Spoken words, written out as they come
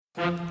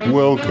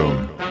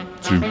Welcome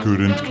to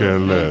Couldn't Care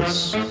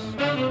Less.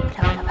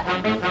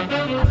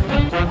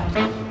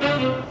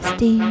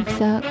 Steve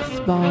sucks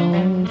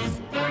balls.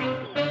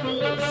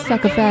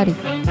 Suck a fatty.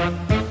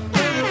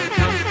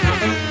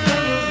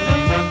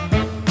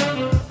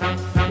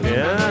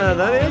 Yeah,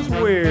 that is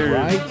weird.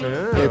 Right?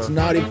 Yeah. It's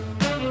not even...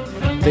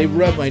 They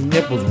rub my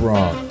nipples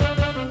wrong.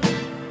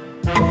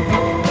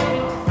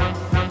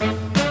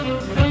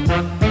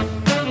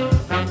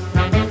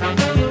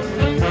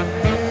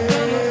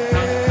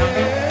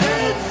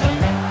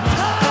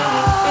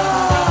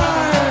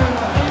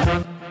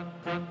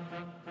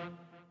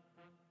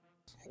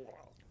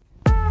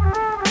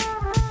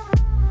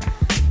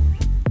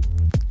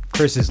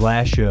 Chris's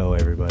last show,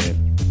 everybody.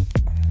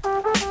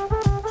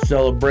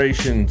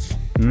 Celebrations.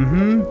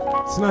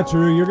 It's not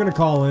true. You're going to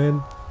call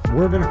in.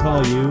 We're going to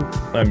call you.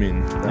 I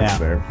mean, that's Yeah.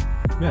 fair.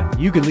 Yeah.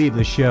 You could leave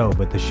the show,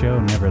 but the show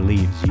never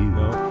leaves you.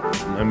 No.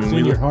 I mean, It's we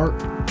in your heart.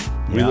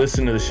 we Yeah.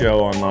 listen to the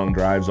show on long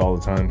drives all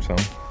the time, so.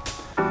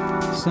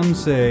 Some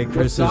say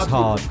Chris's stops you?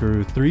 hot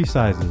grew 3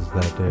 sizes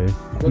that day.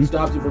 What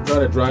stops you from trying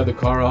to drive the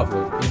car off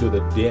into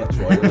the ditch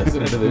while you're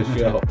listening to this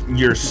show?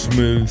 Your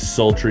smooth,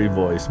 sultry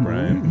voice,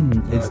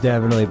 Brian. It's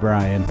definitely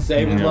Brian.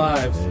 Saving Yeah.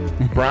 lives.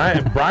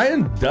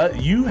 Brian,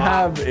 you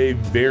have a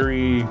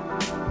very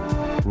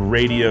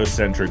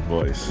radio-centric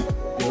voice.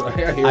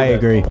 I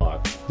agree.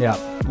 Yeah.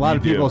 A lot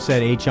of You people do.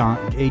 said H.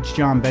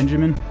 John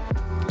Benjamin.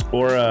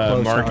 Or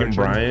Close Mark to and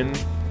Archer. Brian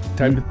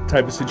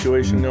type of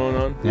situation going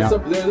on. Yeah.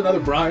 There's another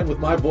Brian with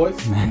my voice.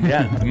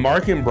 Yeah,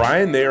 Mark and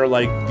Brian, they are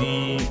like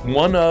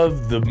one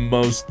of the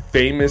most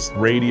famous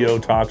radio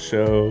talk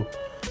show.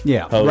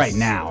 Yeah. Hosts. Right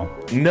now.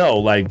 No,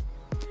 like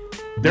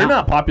they're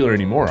not popular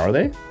anymore, are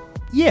they?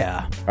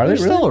 Yeah. Are they They're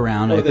still really?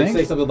 around, Oh, I they say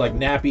think. something like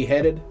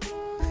nappy-headed.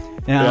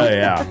 No.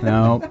 Yeah.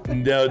 No.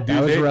 No, dude,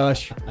 That was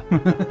Rush.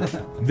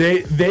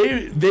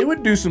 they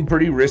would do some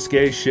pretty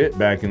risque shit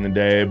back in the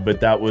day, but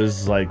that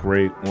was like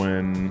right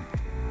when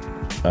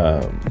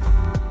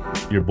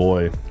your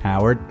boy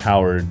Howard.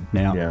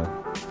 Yeah.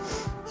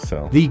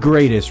 So The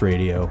greatest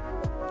radio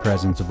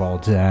presence of all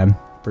time.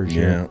 For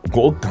sure. yeah,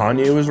 Gold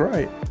Kanye was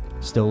right.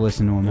 Still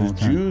listen to him all The the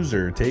time. Jews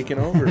are taking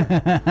over.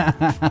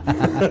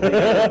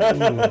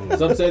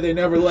 Some say they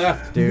never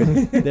left.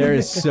 Dude, there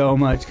is so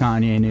much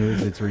Kanye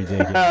news, it's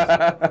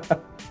ridiculous.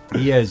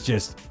 He has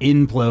just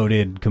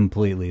imploded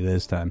completely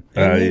this time.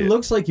 And it Yeah.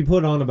 looks like you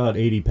put on about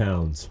 80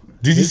 pounds.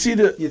 Did you see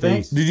the? You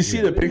think? Did you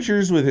see the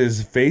pictures with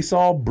his face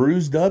all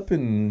bruised up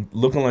and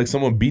looking like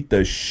someone beat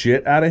the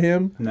shit out of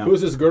him? No.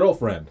 Who's his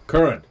girlfriend?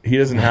 Current. He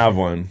doesn't have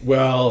one.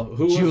 Well,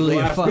 who was Julia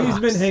the last Fox. He's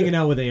been hanging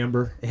out with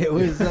Amber. It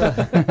was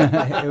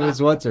it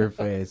was what's her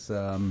face?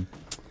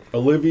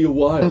 Olivia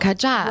Wilde. Good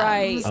job.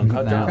 Right.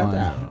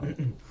 That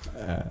one.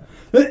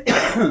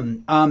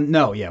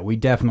 No, yeah, we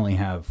definitely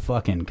have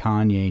fucking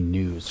Kanye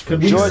news for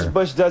we- sure. George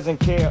Bush doesn't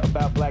care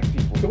about black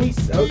people. I was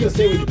gonna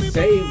say we could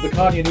save the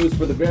Kanye news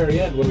for the very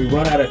end when we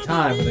run out of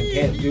time and then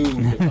can't do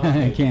the I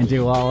Kanye. can't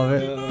do all of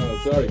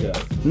it. Sorry,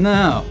 guys.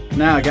 No,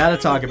 I gotta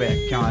talk about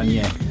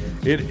Kanye.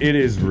 It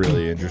is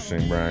really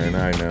interesting, Brian.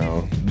 I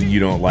know you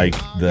don't like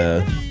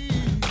the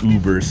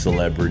uber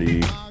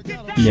celebrity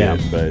shit, Yeah.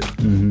 but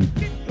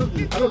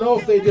I don't know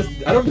if they just.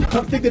 I don't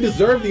think they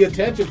deserve the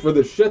attention for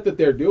the shit that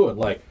they're doing.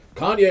 Like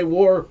Kanye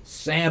wore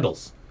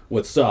sandals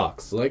with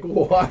socks. Like,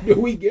 why do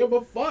we give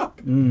a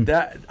fuck?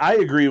 that I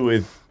agree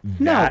with.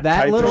 No, that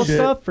type little of shit.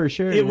 stuff for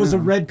sure. It was a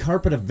yeah. red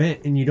carpet event,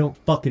 and you don't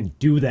fucking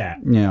do that.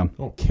 Yeah. I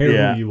don't care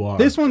Yeah. who you are.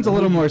 This one's a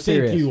little Who more you think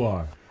serious. you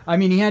are. I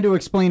mean, he had to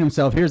explain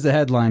himself. Here's the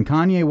headline.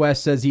 Kanye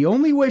West says he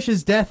only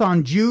wishes death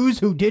on Jews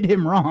who did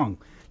him wrong.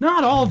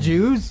 Not all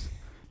Jews.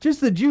 Just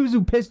the Jews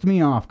who pissed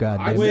me off, I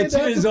goddammit. say Which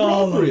that's is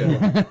all of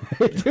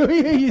appropriate. Do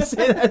you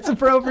say that's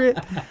appropriate?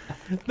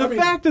 The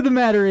fact of the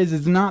matter is,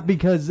 it's not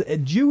because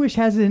Jewish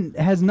has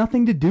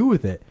nothing to do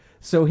with it.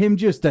 So him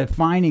just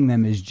defining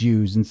them as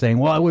Jews and saying,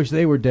 well, I wish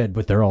they were dead,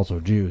 but they're also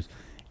Jews,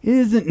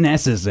 isn't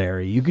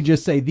necessary. You could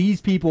just say,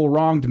 these people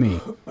wronged me,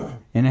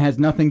 and it has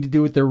nothing to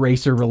do with their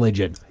race or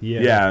religion.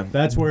 Yeah.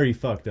 That's where he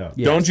fucked up.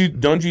 Yeah.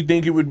 Don't you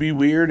think it would be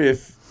weird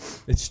if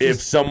It's if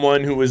just,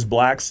 someone who was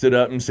black stood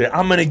up and said,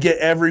 I'm going to get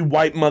every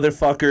white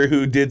motherfucker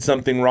who did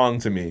something wrong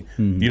to me?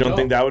 You don't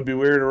think that would be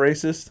weird or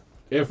racist?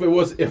 If it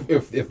was,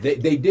 if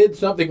they did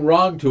something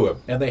wrong to him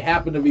and they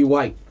happen to be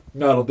white,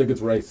 no, I don't think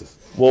it's racist.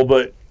 Well,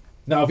 but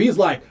Now, if he's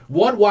like,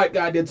 one white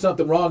guy did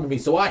something wrong to me,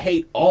 so I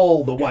hate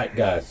all the white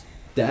guys,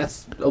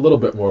 that's a little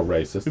bit more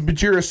racist.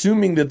 But you're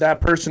assuming that that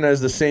person has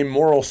the same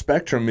moral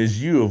spectrum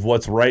as you of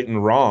what's right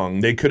and wrong.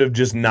 They could have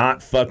just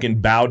not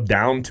fucking bowed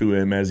down to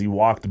him as he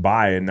walked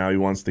by, and now he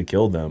wants to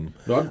kill them.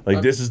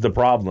 This is the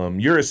problem.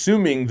 You're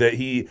assuming that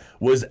he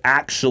was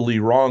actually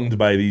wronged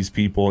by these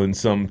people in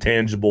some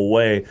tangible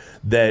way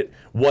that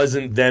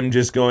wasn't them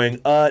just going,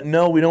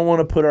 no, we don't want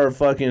to put our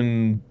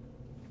fucking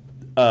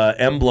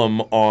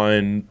emblem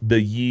on the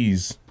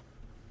Yeez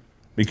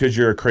because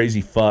you're a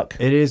crazy fuck.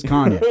 It is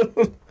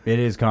Kanye. It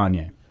is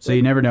Kanye. So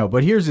you never know.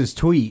 But here's his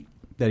tweet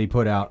that he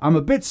put out. I'm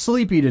a bit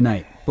sleepy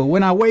tonight, but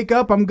when I wake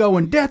up, I'm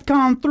going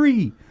DEFCON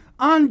 3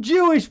 on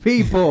Jewish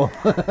people.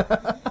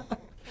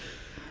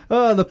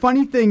 The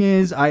funny thing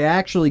is, I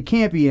actually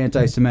can't be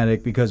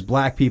anti-Semitic because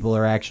black people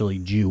are actually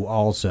Jew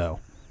also.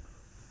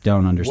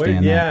 Don't understand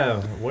that.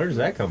 Yeah, where does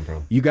that come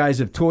from? You guys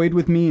have toyed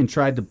with me and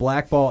tried to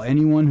blackball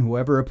anyone who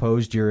ever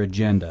opposed your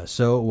agenda.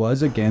 So it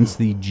was against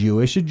the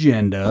Jewish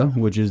agenda,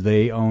 which is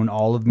they own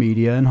all of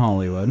media in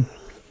Hollywood.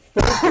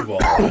 First of all,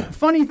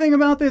 Funny thing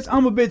about this,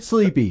 I'm a bit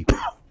sleepy.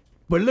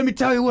 But let me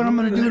tell you what I'm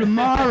going to do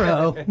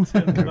tomorrow.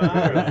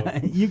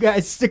 You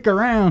guys stick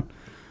around.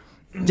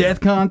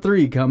 DEFCON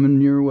 3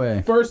 coming your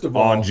way. first of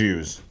all, On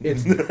Jews.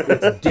 it's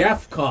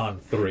DEFCON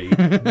 3,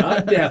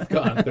 not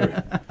DEFCON 3.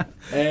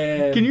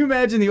 And Can you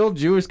imagine the old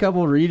Jewish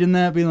couple reading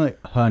that, being like,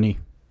 honey,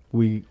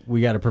 we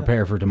got to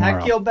prepare for tomorrow.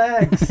 Pack your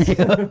bags.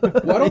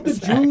 why don't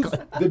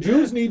the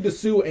Jews need to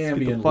sue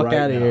Ambien Fuck right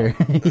out of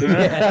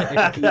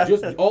now? here.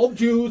 Just all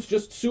Jews,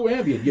 just sue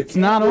Ambien. It's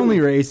not only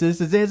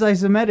racist, it's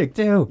anti-Semitic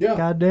too. Yeah.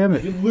 God damn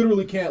it. You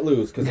literally can't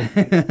lose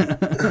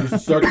because you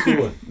start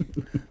suing.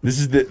 This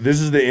is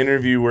the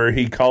interview where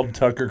he called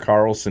Tucker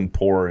Carlson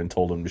poor and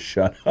told him to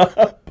shut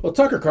up. Well,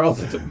 Tucker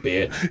Carlson's a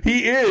bitch.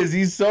 He is.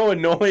 He's so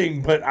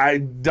annoying, but I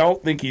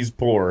don't think he's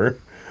poor.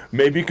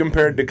 Maybe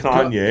compared to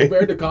Kanye.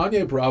 Compared to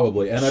Kanye,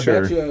 probably. And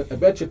Sure. I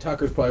bet you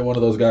Tucker's probably one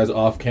of those guys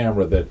off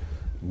camera that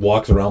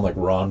walks around like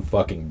Ron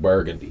fucking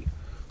Burgundy.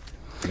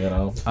 You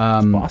know?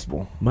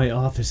 Possible. My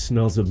office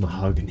smells of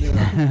mahogany.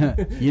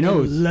 You know,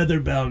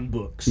 Leather-bound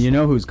books. you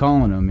know who's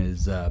calling him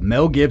is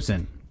Mel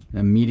Gibson.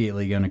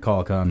 Immediately going to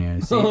call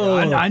Kanye. See,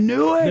 I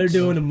knew it. They're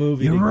doing a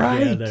movie You're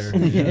right. together.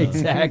 Yeah,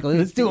 exactly.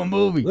 Let's do a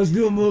movie. Let's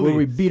do a movie. Where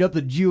we beat up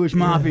the Jewish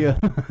mafia.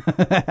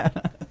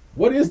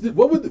 What's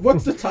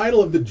the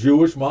title of the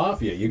Jewish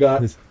mafia? You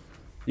got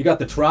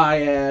the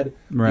Triad,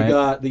 Right. you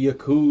got the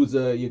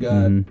Yakuza, you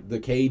got the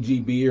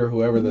KGB or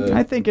whoever the.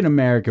 I think in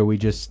America we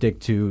just stick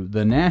to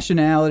the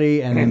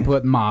nationality and then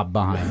put mob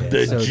behind it.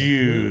 The So,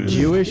 Jews.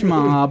 Jewish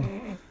mob,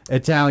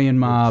 Italian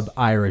mob,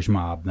 Irish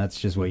mob. That's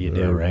just what you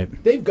do, right?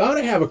 They've got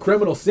to have a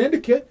criminal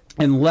syndicate.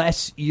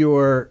 Unless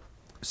you're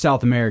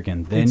South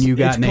American, then you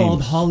got it's names.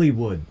 called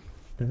Hollywood.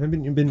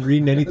 Haven't you been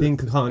reading anything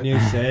Kanye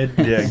said?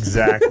 Yeah,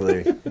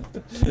 exactly.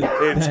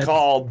 It's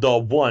called the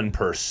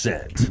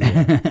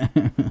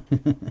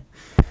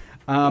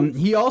 1%.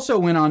 He also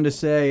went on to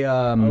say,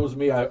 That was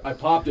me. I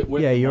popped it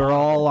with. yeah, you're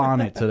all on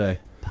it today.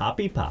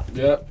 Poppy pop.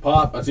 Yeah,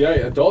 pop. See,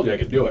 I told you I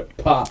could do it.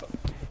 Pop.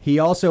 He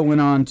also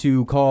went on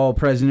to call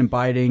President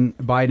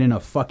Biden a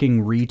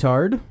fucking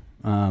retard,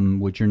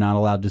 which you're not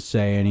allowed to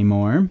say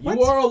anymore.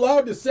 You are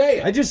allowed to say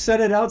it. I just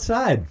said it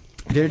outside.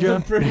 Did you?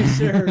 I'm pretty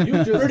sure. You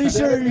just pretty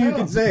said sure it you now.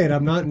 can say it.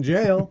 I'm not in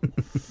jail.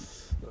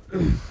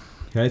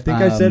 I think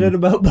I said it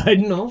about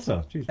Biden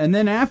also. Jeez. And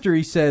then after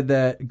he said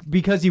that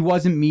because he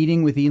wasn't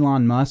meeting with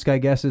Elon Musk, I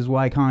guess is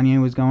why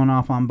Kanye was going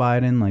off on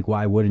Biden. Like,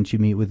 why wouldn't you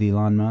meet with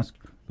Elon Musk?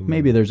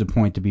 Maybe there's a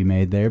point to be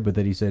made there, but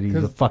that he said he's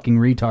a fucking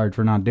retard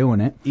for not doing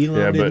it. Elon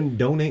Yeah, but- didn't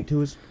donate to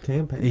his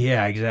campaign.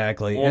 Yeah,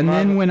 exactly. Well, and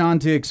then not- went on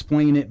to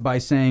explain it by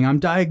saying, I'm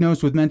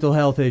diagnosed with mental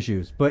health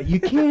issues. But you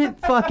can't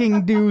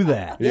fucking do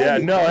that. Yeah,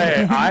 no,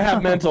 hey, I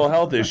have mental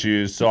health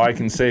issues, so I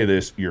can say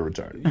this, you're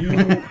retarded.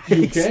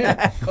 You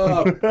can.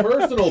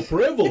 Personal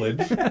privilege.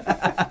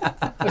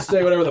 I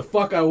say whatever the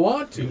fuck I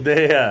want to.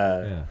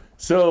 Yeah.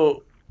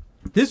 So,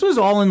 This was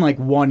all in like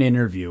one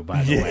interview,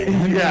 by the way. I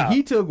mean, yeah.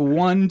 he took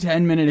one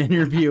 10-minute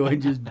interview and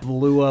just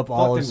blew up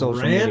all his Fucking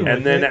social ran media.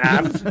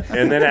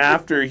 and then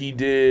after he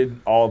did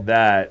all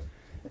that,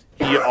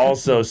 he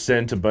also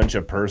sent a bunch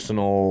of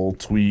personal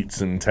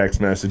tweets and text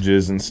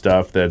messages and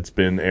stuff that's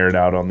been aired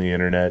out on the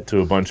internet to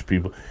a bunch of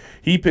people.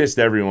 He pissed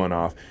everyone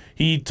off.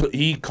 He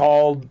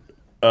called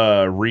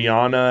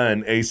Rihanna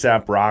and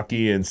A$AP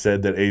Rocky and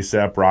said that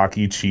A$AP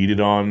Rocky cheated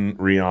on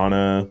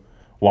Rihanna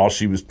while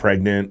she was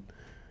pregnant.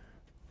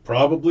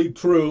 Probably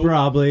true.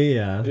 Probably,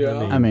 yeah. Yeah.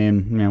 I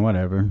mean, yeah,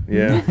 whatever.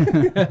 Yeah,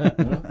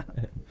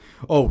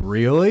 Oh,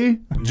 really?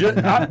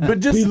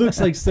 but He looks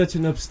like such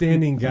an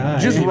upstanding guy.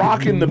 just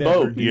rocking the Never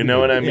boat. do You know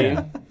what I that. mean?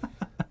 Yeah.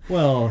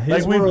 Well,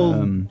 his Like we-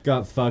 world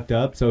got fucked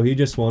up, so he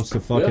just wants to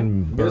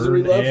fucking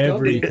Misery burn loves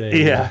company.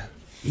 everything. Yeah.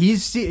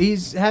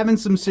 He's having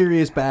some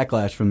serious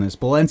backlash from this.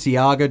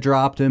 Balenciaga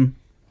dropped him.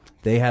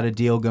 They had a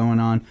deal going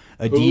on.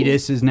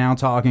 Adidas is now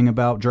talking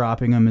about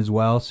dropping him as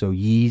well. So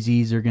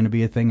Yeezys are going to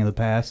be a thing of the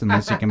past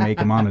unless he can make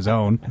them on his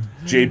own.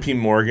 JP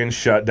Morgan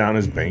shut down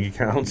his bank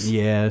accounts.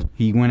 Yeah,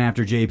 he went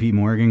after J.P.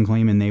 Morgan,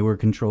 claiming they were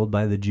controlled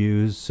by the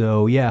Jews.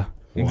 So yeah,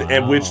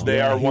 And which they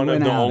Yeah, are he one of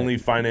went the at only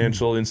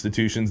financial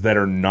institutions that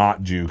are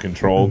not Jew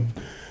controlled.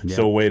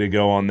 So way to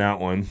go on that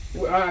one.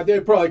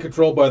 They're probably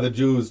controlled by the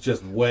Jews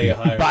just way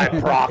higher. By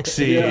up.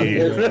 proxy.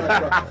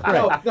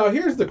 Now,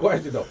 here's the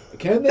question, though.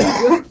 Can they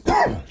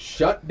just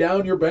shut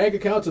down your bank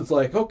accounts? It's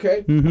like,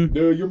 okay,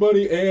 your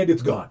money, and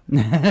it's gone.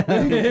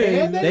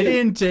 Can they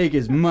didn't take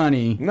his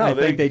money. No, I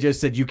they- think they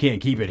just said you can't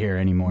keep it here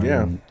anymore.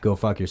 Yeah. And go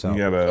fuck yourself.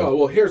 You have a, Oh,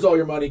 well, here's all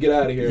your money. Get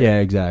out of here. Yeah,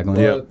 exactly.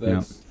 Well,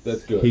 Yeah.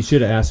 that's good. He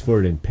should have asked for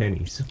it in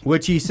pennies.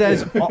 Which he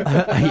says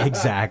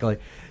exactly.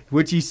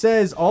 Which he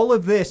says all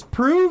of this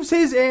proves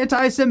his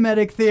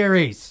anti-Semitic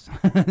theories.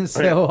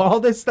 So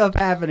all this stuff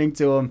happening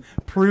to him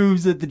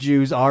proves that the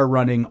Jews are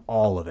running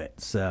all of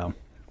it. So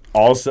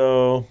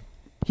also,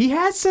 He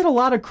has said a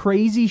lot of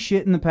crazy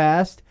shit in the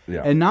past,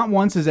 and not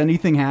once has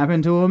anything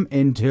happened to him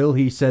until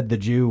he said the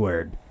Jew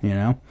word, you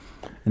know?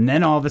 And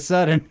then all of a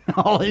sudden,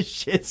 all his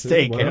shit's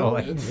taken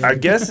away. I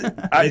guess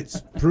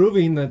it's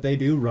proving that they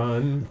do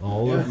run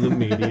all of the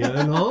media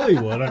in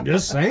Hollywood. I'm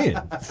just saying.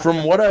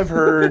 From what I've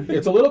heard...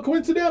 It's a little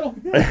coincidental.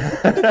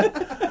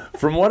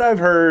 From what I've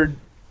heard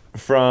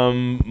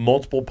from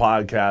multiple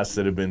podcasts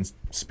that have been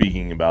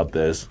speaking about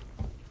this,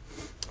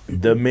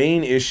 the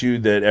main issue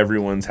that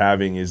everyone's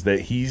having is that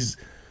he's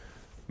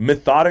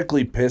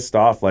methodically pissed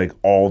off like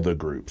all the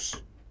groups.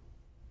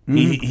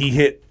 He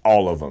hit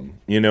all of them.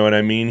 You know what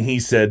I mean? He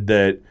said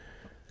that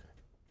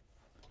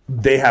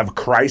they have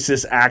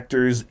crisis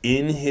actors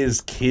in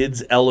his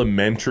kids'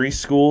 elementary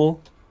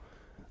school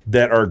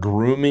that are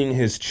grooming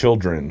his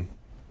children.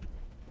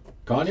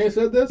 Kanye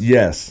said this?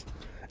 Yes.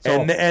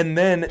 So, and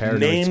then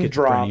name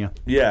drop,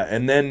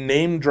 and then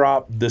name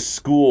drop the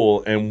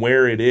school and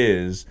where it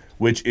is,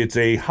 which it's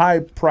a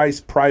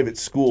high-priced private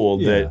school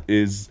that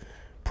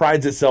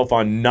prides itself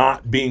on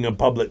not being a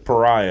public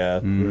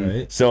pariah.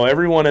 Right. So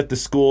everyone at the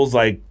school's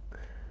like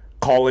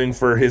calling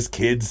for his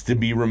kids to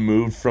be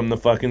removed from the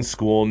fucking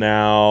school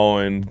now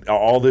and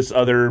all this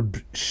other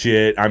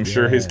shit. I'm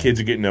sure his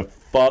kids are getting a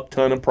fuck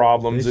ton of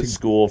problems at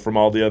school from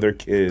all the other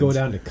kids. Go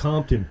down to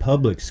Compton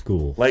Public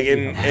School. Like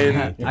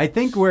and I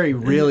think where he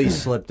really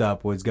slipped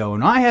up was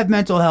going, I have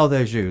mental health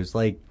issues.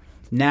 Like,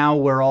 now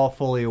we're all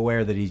fully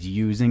aware that he's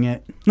using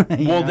it.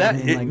 Well, that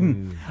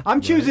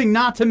I'm choosing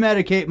not to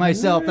medicate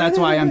myself. That's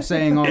why I'm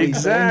saying all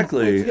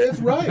exactly. These things. It's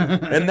right.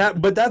 And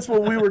but that's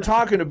what we were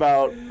talking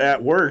about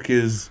at work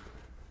is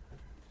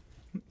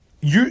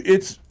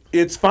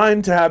it's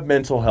fine to have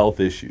mental health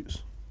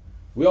issues.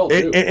 We all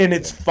do. And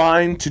it's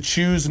fine to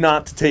choose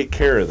not to take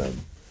care of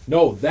them.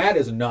 No, that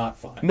is not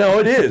fine. No,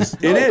 it is.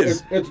 It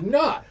is. It's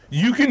not.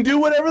 You can do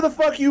whatever the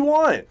fuck you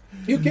want.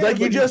 You can, like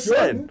you just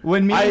said.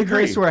 When me I and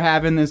Chris agree. were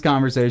having this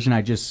conversation,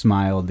 I just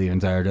smiled the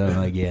entire time.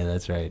 Like, yeah,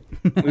 that's right.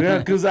 Yeah,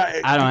 because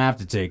I don't have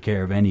to take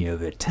care of any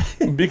of it.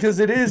 Because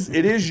it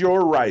is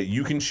your right.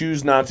 You can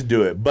choose not to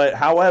do it. But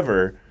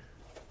however,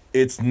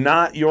 it's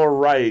not your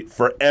right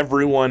for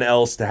everyone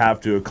else to have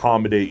to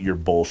accommodate your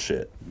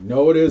bullshit.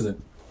 No, it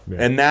isn't. Yeah.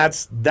 And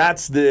that's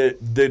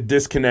the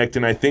disconnect,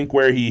 and I think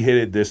where he hit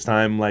it this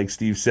time, like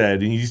Steve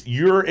said,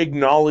 you're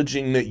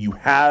acknowledging that you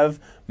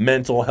have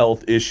mental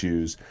health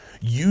issues,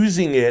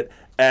 using it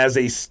as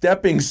a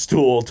stepping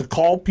stool to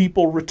call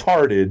people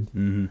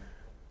retarded,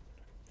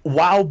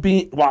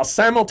 while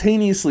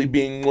simultaneously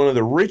being one of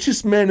the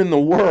richest men in the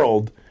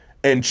world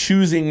and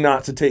choosing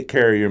not to take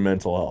care of your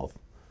mental health.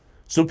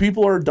 So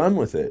people are done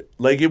with it.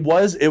 Like it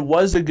was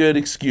a good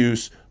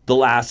excuse the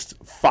last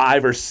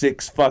 5 or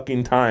 6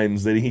 fucking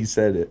times that he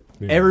said it.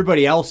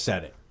 Everybody else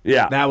said it.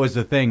 Yeah. That was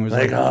the thing. Was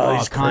like, oh,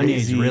 he's Kanye's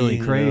crazy, really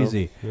you know?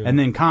 crazy. Yeah. And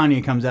then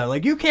Kanye comes out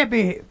like, you can't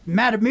be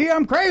mad at me,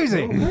 I'm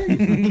crazy.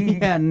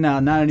 Yeah, no,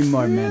 not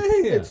anymore, man.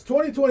 It's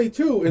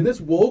 2022, and this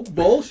woke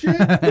bullshit,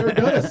 they're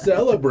going to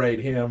celebrate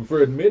him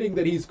for admitting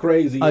that he's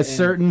crazy. A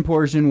certain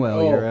portion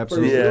will. You're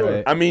absolutely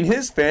right. I mean,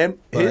 his fan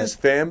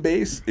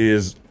base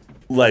is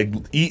like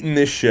eating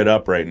this shit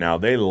up right now.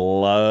 They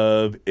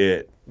love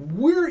it.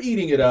 We're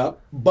eating it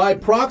up by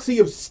proxy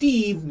of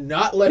Steve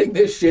not letting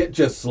this shit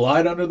just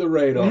slide under the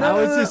radar. How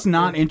is this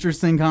not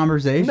interesting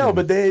conversation? No,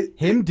 but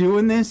him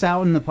doing this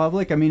out in the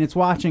public, I mean, it's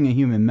watching a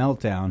human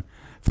meltdown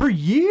for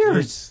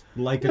years.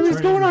 Like it's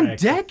going on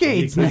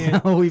decades now.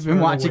 We've been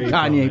watching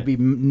Kanye be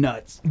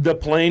nuts. The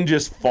plane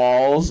just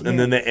falls, and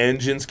then the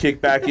engines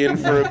kick back in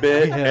for a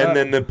bit, and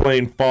then the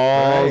plane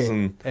falls,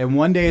 and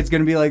one day it's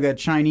going to be like that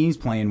Chinese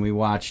plane we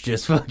watched,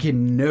 just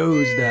fucking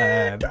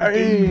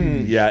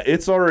nosedive. Yeah,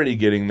 it's already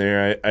getting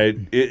there.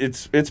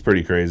 It's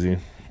pretty crazy.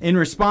 In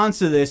response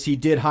to this, he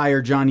did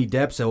hire Johnny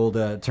Depp's old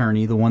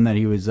attorney, the one that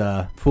he was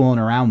fooling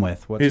around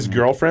with. What's his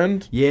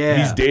girlfriend? Yeah.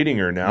 He's dating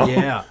her now.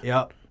 Yeah,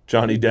 yep.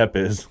 Johnny Depp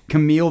is.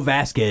 Camille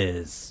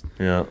Vasquez.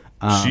 Yeah.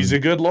 She's a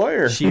good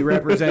lawyer. She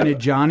represented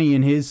Johnny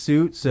in his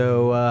suit,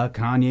 so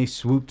Kanye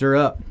swooped her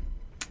up.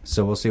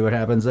 So we'll see what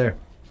happens there.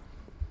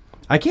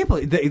 I can't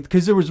believe,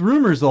 because there was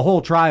rumors the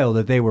whole trial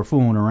that they were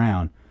fooling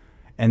around.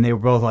 And they were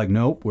both like,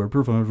 nope, we're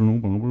professional,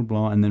 blah, blah,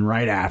 blah. And then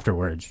right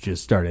afterwards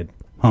just started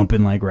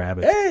humping like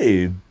rabbits.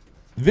 Hey,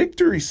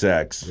 victory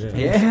sex.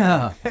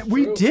 Yeah.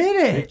 We did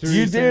it.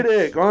 You did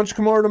it. Why don't you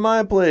come over to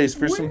my place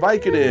for some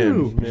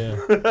Vicodin?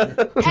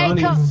 Yeah.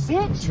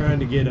 Johnny's trying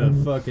to get a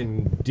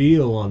fucking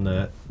deal on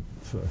that.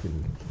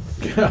 Fucking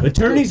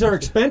attorneys are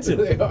expensive.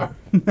 They are.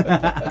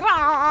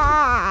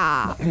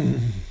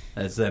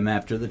 That's them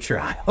after the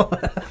trial.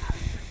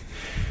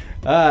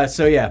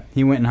 So yeah,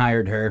 he went and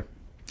hired her.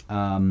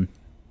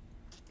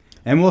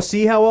 And we'll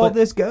see how all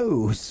this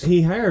goes.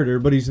 He hired her,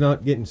 but he's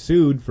not getting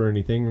sued for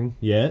anything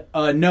yet.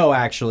 No,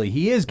 actually,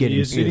 he is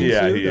getting sued.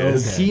 Yeah, he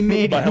is. He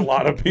made by a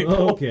lot of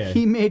people. Okay.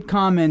 He made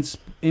comments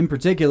in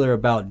particular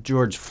about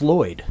George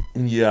Floyd.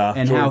 Yeah.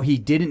 And how he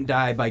didn't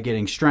die by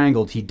getting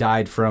strangled. He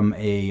died from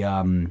a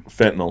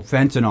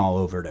fentanyl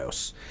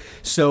overdose.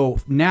 So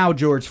now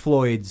George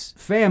Floyd's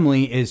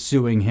family is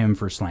suing him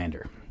for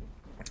slander.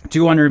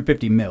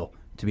 $250 million,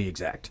 to be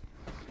exact.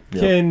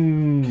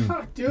 Can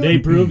dude. they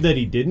prove that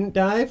he didn't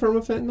die from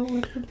a fentanyl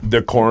liquid?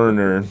 The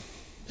coroner.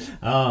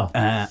 Oh.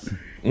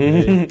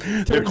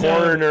 The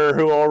coroner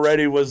who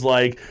already was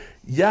like,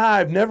 yeah,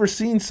 I've never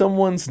seen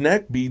someone's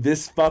neck be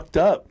this fucked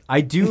up.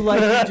 I do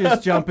like you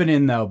just jumping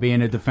in though,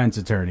 being a defense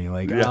attorney.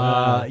 Like,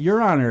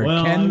 Your Honor,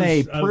 Well, can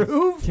they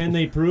prove? Can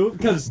they prove?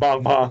 Because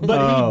Bong bong.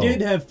 but he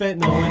did have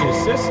fentanyl in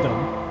his system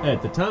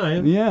at the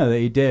time. Yeah,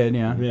 he did.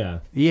 Yeah. Yeah.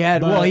 He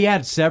had But he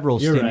had several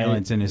you're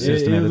stimulants right. in his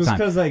system It at the was time.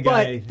 'cause that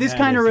guy But this had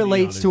kind of his knee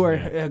relates on to our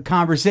his neck.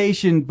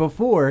 conversation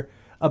before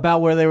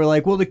about where they were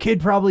like, well, the kid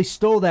probably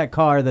stole that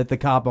car that the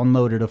cop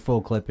unloaded a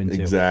full clip into.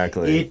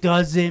 Exactly. It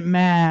doesn't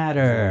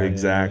matter.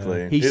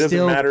 Exactly. He It doesn't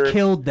still matter.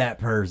 killed that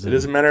person. It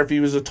doesn't matter if he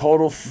was a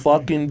total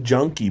fucking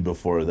junkie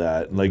before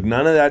that. Like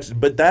none of that.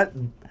 But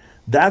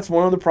that's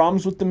one of the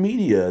problems with the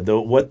media.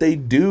 What they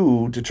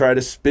do to try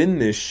to spin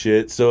this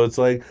shit. So it's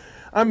like,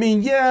 I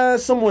mean, yeah,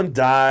 someone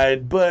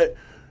died, but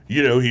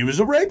you know, he was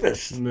a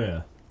rapist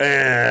Yeah.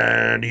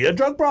 and he had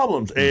drug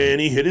problems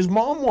and he hit his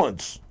mom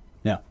once.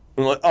 Yeah.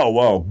 I'm like, oh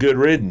well, good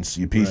riddance,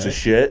 you piece of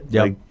shit.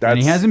 Yep. Like that's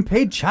And he hasn't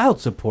paid child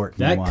support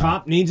in a That while.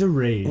 cop needs a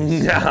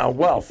raise. Yeah,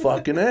 well,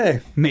 fucking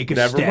A. Make a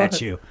Never mind.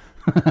 statue.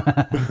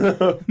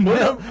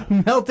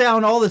 Melt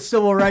down all the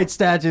civil rights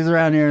statues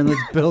around here and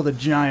let's build a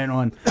giant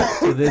one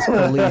to this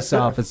police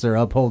officer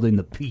upholding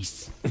the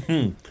peace.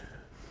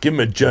 Give him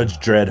a Judge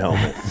Dredd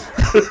helmet.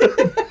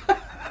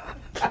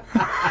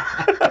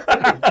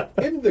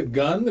 Isn't the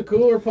gun the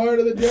cooler part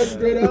of the Judge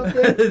Dredd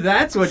outfit?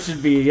 That's what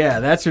should be,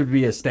 that should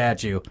be a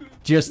statue.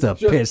 Just a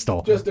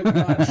pistol. Just a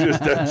gun.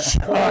 Just a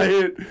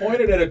giant.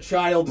 Pointed at a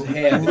child's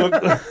head.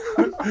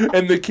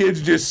 And the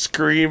kid's just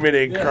screaming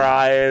and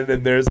crying,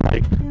 and there's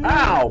like,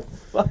 ow,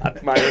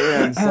 fuck my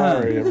hand.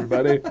 Sorry,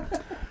 everybody.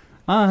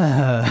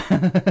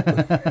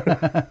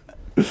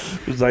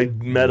 There's like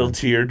metal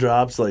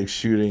teardrops like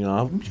shooting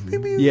off.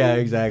 Yeah,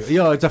 exactly.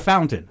 Yo, it's a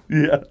fountain.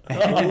 Yeah.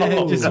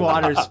 Just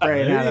water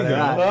spraying there out of you their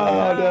go.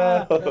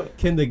 eye. Oh, no.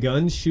 Can the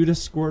gun shoot a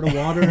squirt of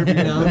water every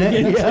now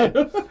and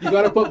again? You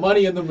got to put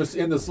money in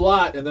the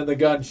slot, and then the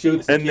gun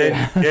shoots. The And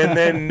kid.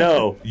 then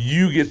no,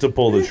 you get to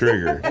pull the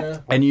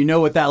trigger. And you know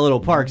what that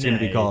little park's going to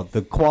be Nice. called?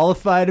 The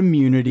Qualified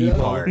Immunity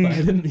Park.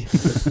 the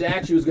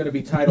statue is going to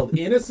be titled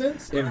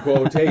 "Innocence" in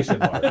quotation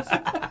marks.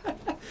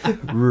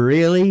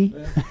 Really?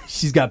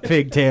 She's got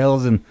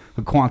pigtails and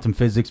a quantum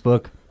physics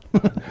book.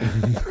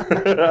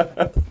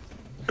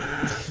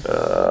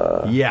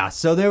 Yeah,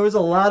 so there was a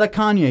lot of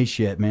Kanye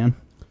shit, man.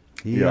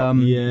 He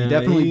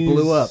definitely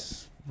blew up.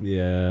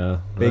 Yeah,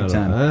 Big I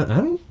don't-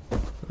 time.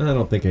 I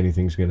don't think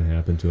anything's gonna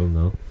happen to him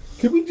though.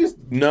 Could we just?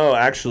 No,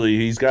 actually,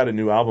 he's got a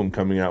new album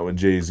coming out with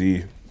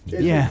Jay-Z.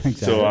 Yeah, exactly.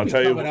 So I'll He's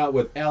tell you. coming out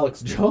with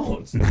Alex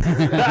Jones.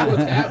 That's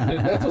what's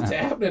happening. That's what's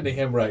happening to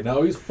him right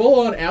now. He's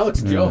full on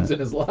Alex Jones in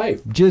his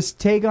life. Just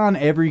take on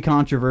every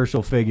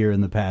controversial figure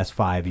in the past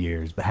 5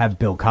 years. Have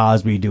Bill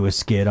Cosby do a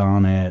skit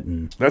on it,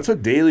 and That's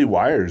what Daily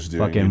Wire's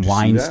doing. fucking Did you see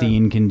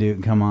Weinstein can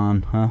do. Come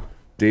on, huh?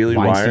 that? Daily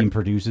Weinstein Wire.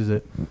 produces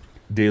it.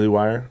 Daily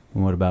Wire.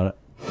 What about it?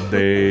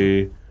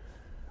 They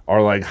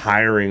are like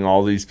hiring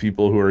all these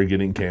people who are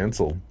getting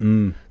canceled.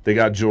 They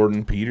got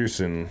Jordan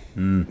Peterson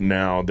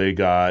now. They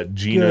got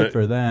Gina Good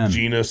for them.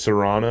 Gina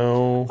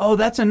Serrano. Oh,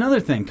 that's another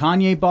thing.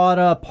 Kanye bought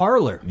a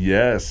Parlor,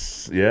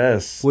 Yes.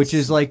 which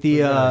is like the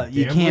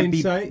you gambling can't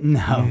be site?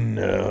 no.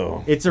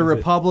 No. It's a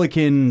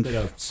Republican it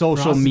a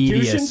social media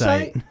prostitution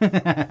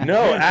site.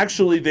 No,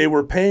 actually they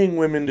were paying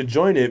women to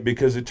join it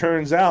because it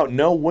turns out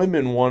no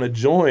women want to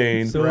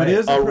join So it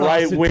is a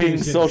right-wing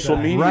prostitution social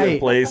site. media Right.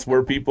 place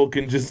where people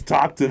can just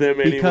talk to them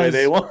any way Because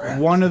they want.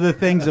 one of the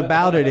things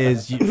about it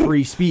is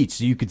free speech,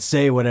 so you could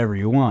say whatever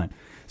you want.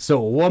 So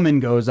a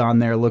woman goes on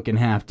there looking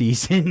half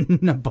decent,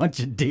 and a bunch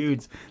of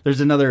dudes. There's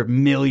another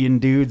million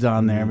dudes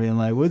on there being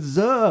like, "What's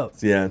up?"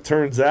 Yeah, it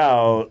turns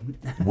out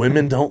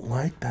women don't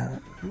like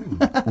that.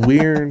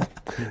 Weird.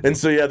 And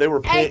so yeah, they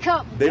were paying.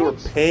 They were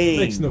paying.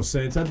 Makes no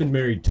sense. I've been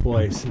married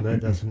twice, and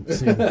that doesn't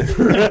seem.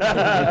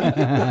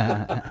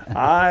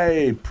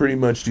 I pretty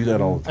much do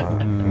that all the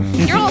time.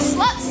 You're all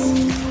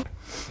sluts.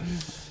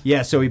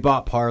 Yeah, so he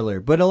bought Parlor,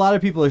 but a lot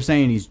of people are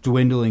saying he's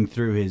dwindling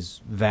through his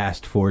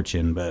vast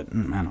fortune. But I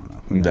don't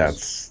know. Who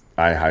knows?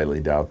 I highly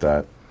doubt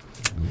that.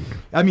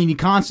 I mean, he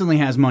constantly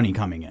has money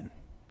coming in.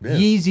 Yeah.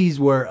 Yeezys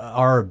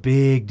are a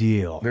big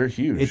deal. They're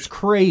huge. It's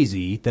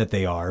crazy that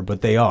they are, but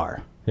they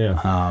are. Yeah.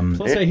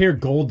 Plus, I hear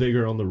Gold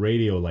Digger on the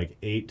radio like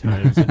 8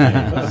 times a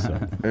day.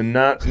 So. And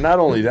not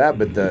only that,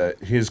 but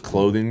his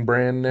clothing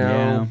brand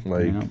now,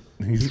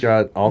 he's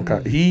got all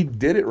kind. He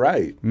did it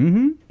right.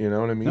 Mm-hmm. You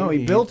know what I mean? No,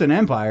 he built an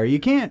empire. You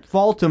can't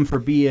fault him for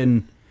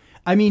being.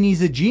 I mean,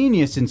 he's a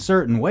genius in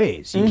certain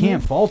ways. You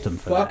can't fault him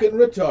for Fucking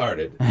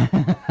retarded.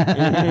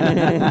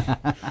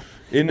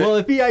 Well,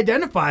 if he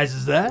identifies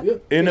as that,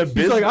 in a he's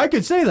business, like, I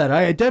could say that.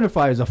 I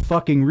identify as a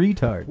fucking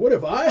retard. What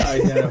if I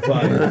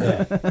identify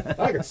as that?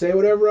 I can say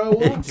whatever I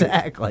want.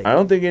 Exactly. I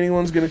don't think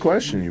anyone's going to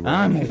question you.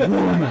 I'm a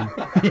woman.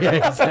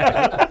 Yeah,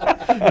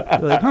 exactly.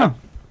 You're like, huh?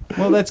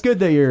 Well, that's good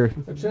that you're.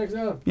 It checks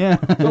out. Yeah.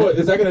 So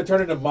is that going to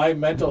turn into my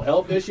mental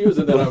health issues,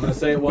 and then I'm going to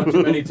say it one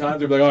too many times?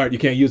 They're like, all right, you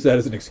can't use that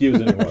as an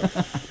excuse anymore.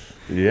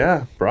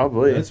 Yeah,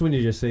 probably. That's when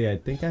you just say, I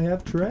think I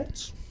have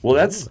Tourette's. Well,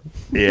 that's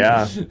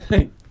yeah.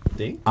 I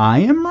think I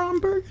am Ron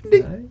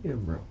Burgundy. I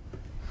am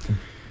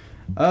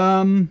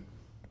wrong.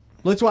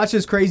 Let's watch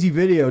this crazy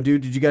video,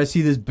 dude. Did you guys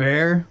see this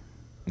bear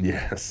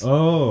Yes.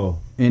 Oh.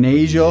 in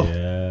Asia?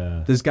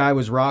 Yeah. This guy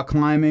was rock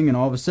climbing, and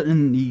all of a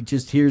sudden he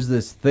just hears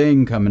this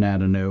thing coming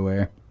out of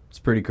nowhere. It's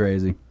pretty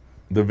crazy.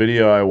 The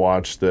video I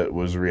watched that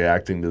was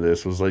reacting to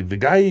this was like, the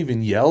guy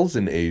even yells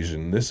in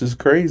Asian. This is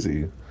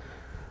crazy.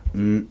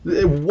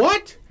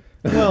 What?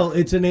 Well,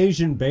 it's an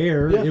Asian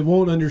bear. Yeah. It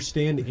won't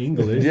understand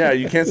English. Yeah,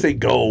 you can't say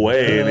go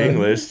away in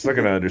English. It's not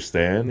going to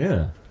understand.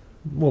 Yeah.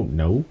 Won't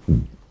know.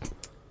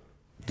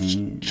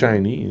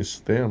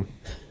 Chinese. Damn.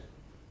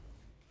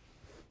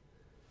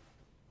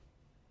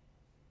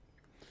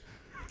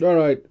 All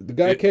right. The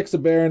guy kicks a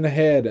bear in the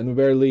head, and the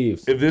bear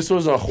leaves. If this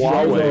was a Show's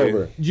Huawei,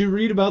 over. Did you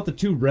read about the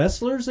two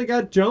wrestlers that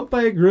got jumped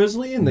by a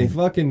grizzly and they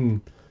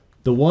fucking...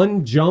 The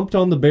one jumped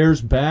on the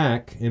bear's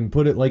back and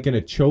put it like in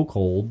a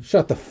chokehold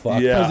Shut the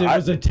fuck Yeah. up. because it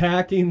was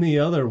attacking the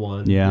other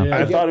one. Yeah.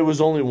 I thought it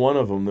was only one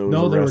of them that was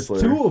No, a there wrestler.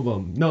 were two of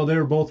them. No, they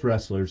were both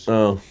wrestlers.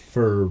 Oh.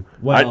 For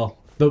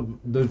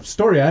the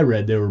story I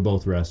read, they were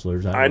both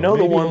wrestlers. I know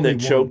the Maybe one only that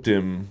choked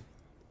him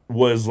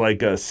was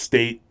like a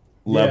state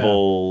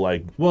level,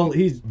 like Well,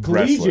 he's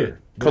collegiate.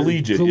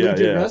 Collegiate,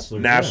 wrestler,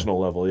 National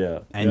level, yeah.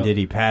 And did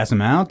he pass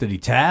him out? Did he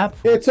tap?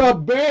 It's a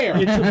bear.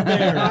 It's a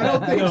bear. I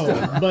don't think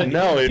so. But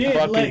No, he it did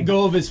fucking- let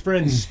go of his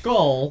friend's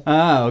skull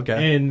Oh,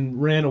 okay.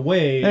 and ran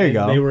away. There you and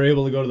go. They were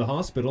able to go to the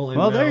hospital. And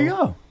Well, there you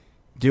now- go.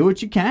 Do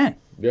what you can.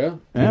 Yeah.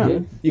 Yeah.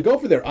 You go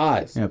for their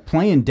eyes. Yeah,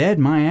 playing dead,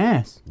 my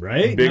ass.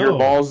 Right? Bigger No.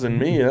 balls than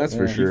me, that's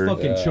for He sure.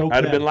 fucking choked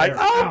I'd have that been like,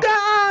 bear oh out.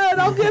 God,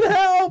 I'll get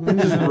help,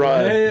 and just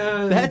run.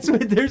 Yeah. That's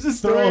what. There's a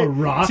Throw story. a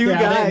rock Two at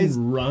guys it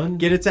and run.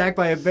 get attacked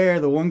by a bear.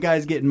 The one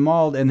guy's getting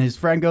mauled, and his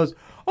friend goes,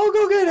 "Oh,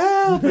 go get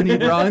help!" And he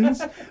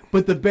runs,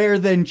 but the bear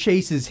then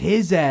chases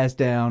his ass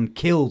down,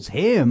 kills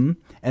him,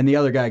 and the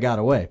other guy got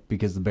away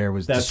because the bear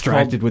was That's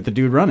distracted called- with the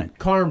dude running.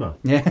 Karma.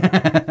 Yeah,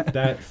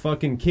 That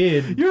fucking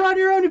kid. you're on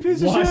your own, you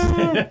piece of Was-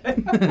 shit.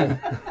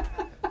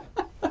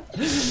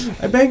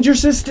 I banged your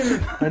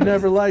sister. I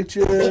never liked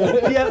you.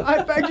 Yeah,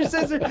 I banged your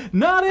sister.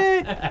 Not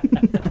it.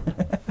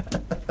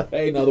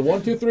 Hey, now the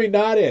 1, 2, 3,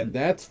 not it.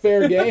 That's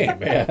fair game,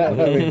 man. I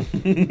mean,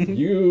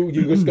 you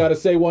just got to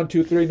say 1,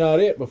 2, 3, not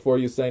it before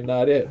you say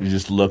not it. You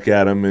just look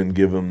at him and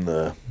give him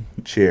the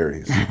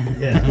cherries.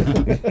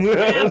 Apple.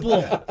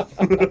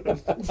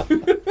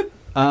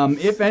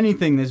 If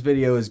anything, this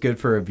video is good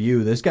for a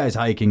view. This guy's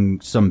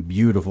hiking some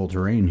beautiful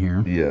terrain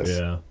here. Yes.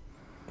 Yeah.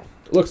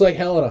 Looks like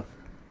Helena.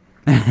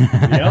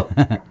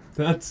 Yep.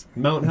 That's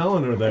Mount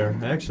Helena there,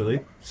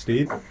 actually.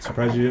 Steve,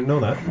 surprised you didn't know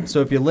that.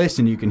 So if you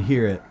listen, you can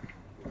hear it.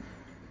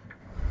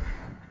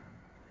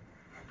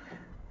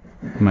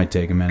 Might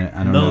take a minute.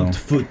 I don't know.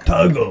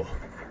 Futago.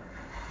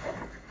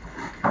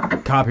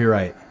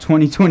 Copyright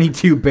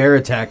 2022 bear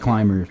attack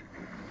climbers.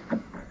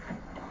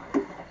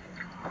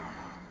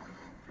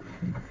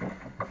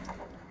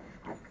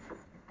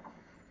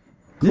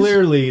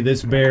 Clearly,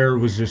 this bear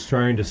was just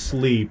trying to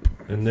sleep,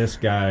 and this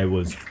guy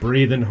was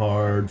breathing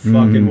hard,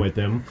 fucking with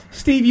him.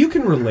 Steve, you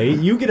can relate.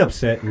 You get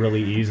upset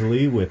really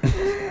easily with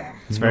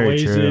very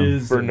true.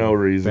 noises. For no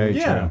reason. Very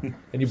Yeah. true.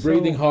 And you're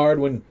breathing hard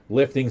when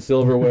lifting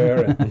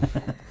silverware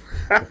and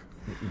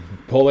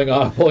pulling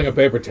a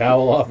paper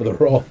towel off of the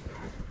roll.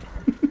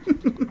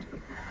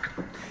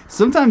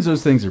 Sometimes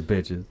those things are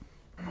bitches.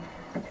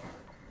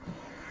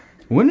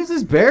 When is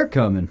this bear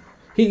coming?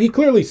 He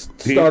clearly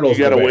startles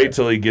You gotta the bear. wait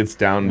till he gets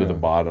down to the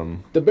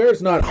bottom. The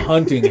bear's not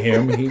hunting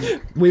him.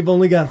 We've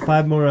only got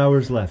 5 more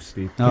hours left,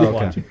 Steve. Oh, Keep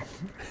okay. watching.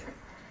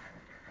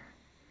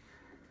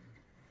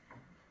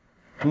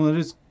 Well, it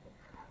is.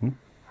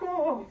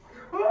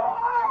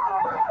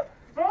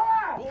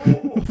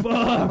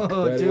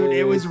 Oh, dude,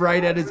 it was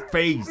right at his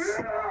face.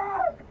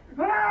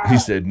 He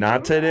said,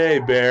 "Not today,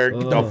 bear.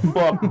 Get the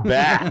fuck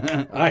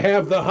back." I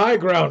have the high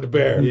ground,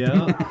 bear.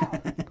 Yeah.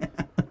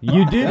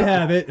 You did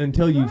have it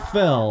until you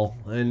fell,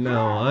 and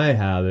now I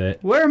have it.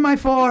 Where are my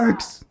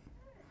forks?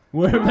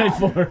 Where are my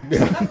forks?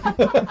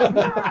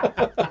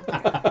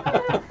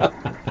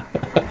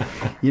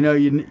 You know,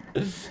 you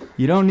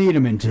don't need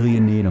them until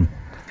you need them.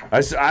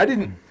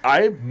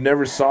 I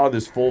never saw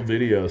this full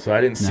video, so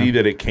I didn't see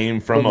that it came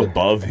from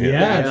above him.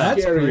 Yeah,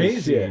 that's Scary as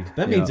crazy. shit.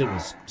 That means it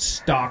was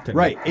stalking.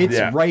 Right, it's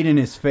Yeah. right in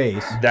his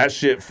face. That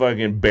shit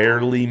fucking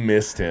barely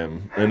missed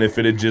him. And if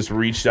it had just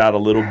reached out a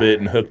little bit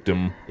and hooked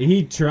him,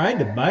 He tried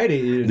to bite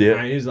it.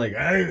 Yeah. He was like,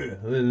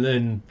 "Argh," and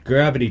then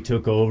gravity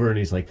took over, and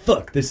he's like,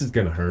 "Fuck, this is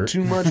gonna hurt."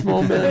 too much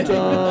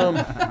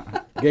momentum.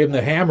 Gave him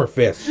the hammer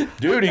fist.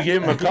 Dude, he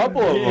gave him a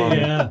couple of them.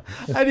 Yeah.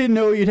 I didn't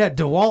know you'd had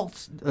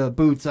DeWalt's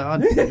boots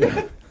on.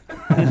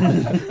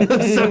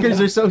 Those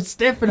suckers are so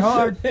stiff and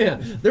hard. Yeah,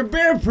 they're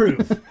bear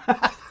proof.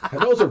 And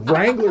those are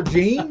Wrangler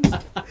jeans?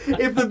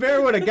 If the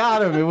bear would have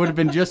got him, it would have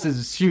been just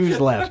his shoes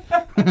left.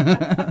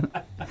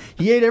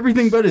 He ate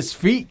everything but his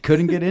feet.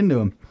 Couldn't get into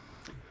him.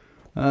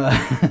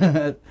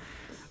 Yeah,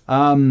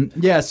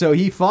 so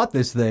he fought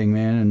this thing,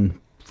 man, and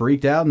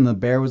freaked out, and the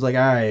bear was like,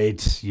 "All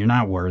right, you're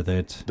not worth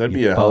it." That'd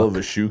be a hell of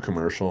a shoe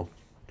commercial.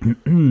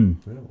 The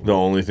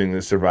only thing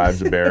that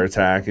survives a bear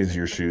attack is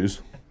your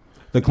shoes.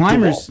 The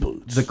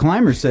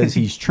climber says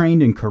he's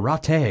trained in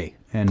karate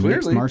and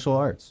mixed Clearly. martial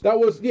arts. That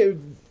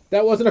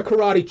wasn't a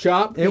karate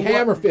chop. He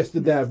hammer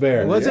fisted that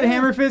bear. Was it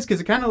hammer fist?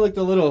 Because it kind of looked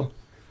a little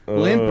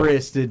limp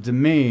wristed to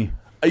me.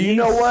 You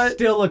know what?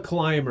 Still a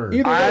climber.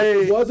 Either way,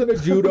 it wasn't a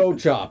judo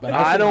chop. And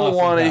I don't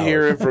want to to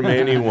hear it from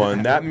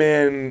anyone. That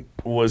man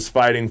was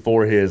fighting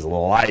for his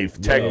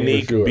life.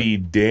 Technique for sure. be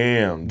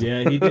damned.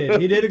 Yeah, he did.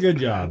 He did a good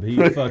job. He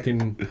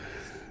fucking.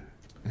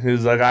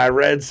 He's like, I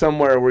read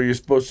somewhere where you're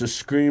supposed to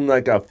scream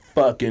like a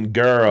fucking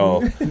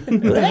girl. Look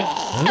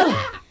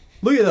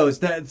at those.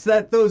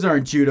 Those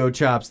aren't judo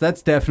chops.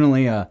 That's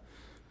definitely a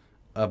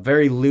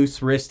very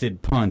loose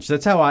wristed punch.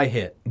 That's how I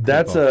hit.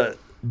 That's a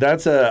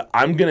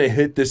I'm gonna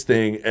hit this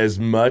thing as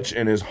much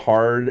and as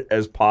hard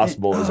as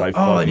possible as I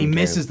fucking Oh, and he can.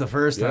 misses the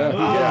first time. He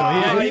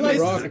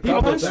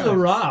punched the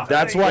rock.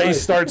 That's why he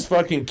starts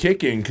fucking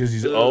kicking, because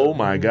he's, oh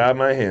my god,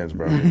 my hands,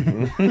 bro.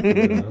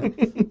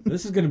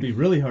 This is going to be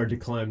really hard to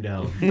climb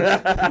down.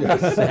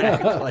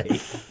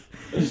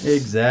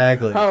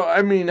 Exactly.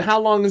 How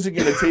long is it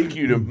gonna take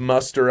you to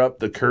muster up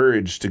the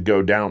courage to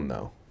go down,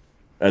 though?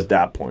 At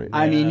that point,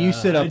 I mean, you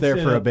sit up I'd there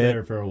sit for a up bit.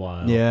 there for a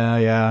while.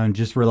 Yeah, and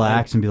just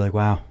relax and be like,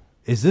 wow,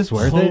 is this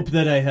worth Hope it?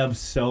 that I have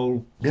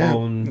cell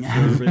phone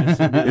service.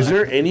 is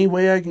there any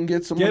way I can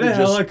get someone Get to a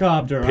just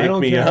helicopter. I pick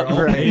don't me care. up?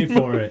 I'll pay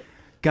for it.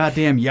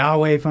 Goddamn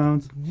Yahweh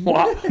phones.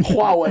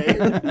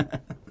 Huawei?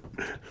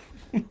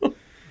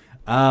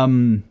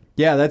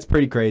 Yeah, that's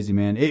pretty crazy,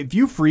 man. If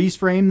you freeze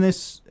frame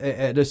this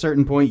at a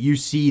certain point, you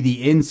see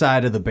the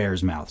inside of the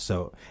bear's mouth.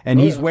 And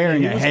he's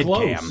wearing a head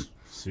cam.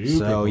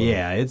 Super close.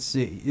 Yeah,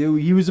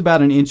 he was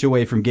about an inch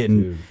away from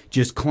getting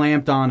just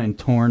clamped on and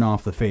torn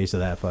off the face of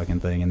that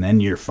fucking thing, and then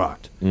you're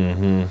fucked.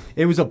 Mm-hmm.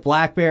 It was a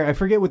black bear. I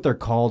forget what they're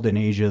called in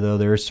Asia, though.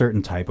 They're a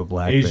certain type of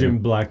black Asian bear.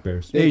 black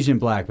bears. Asian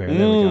black bear.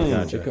 There we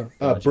go.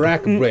 Gotcha.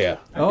 Brack bear.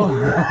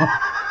 Oh.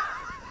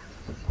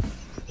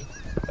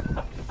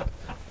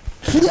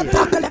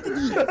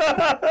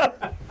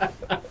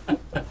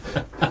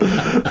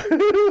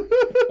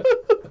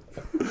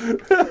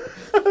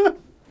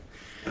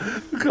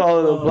 Call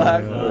it a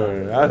black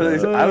bear. I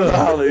don't know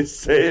how they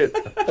say it.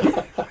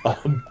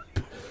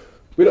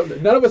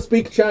 None of us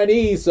speak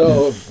Chinese,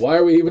 so why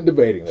are we even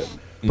debating this?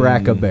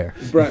 Bracca bear.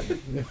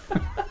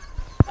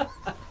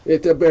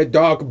 It's a bear,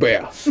 dog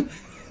bear.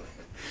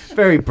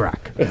 Very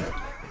brack.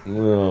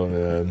 Oh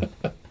man.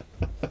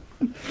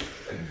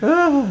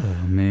 Oh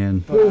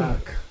man.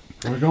 Fuck.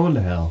 We're going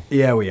to hell.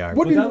 Yeah, we are.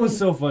 But that was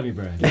so funny,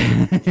 Brad.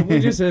 Can we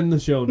just end the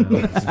show now?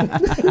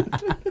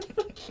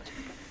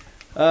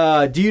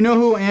 Do you know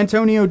who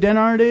Antonio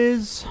Denard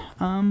is,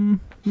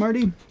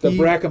 Marty? The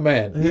Bracca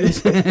man.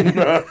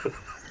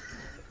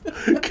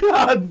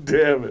 God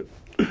damn it.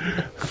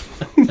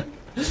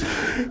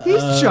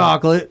 He's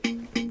chocolate.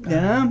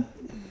 Yeah.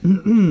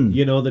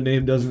 You know, the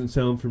name doesn't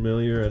sound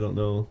familiar. I don't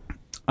know.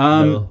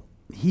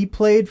 He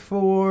played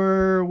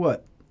for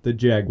what? The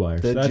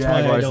Jaguars. The That's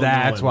Jaguars. Why I don't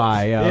That's know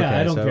why. him. Yeah, okay.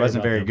 I don't So care it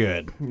wasn't about very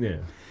them. good. Yeah.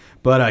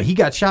 But he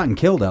got shot and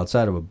killed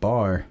outside of a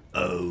bar.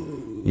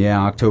 Oh. Yeah,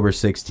 October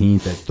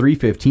 16th at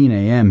 3:15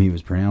 a.m. He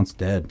was pronounced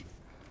dead.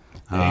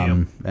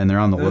 And they're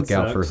on the That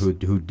lookout for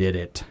sucks. who did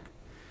it.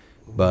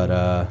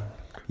 But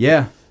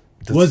yeah,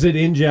 Was it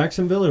in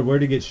Jacksonville or where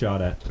did he get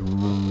shot at?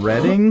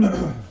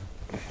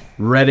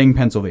 Reading,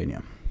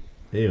 Pennsylvania.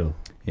 Ew.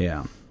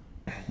 Yeah.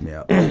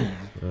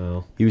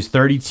 Well, He was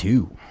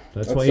 32.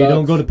 that's That why you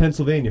don't sucks. go to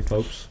Pennsylvania,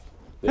 folks.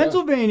 Yeah.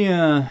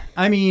 Pennsylvania,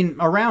 I mean,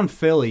 around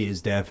Philly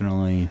is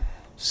definitely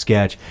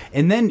sketch.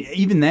 And then,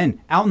 even then,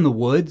 out in the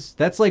woods,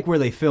 that's like where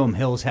they film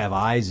Hills Have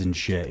Eyes and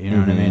shit. You know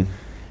what I mean?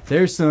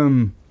 There's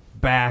some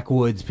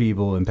backwoods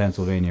people in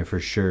Pennsylvania for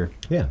sure.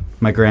 Yeah.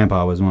 My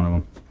grandpa was one of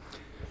them.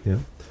 Yeah.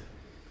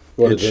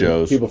 What It is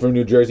shows. People from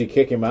New Jersey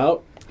kick him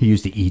out? He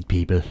used to eat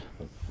people.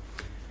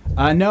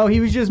 No, he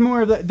was just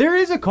more of the... There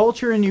is a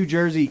culture in New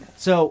Jersey.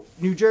 So,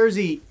 New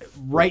Jersey,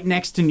 right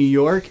next to New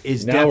York,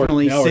 is Now we're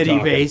definitely talking.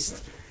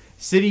 city-based.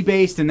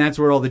 City-based, and that's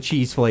where all the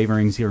cheese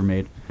flavorings are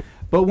made.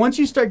 But once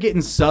you start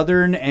getting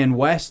southern and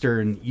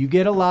western, you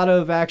get a lot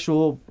of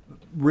actual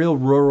real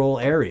rural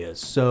areas.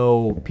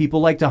 So people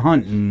like to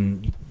hunt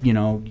and, you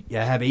know,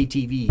 have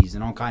ATVs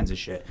and all kinds of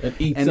shit. And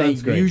eat they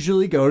sunscreen.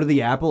 usually go to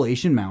the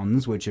Appalachian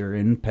Mountains, which are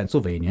in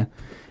Pennsylvania,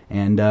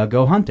 and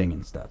go hunting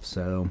and stuff.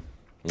 So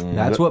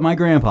that's what my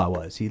grandpa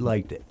was. He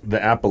liked it.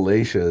 The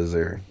Appalachians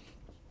are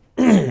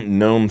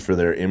known for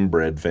their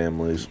inbred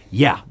families.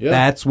 Yeah, Yeah.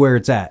 that's where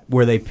it's at,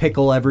 where they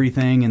pickle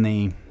everything and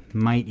they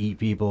might eat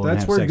people. and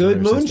That's have where sex good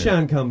with their sister.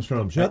 moonshine comes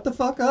from. Shut the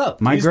fuck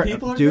up. My These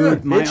people are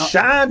dude, good. It's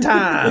shine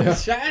time.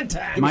 Shine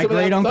time. my Some of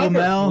that great uncle thunder,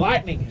 Mel,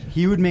 lightning.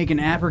 he would make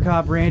an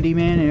apricot brandy,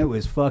 man, and it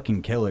was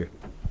fucking killer,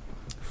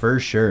 for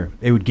sure.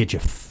 It would get you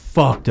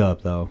fucked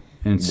up though,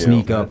 and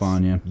sneak up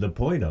on you. The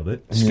point of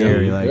it.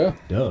 Scary, like. Yeah.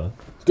 Duh.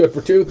 It's good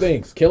for two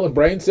things: killing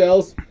brain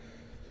cells,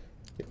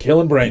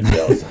 killing brain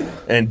cells.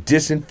 And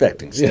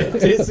disinfecting stuff.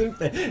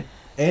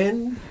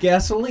 and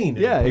gasoline.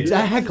 Yeah,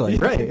 exactly.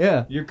 Right,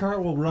 yeah. Your car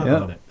will run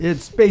Yep. on it.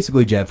 It's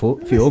basically jet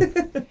fuel.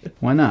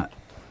 Why not?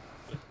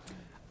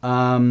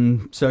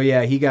 So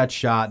yeah, he got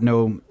shot.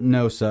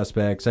 No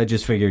suspects. I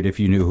just figured if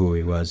you knew who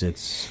he was,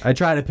 I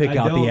try to pick I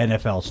out the don't-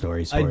 NFL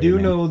stories. For I you, do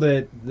man. know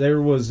that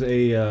there was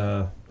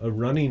a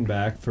running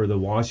back for the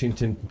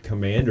Washington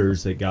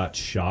Commanders that got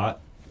shot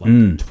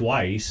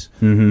twice,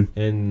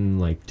 and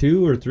like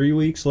 2 or 3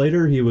 weeks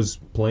later, he was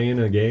playing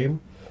a game.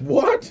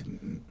 What?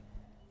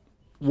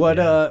 What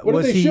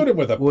What did they shoot him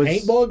with? A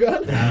paintball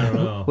gun? I don't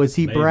know. Was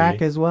he Maybe.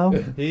 Brack as well?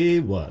 He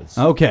was.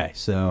 Okay,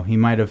 so he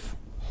might have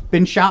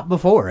been shot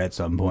before at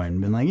some point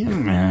and been like,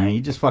 you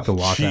just fucking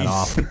walk that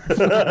off.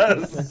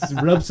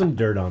 Rub some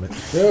dirt on it.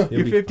 Yeah.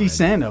 You're 50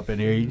 Cent up in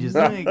here. You just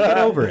get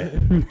over it.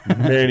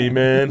 Manny,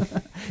 man.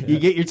 You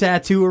get your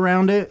tattoo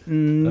around it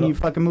and you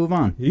fucking move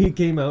on. He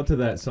came out to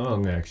that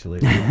song actually.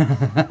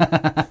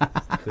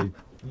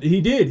 He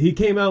did. He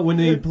came out when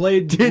they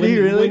played. Did he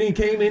really? When he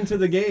came into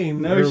the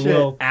game. No or, shit.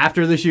 well,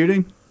 After the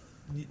shooting?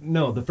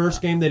 no, the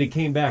first game that he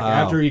came back Oh.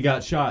 after he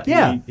got shot.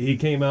 Yeah. He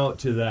came out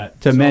to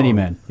that. To song. Many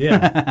Men.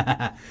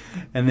 Yeah.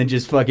 And then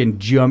just fucking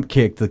jump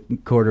kicked the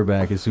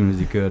quarterback as soon as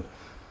he could.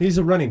 He's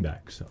a running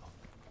back, so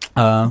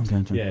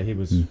Gotcha. yeah, he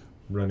was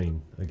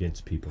running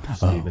against people. Oh,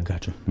 Steven.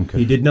 gotcha. Okay.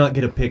 He did not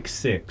get a pick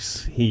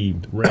six. He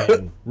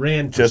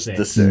ran for Just 6.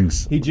 the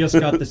 6. He just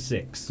got the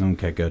 6.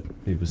 Okay, good.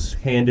 He was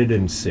handed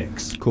in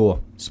 6.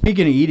 Cool.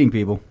 Speaking of eating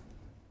people.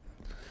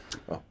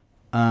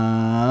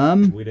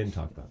 We didn't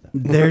talk about that.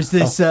 There's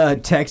this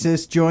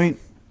Texas joint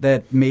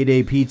that made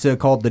a pizza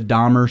called the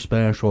Dahmer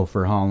Special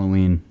for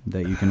Halloween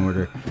that you can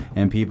order.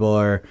 And people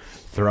are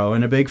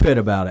throwing a big fit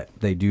about it.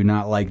 They do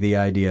not like the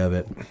idea of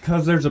it.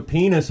 Because there's a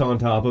penis on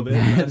top of it.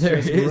 That's There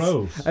just is.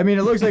 gross. I mean,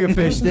 it looks like a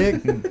fish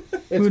stick.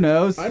 Who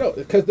knows? I don't,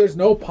 because there's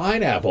no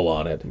pineapple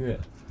on it.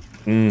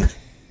 Yeah.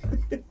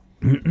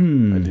 I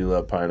do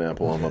love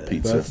pineapple on my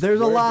pizza. There's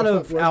a Where's lot the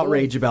of fuck- where's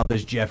outrage about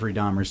this Jeffrey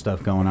Dahmer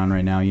stuff going on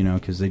right now, you know,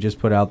 because they just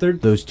put out They're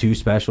those 2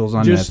 specials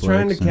on Just Netflix.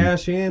 trying to and-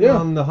 cash in Yeah.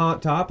 on the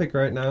hot topic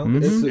right now.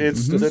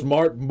 It's a the-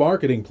 smart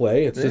marketing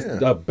play. It's just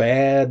Yeah. a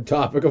bad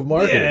topic of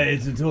marketing. Yeah,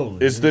 it's a total.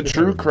 It's the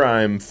true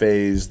crime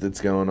phase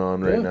that's going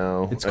on right Yeah.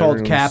 now. It's called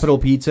Everyone's- Capital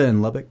Pizza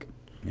in Lubbock.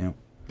 Yeah.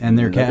 And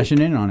they're cashing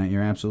in on it.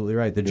 You're absolutely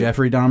right. The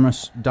Jeffrey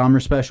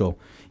Dahmer special.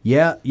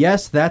 Yeah,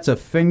 yes, that's a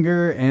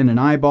finger and an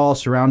eyeball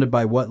surrounded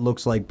by what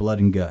looks like blood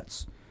and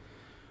guts.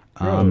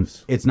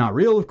 Gross. It's not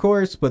real, of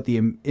course, but the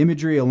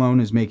imagery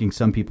alone is making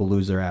some people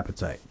lose their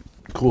appetite.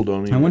 Cool,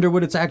 don't eat I it. wonder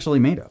what it's actually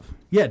made of.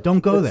 Yeah, don't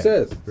go It there.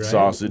 says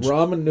Sausage.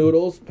 ramen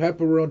noodles,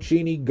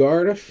 pepperoncini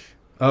garnish.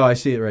 Oh, I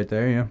see it right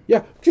there, yeah.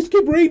 Yeah, just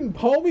keep reading,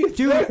 homie. It's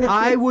Dude, there.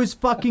 I was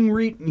fucking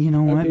You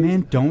know what, Okay.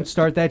 man? Don't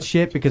start that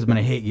shit because I'm going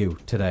to hit you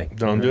today.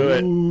 Don't do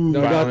it.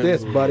 No, got Violent.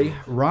 this, buddy.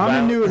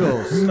 Ramen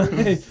noodles,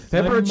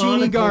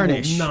 pepperoncini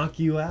garnish, Knock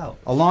you out.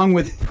 along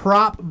with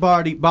prop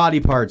body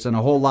parts and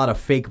a whole lot of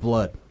fake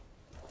blood.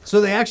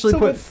 So they actually So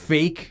put it's-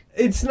 fake.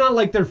 It's not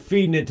like they're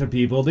feeding it to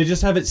people. They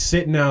just have it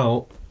sitting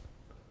out.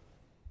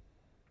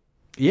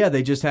 Yeah,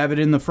 they just have it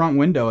in the front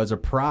window as a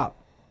prop.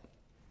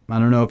 I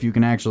don't know if you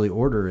can actually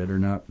order it or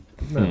not.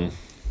 No.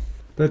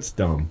 That's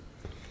dumb.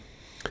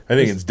 I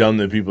think it's dumb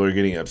that people are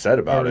getting upset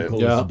about it.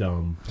 Article Yeah. is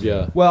dumb.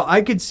 Yeah. Well,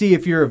 I could see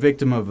if you're a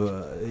victim of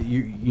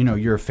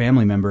you're a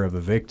family member of a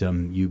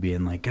victim, you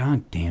being like,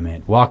 God damn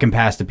it, walking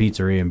past the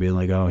pizzeria and being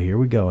like, oh, here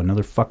we go,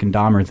 another fucking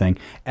Dahmer thing,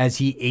 as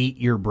he ate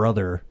your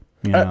brother,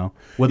 you know,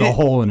 with a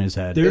hole in his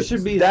head. There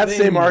should be a That thing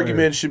same where-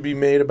 argument should be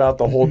made about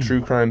the whole true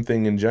crime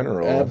thing in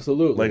general.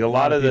 Absolutely. Like a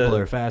lot of People the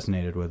are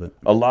fascinated with it.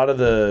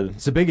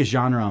 It's the biggest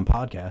genre on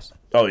podcasts.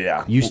 Oh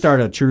yeah. You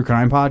start a true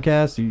crime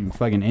podcast, you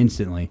fucking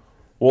instantly.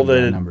 Well,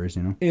 get the numbers,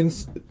 you know.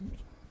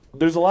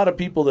 There's a lot of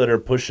people that are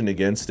pushing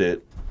against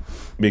it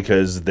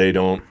because they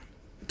don't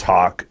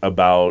talk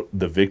about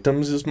the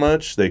victims as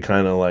much. They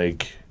kind of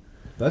like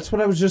That's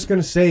what I was just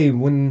gonna say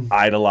when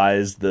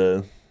idolize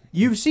the.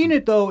 You've seen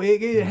it though.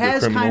 It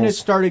has kind of criminals.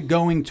 started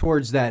going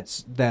towards that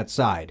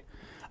side.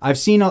 I've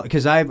seen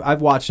because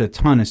I've watched a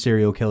ton of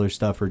serial killer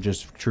stuff or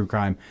just true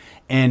crime,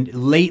 and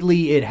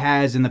lately it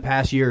has in the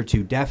past year or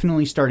two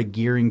definitely started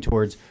gearing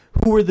towards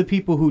who are the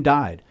people who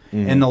died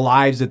and the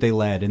lives that they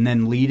led, and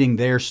then leading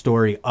their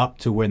story up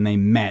to when they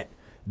met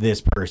this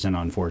person,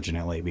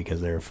 unfortunately, because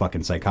they're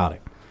fucking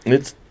psychotic.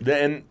 It's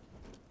then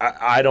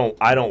I don't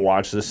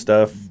watch this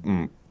stuff.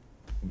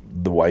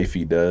 The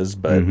wifey does,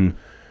 but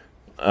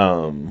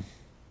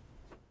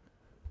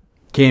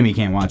Cammy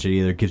can't watch it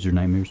either; it gives her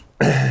nightmares.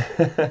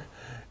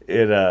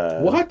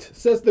 What?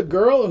 Says the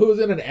girl who was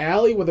in an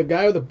alley with a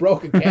guy with a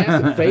broken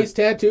cast and face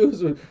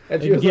tattoos. And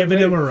she was giving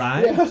like, him a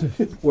ride.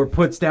 Or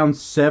puts down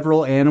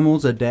several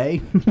animals a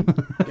day.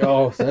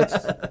 Oh,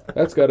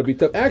 that's got to be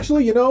tough.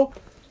 Actually, you know,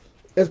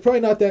 it's probably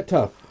not that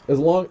tough. As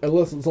long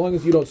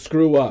as you don't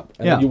screw up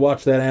and Yeah. then you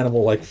watch that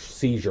animal like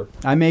seizure.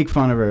 I make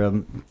fun of her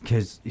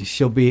because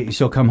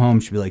she'll come home.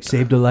 She'll be like,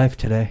 "Saved a life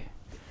today,"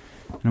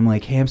 and I'm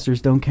like,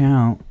 "Hamsters don't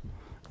count,"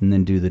 and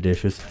then do the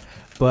dishes.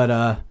 But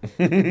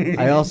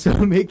I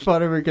also make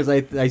fun of her because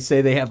I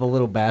say they have a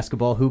little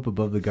basketball hoop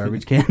above the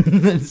garbage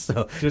can.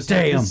 So Just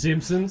like damn, the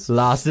Simpsons.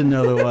 lost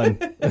another one.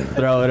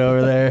 Throw it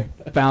over there,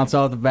 bounce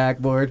off the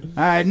backboard.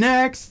 All right,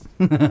 next.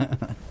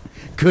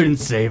 Couldn't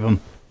save him.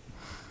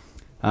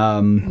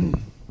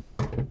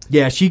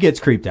 Yeah, she gets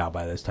creeped out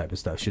by this type of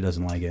stuff. She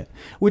doesn't like it,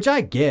 which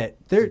I get.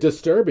 They're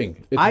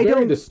Disturbing. It's I very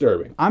don't-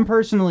 disturbing. I'm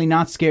personally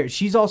not scared.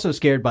 She's also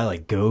scared by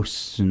like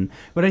ghosts,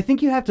 but I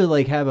think you have to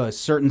like have a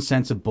certain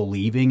sense of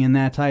believing in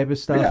that type of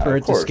stuff Yeah, for of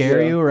it course, to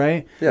scare yeah. you,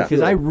 right? Yeah.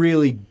 Because I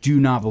really do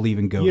not believe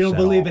in ghosts. You don't at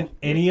believe all. in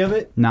any of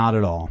it? Not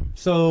at all.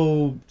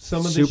 So some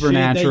of the shit that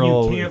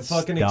Supernatural, you can't it's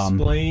fucking dumb.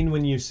 explain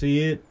when you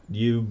see it,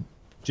 you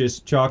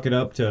just chalk it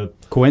up to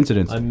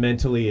Coincidence. I'm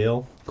mentally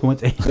ill.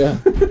 Coincidence. Yeah.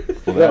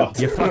 Yeah.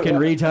 You fucking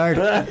retard.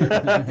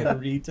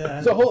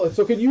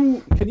 So can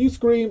you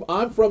scream,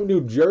 I'm from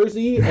New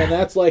Jersey, and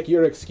that's like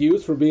your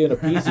excuse for being a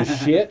piece of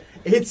shit?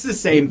 It's the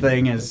same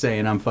thing as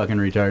saying I'm fucking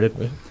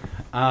retarded.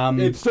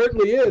 It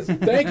certainly is.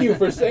 Thank you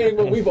for saying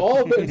what we've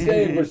all been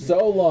saying for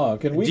so long.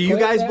 Can we? Do you claim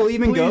guys that?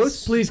 believe in Please,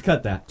 ghosts? please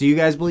cut that. Do you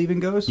guys believe in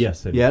ghosts?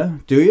 Yes, I do. Yeah?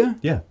 Do you?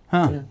 Yeah,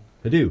 Huh.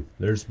 I do.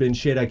 There's been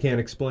shit I can't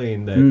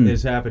explain that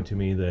has happened to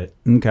me that,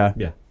 Okay.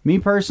 yeah. Me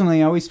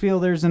personally, I always feel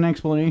there's an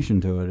explanation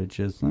to it. It's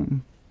just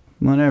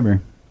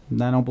whatever.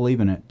 I don't believe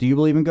in it. Do you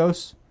believe in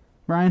ghosts,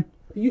 Brian?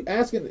 You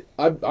asking?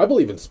 I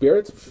believe in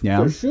spirits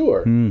Yeah? for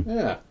sure.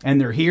 Yeah,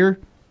 And they're here,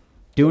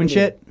 doing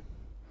shit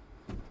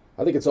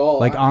I think it's all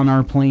like on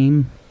our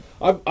plane.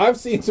 I've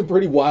seen some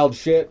pretty wild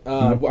shit.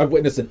 I've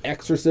witnessed an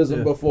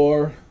exorcism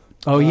before.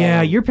 Oh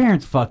yeah, your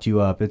parents fucked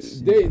you up.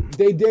 It's They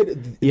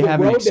did. You The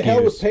have an road to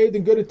hell was excuse. paved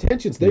in good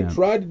intentions. They Yeah.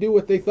 tried to do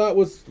what they thought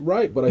was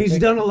right, but I He's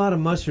think done a lot of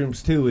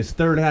mushrooms too. His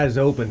third eye's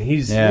open.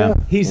 He's Yeah.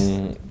 he's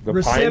The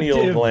receptive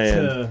pineal gland.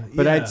 to.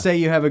 But yeah. I'd say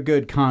you have a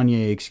good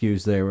Kanye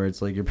excuse there, where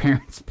it's like your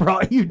parents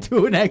brought you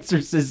to an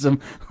exorcism,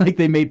 like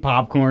they made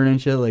popcorn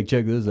and shit. Like,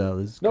 check this out.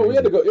 This is no, we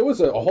had to go. It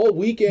was a whole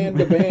weekend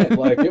event.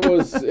 Like it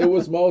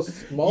was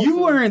most. You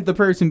weren't the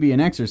person being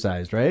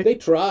exercised, right? They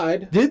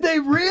tried. Did they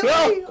really?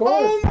 Yeah, of course.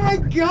 Oh my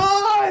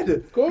god!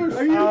 Of course.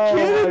 Are you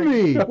kidding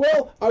me?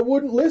 Well, I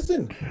wouldn't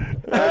listen.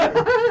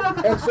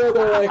 And so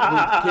they're like,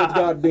 the kid's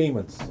got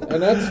demons.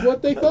 And that's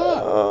what they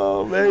thought.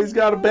 Oh man, he's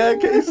got a bad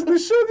case of the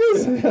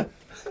sugars.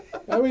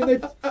 I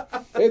mean,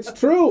 it's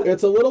true.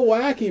 It's a little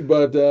wacky,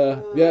 but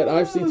yeah,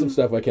 I've seen some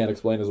stuff I can't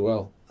explain as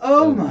well.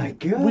 Oh my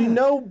god! We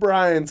know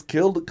Brian's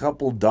killed a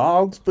couple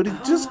dogs, but he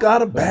just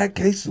got a bad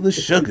case of the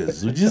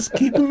sugars. We just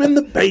keep him in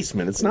the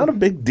basement. It's not a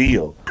big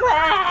deal.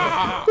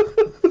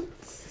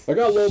 I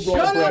got low blood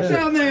Shut up pressure.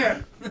 down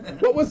there!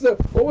 What was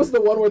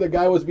the one where the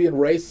guy was being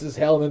racist as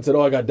hell and then said,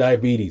 "Oh, I got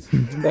diabetes"?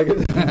 Like,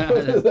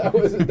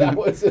 that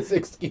was his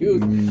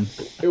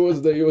excuse. It was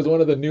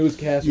one of the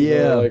newscasters.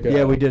 Yeah, Like,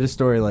 yeah, we did a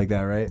story like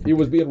that, right? He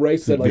was being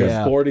racist at like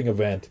Yeah. a sporting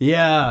event.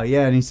 Yeah,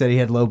 and he said he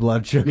had low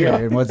blood sugar Yeah.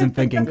 and wasn't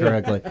thinking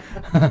correctly.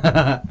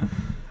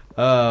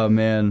 Oh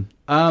man,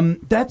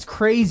 that's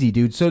crazy,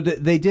 dude. So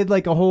they did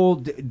like a whole.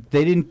 Did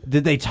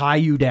they tie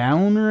you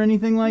down or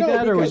anything like No,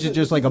 that, or was because it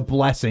just like a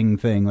blessing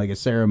thing, like a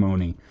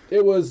ceremony?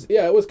 It was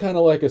kind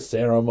of like a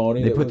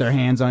ceremony. They It put their was-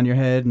 hands on your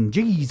head and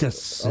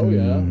Jesus. Oh yeah,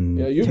 and-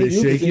 yeah. You've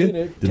shake you? seen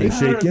it. Did they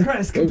shake you?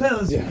 Christ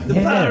compels you. Yeah. The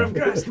Yeah. power of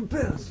Christ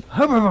compels you.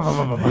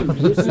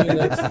 You've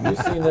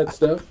seen that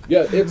stuff.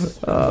 Yeah, it's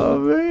Oh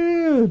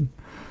man,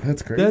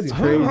 That's crazy. that's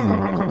crazy.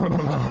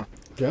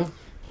 yeah.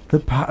 The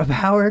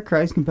power of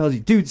Christ compels you,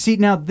 dude. See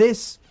now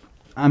this.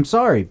 I'm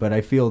sorry, but I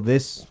feel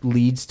this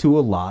leads to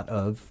a lot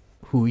of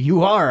who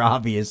you are.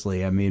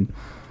 Obviously, I mean,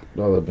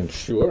 Well, I've been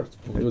sure.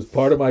 It was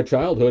part of my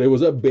childhood. It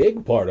was a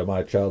big part of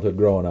my childhood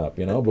growing up.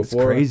 You know,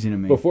 before crazy to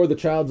me. Before the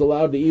child's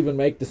allowed to even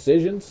make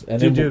decisions.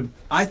 And Did then- you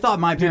I thought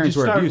my did you parents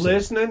were start abusive.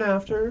 listening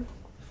after?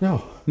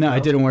 No, No,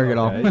 it didn't work at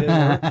all. Okay, it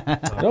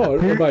didn't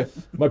work. no.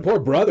 My poor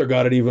brother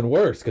got it even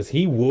worse because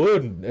he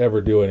wouldn't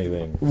ever do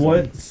anything.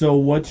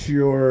 What's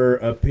your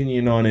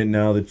opinion on it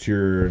now that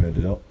you're an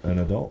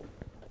adult?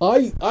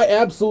 I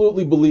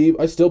absolutely believe.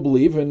 I still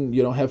believe and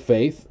have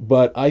faith,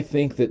 but I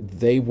think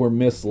that they were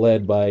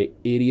misled by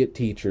idiot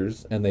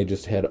teachers and they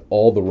just had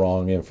all the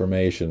wrong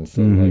information.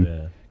 So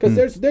Yeah.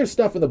 because there's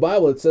stuff in the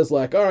Bible that says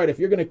like, all right, if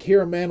you're going to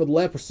cure a man with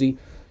leprosy,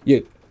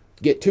 you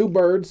get 2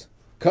 birds,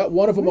 cut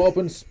one of them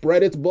open,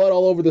 spread its blood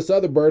all over this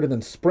other bird, and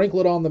then sprinkle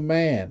it on the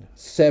man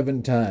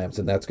 7 times,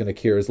 and that's going to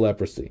cure his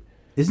leprosy.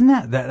 Isn't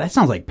that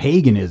sounds like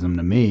paganism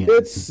to me?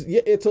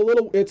 It's a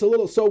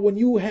little. So when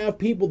you have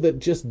people that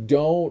just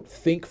don't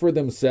think for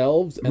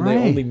themselves and Right.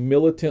 they only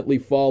militantly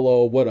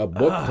follow what a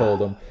book told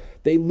them,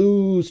 they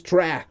lose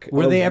track.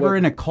 Were of they ever what-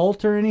 in a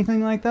cult or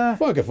anything like that?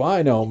 Fuck if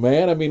I know,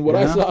 man. I mean, what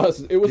I Yeah. saw,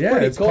 it was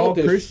pretty it's called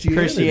cultish.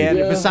 Christianity.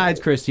 Yeah. Besides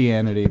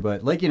Christianity,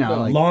 but like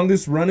like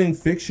Longest running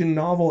fiction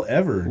novel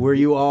ever. were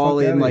you all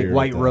Fuck in outta like here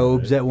white with that.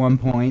 robes at one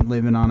point,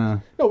 living on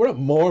a? No, we're not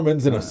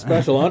Mormons in a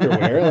special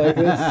underwear like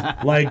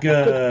this. Like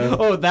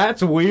Oh,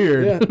 that's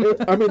weird. Yeah,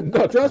 I mean,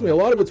 no, trust me, a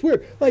lot of it's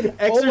weird. Like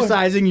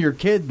Exercising your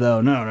kid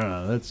though,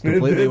 no, that's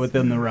completely It's-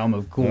 within the realm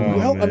of cool. Oh,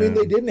 Well, I mean, man.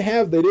 they didn't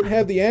have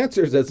the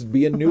answers as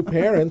being new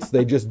parents.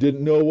 They just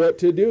didn't know what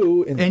to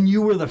do. And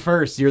you were the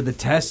first. You're the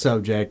test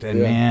subject. And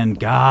Yeah. man,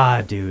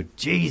 God, dude,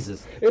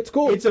 Jesus. It's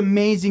cool. It's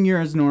amazing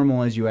you're as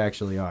normal as you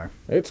actually are.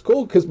 It's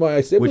cool because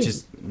my siblings, Which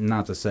is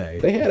not to say.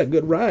 they had a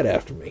good ride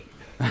after me.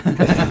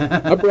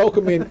 I broke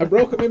them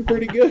in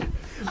pretty good.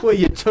 Well,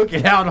 you took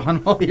it out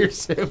on all your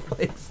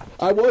siblings.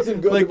 I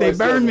wasn't good. Like, to they my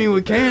burned me siblings.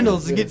 with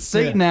candles to get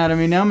Satan out of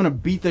me. Now I'm going to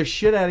beat the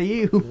shit out of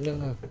you.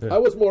 I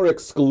was more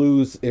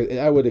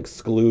I would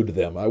exclude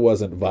them. I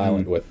wasn't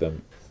violent with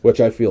them, which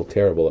I feel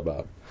terrible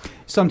about.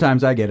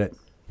 Sometimes I get it.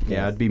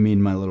 Yeah, I'd be mean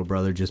to my little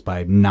brother just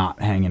by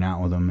not hanging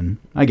out with him. And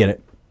I get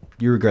it.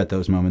 You regret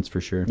those moments for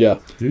sure. Yeah.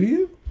 Do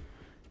you?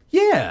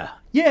 Yeah.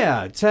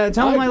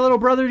 Telling my little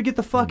brother to get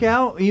the fuck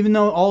out, even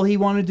though all he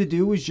wanted to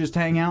do was just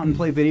hang out and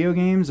play video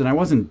games, and I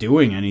wasn't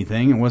doing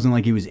anything. It wasn't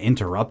like he was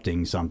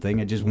interrupting something.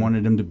 I just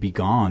wanted him to be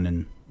gone.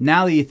 And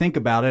now that you think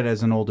about it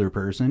as an older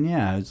person,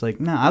 yeah, it's like,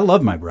 I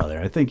love my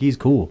brother. I think he's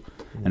cool,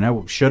 and I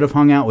should have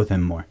hung out with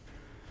him more.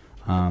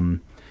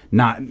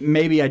 Not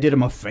maybe I did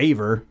him a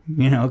favor,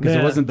 because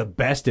it wasn't the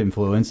best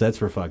influence. That's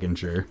for fucking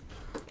sure.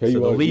 Hey, So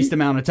the wanna- least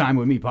amount of time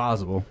with me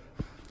possible.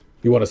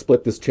 You want to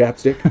split this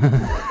chapstick?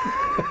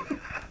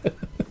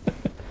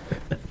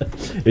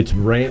 It's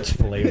ranch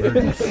flavored.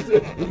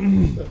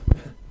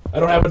 I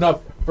don't have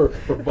enough for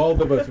both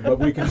of us, but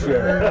we can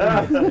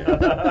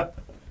share.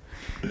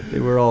 They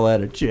were all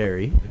out of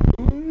cherry.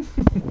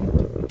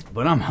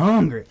 But I'm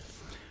hungry.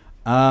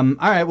 All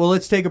right, well,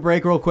 let's take a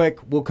break real quick.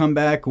 We'll come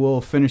back.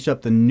 We'll finish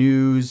up the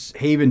news.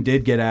 Haven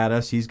did get at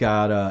us. He's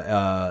got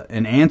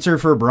an answer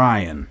for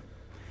Brian.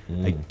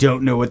 I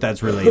don't know what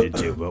that's related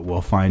to, but we'll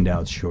find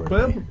out shortly.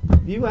 Well,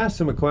 you asked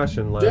him a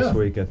question last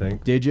week, I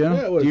think. Did you?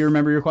 Yeah, it was- Do you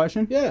remember your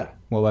question? Yeah.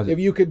 What was it? If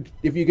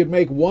you could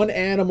make one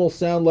animal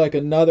sound like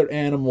another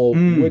animal,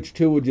 which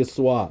two would you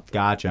swap?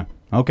 Gotcha.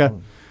 Okay.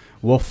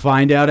 We'll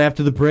find out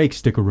after the break.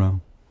 Stick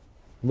around.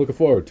 I'm looking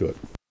forward to it.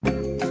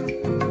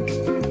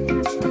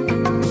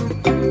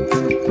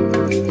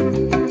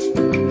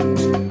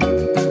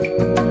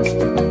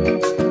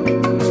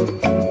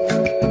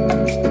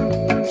 Do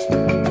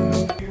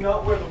you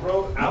not wear the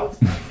robe out?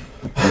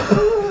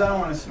 Because I don't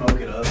want to smoke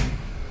it up.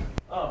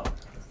 Oh,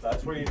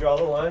 that's where you draw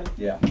the line?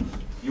 Yeah.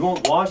 You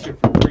won't wash it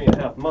for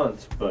 3.5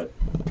 months, but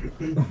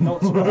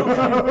don't smoke it.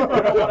 I don't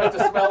want it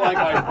to smell like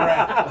my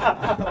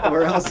breath.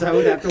 Or else I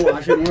would have to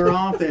wash it more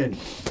often.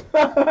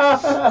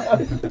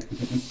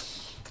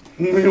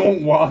 We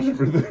won't wash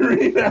for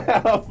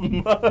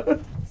 3.5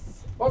 months.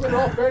 Well, in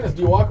all fairness,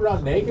 do you walk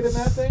around naked in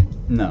that thing?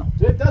 No.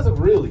 It doesn't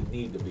really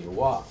need to be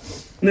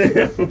washed.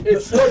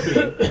 It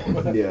should be.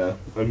 Yeah.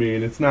 I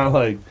mean, it's not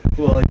like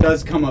Well, it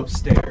does come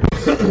upstairs.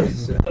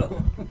 it's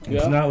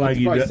not like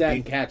It's probably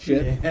satin cat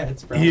shit. Yeah,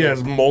 it's probably... he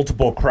has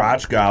multiple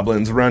crotch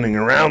goblins running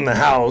around the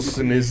house,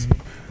 and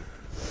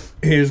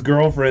his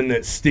girlfriend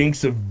that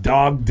stinks of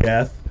dog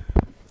death.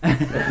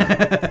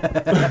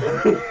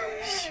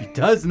 She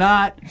does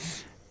not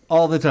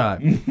all the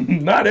time.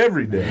 Not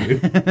every day.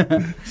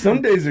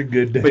 Some days are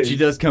good days. But she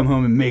does come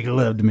home and make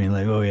love to me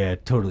like, oh yeah, I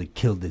totally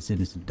killed this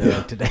innocent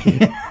dog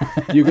today.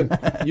 You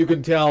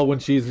can tell when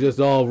she's just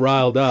all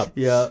riled up.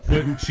 Yeah.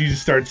 She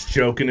just starts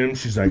choking him.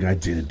 She's like, I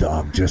did a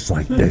dog just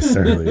like this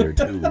earlier,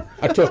 too.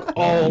 I took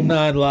all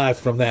 9 lives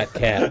from that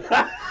cat.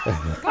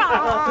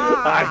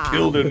 I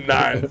killed him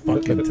 9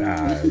 fucking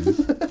times.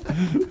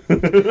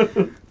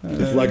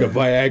 It's like a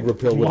Viagra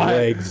pill with Why?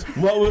 legs.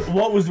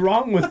 What was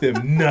wrong with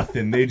him?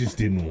 Nothing. They just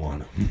didn't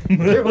want him.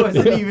 There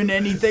wasn't even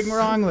anything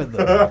wrong with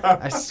them.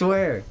 I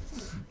swear.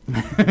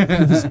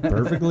 It's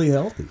perfectly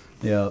healthy.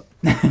 Yeah.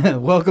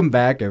 Welcome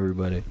back,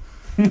 everybody.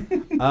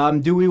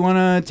 Do we want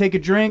to take a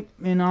drink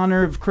in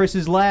honor of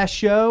Chris's last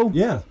show?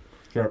 Yeah.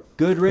 Good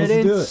Let's do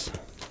riddance. it.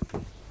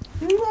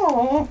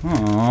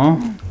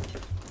 Aww.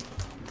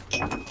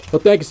 Well,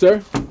 thank you, sir.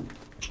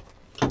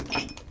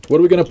 What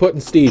are we going to put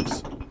in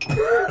Steve's?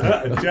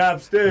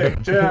 Chapstick.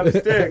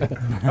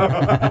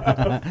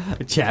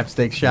 A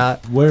chapstick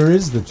shot. Where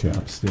is the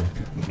chopstick?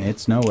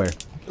 It's nowhere.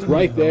 It's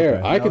right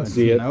there. I can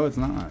see it. No, it's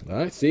not.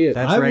 I see it.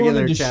 That's I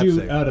regular wanted to chapstick.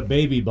 shoot out of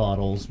baby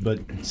bottles, but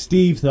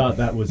Steve thought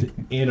that was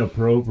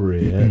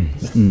inappropriate.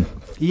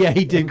 Yeah,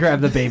 he did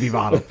grab the baby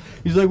bottle.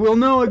 He's like, we'll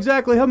know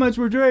exactly how much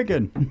we're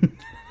drinking.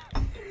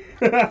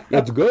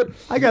 That's good.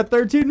 I got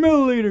 13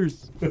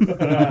 milliliters.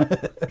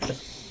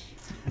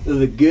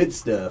 The good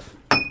stuff.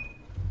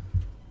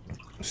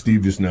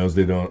 Steve just knows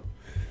they don't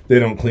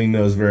clean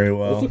those very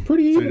well. Those are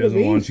pretty so even he to doesn't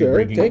me, want you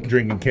sir.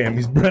 drinking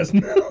Cammy's breast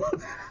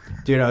milk.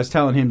 Dude, I was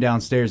telling him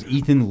downstairs,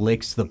 Ethan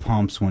licks the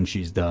pumps when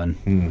she's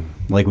done.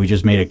 Like we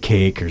just made a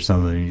cake or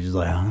something. He's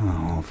like,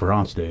 oh,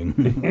 frosting.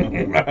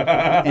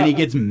 And he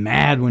gets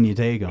mad when you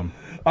take them.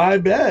 I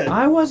bet.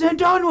 I wasn't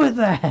done with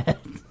that.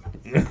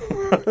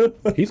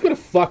 He's going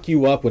to fuck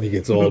you up when he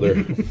gets older.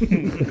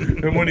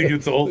 And when he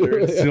gets older,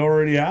 it's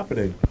already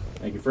happening.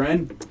 Thank you,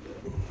 friend.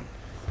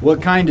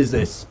 What kind is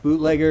this?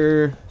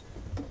 Bootlegger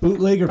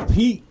Bootlegger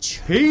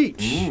Peach.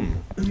 Peach.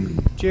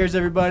 Cheers,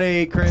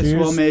 everybody. Chris, Cheers,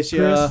 we'll miss you.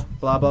 Chris.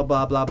 Blah, blah,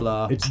 blah, blah,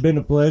 blah. It's been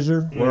a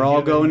pleasure We're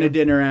all going to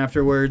dinner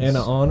afterwards. and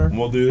an honor.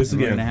 We'll do this We're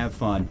going again. to have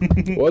fun.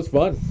 Well, it's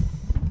fun.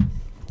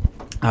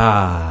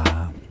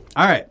 All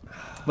right.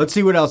 Let's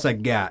see what else I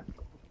got.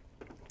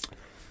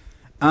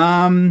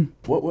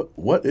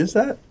 What is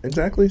that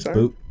exactly?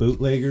 Sorry.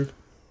 Bootlegger.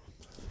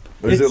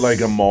 Is it like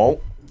a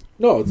malt?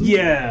 No, it's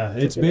Yeah,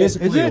 it's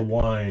basically Is it? a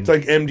wine. It's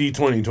like MD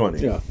 2020.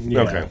 Yeah.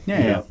 Okay.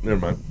 Yeah. Never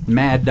mind.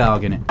 Mad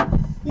Dog in it.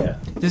 Yeah.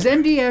 Does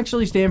MD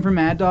actually stand for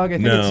Mad Dog? I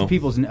think No.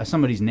 it's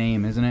somebody's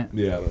name, isn't it?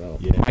 Yeah, I don't know.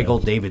 Yeah. Michael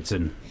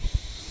Davidson.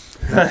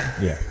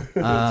 Yeah.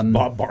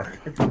 Bob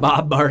Barker.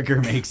 Bob Barker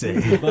makes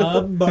it.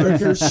 Bob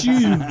Barker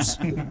shoes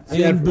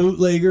and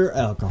bootlegger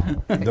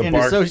alcohol. The In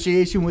Barker.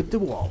 association with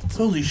DeWalt.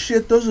 Holy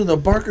shit! Those are the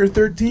Barker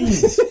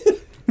 13s.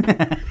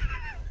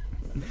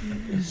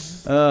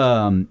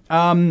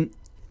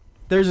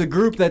 There's a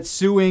group that's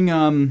suing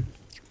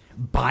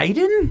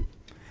Biden?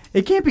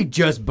 It can't be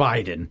just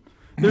Biden.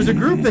 There's a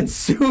group that's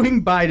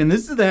suing Biden.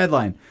 This is the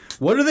headline.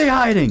 What are they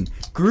hiding?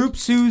 Group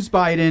sues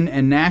Biden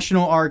and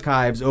National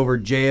Archives over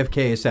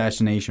JFK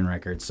assassination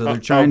records. So they're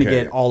trying to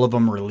okay. get all of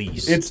them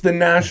released.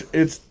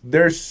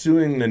 They're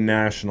suing the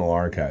National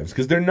Archives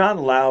because they're not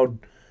allowed.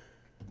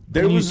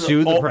 There Can you was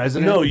sue the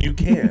president? No, you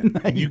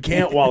can't. You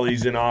can't while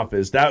he's in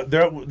office. That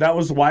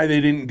was why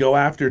they didn't go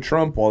after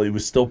Trump while he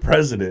was still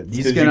president.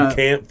 Because you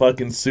can't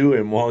fucking sue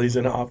him while he's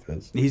in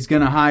office. He's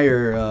going to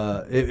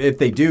hire, if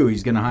they do,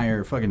 he's going to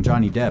hire fucking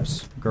Johnny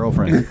Depp's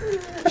girlfriend.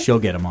 She'll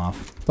get him off.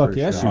 Fuck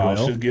yes, you Oh,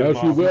 will. she'll get Oh, him she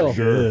off for will.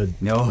 Sure. Good.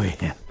 No,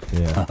 yeah.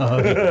 Yeah.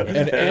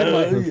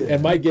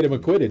 And might get him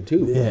acquitted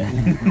too.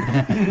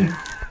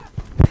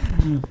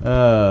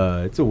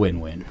 It's a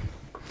win-win.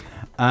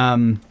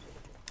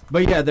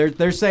 But yeah,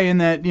 they're saying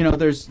that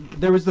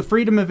there was the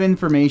Freedom of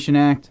Information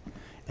Act,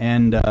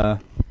 and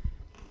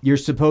you're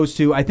supposed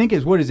to. I think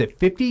what is it?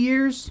 50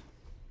 years.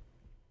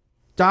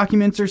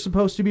 Documents are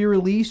supposed to be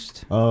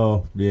released,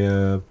 Oh,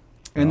 yeah.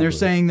 and they're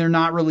saying they're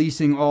not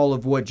releasing all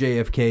of what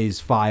JFK's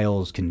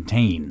files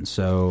contain.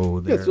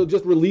 So Yeah, so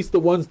just release the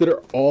ones that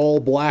are all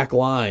black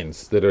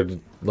lines that are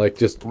like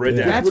just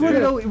Redacted. that's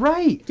what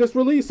right. Just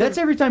release. That's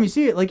every time you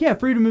see it. Like, yeah,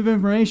 Freedom of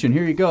Information.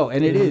 Here you go,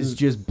 and it is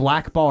just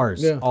black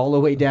bars all the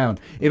way down.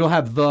 It'll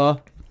have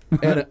the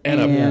and a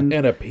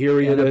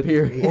period. and a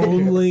period.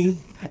 Only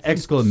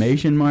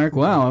Exclamation mark.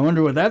 Wow, I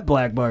wonder what that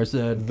black bar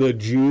said. The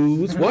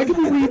Jews. Why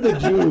can we read the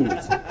Jews?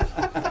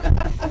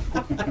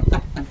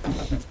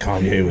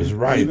 Kanye was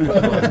right.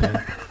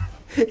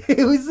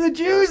 It was the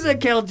Jews that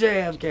killed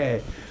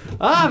JFK.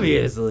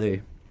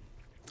 Obviously.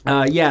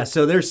 Yeah,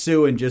 so they're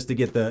suing just to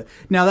get the...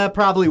 Now, that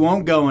probably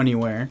won't go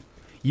anywhere.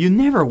 You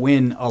never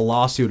win a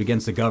lawsuit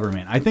against the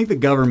government. I think the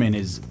government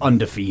is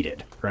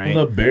undefeated, right?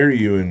 They'll bury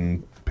you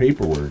in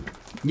paperwork.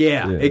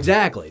 Yeah,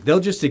 exactly. They'll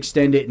just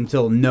extend it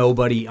until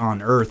nobody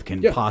on Earth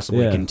can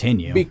possibly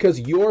continue. Because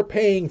you're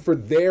paying for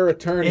their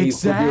attorneys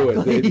to do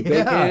it.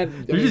 They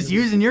can't, They're just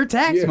using your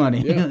tax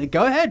money. yeah.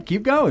 Go ahead,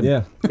 keep going.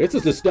 yeah. This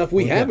is the stuff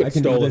we I haven't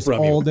can do stolen this from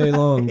all you. day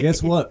long.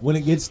 Guess what? When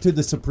it gets to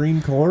the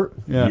Supreme Court,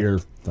 you're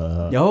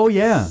fucked. Oh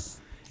yeah,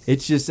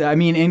 it's just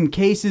in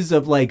cases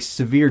of like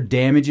severe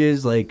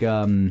damages, like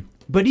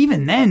but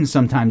even then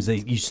sometimes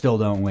you still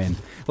don't win.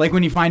 Like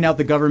when you find out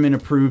the government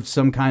approved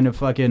some kind of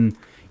fucking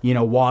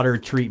water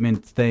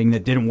treatment thing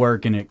that didn't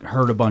work and it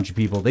hurt a bunch of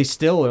people, they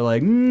still are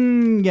like,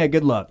 yeah,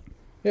 good luck.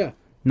 Yeah.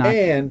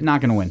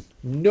 Not gonna win.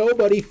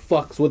 Nobody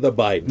fucks with a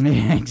Biden.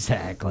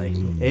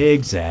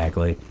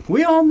 Exactly.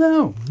 We all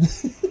know.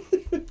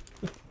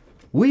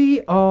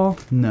 We all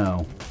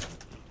know.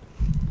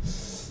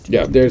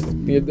 Yeah, they're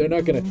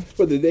not gonna.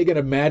 But are they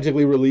gonna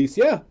magically release?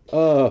 Yeah,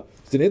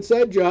 it's an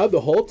inside job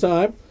the whole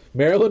time.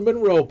 Marilyn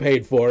Monroe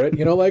paid for it.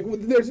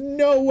 There's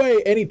no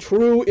way any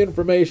true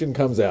information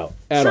comes out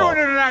at all.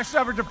 True internet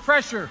suffered to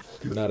pressure.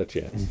 Not a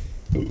chance.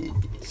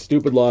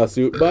 Stupid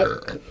lawsuit,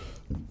 but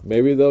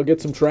maybe they'll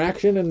get some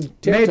traction and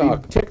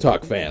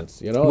TikTok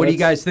fans. What do you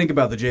guys think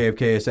about the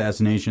JFK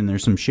assassination?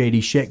 There's some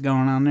shady shit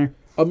going on there.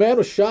 A man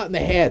was shot in the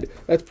head.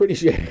 That's pretty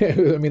shady.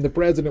 The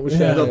president was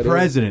shot. The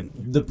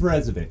president. The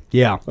president.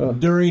 Yeah.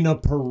 During a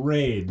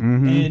parade.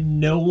 And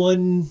no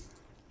one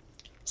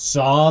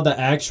saw the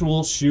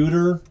actual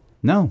shooter.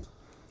 No.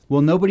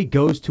 Well, nobody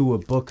goes to a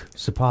book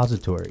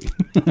suppository.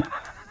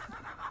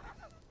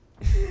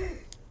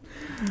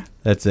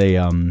 That's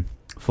a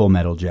Full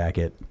Metal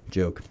Jacket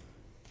joke.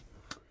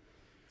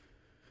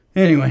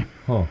 Anyway.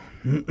 Huh.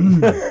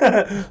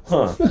 I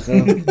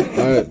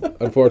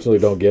unfortunately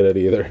don't get it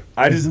either.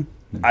 I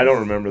don't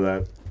remember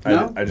that.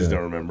 No? I just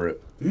don't remember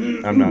it.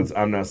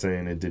 I'm not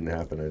saying it didn't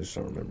happen. I just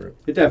don't remember it.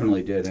 It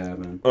definitely did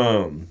happen.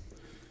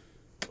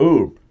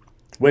 Ooh,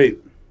 wait,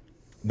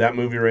 that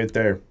movie right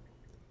there.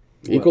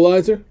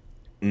 Equalizer?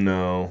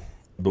 No,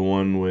 the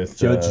one with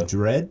Judge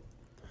Dredd?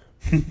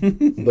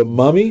 The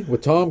Mummy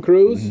with Tom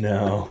Cruise?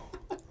 No,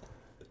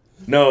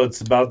 it's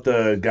about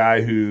the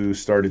guy who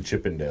started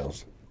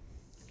Chippendales,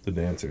 the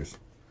dancers.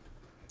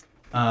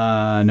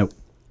 Nope.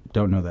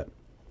 Don't know that.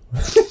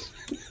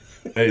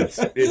 It's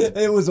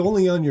It was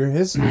only on your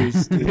history.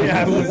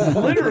 yeah, it was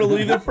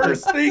literally the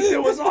first thing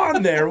that was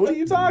on there. What are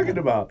you talking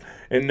about?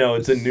 And no,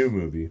 it's a new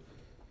movie.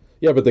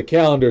 Yeah, but the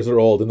calendars are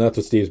old, and that's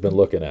what Steve's been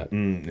looking at.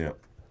 Yeah.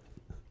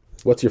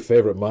 What's your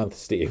favorite month,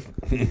 Steve?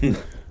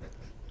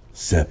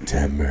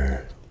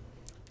 September.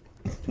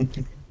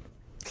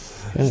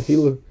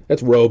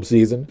 That's robe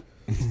season.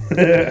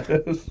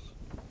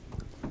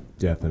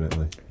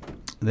 Definitely.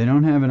 They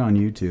don't have it on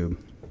YouTube.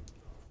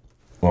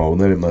 Well,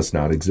 then it must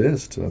not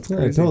exist. That's Yeah, it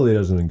crazy. totally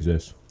doesn't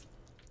exist.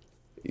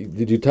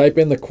 Did you type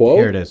in the quote?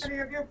 Here it is. Many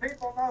of you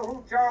people know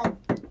who Charles.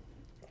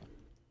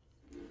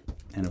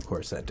 And of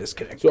course that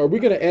disconnect. So are we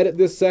going to edit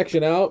this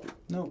section out?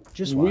 No,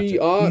 just watch We it.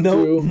 ought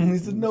Nope. to. He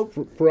said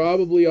nope.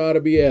 Probably ought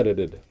to be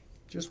edited.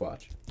 Just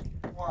watch.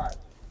 was.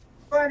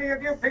 Plenty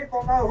of you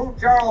people know who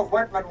Charles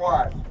Whitman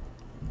was.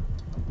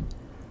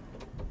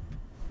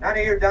 None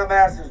of you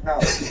dumbasses know.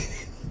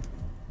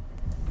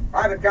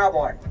 Private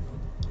Cowboy.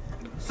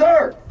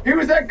 Sir, he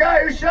was that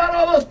guy who shot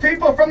all those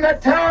people from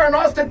that tower in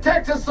Austin,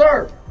 Texas,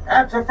 sir.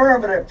 That's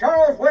affirmative.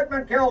 Charles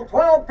Whitman killed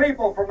 12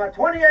 people from a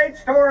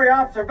 28-story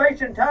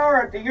observation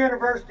tower at the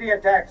University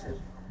of Texas,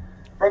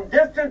 from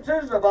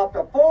distances of up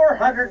to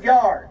 400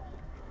 yards.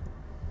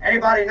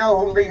 Anybody know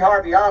who Lee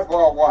Harvey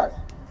Oswald was?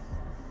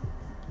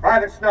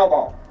 Private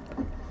Snowball.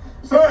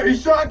 Sir, he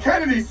shot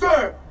Kennedy,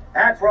 sir.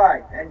 That's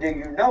right. And do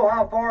you know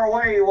how far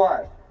away he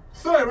was?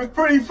 Sir, it was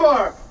pretty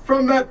far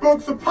from that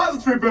book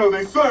suppository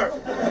building, sir.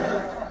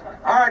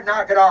 All right,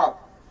 knock it off.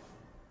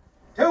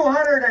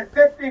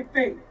 250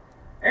 feet.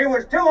 He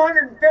was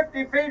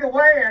 250 feet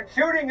away and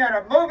shooting at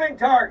a moving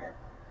target.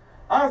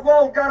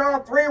 Oswald got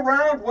off 3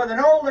 rounds with an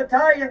old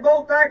Italian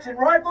bolt-action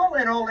rifle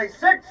in only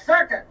 6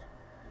 seconds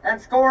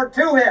and scored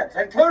 2 hits,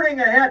 including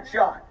a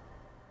headshot.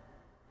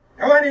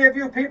 Do any of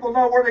you people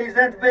know where these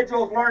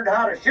individuals learned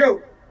how to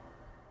shoot?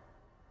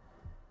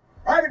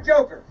 Private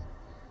Joker.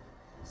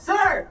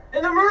 Sir,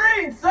 in the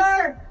Marines,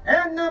 sir.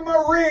 And the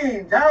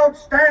Marines,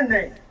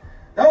 outstanding.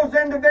 Those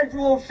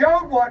individuals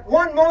showed what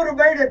one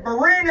motivated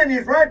Marine and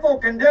his rifle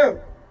can do.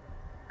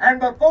 And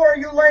before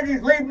you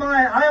ladies leave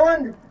my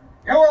island,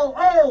 you will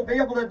all be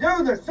able to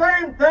do the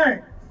same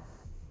thing.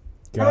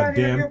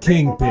 Goddamn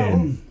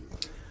Kingpin.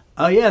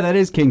 Oh yeah, that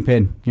is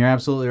Kingpin. You're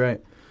absolutely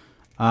right.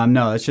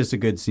 No, that's just a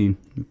good scene.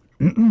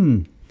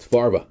 It's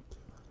Farva.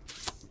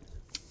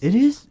 It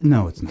is?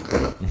 No, it's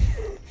not.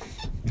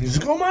 He's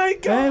like, oh my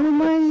god.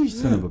 You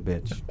son of a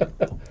bitch.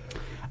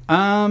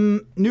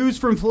 News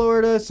from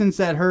Florida. Since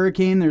that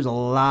hurricane, there's a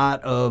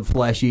lot of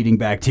flesh-eating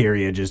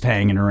bacteria just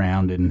hanging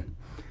around in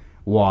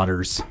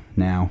waters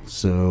now.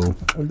 So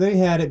They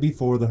had it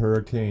before the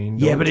hurricane.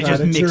 Yeah, Don't but it try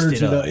just to mixed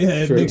church it up. Yeah,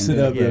 it mixed it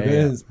up. It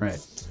is. right.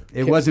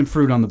 It wasn't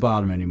fruit on the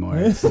bottom anymore.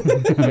 It's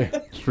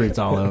fruit's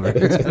all over.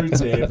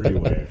 Fruits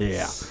everywhere.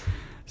 Yeah.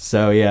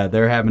 So, yeah,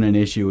 they're having an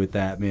issue with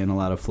that, man. A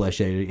lot of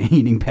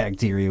flesh-eating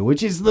bacteria,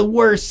 which is the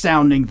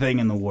worst-sounding thing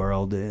in the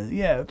world.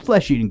 Yeah,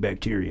 flesh-eating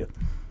bacteria.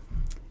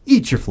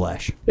 Eat your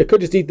flesh. It could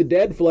just eat the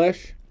dead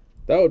flesh.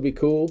 That would be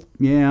cool.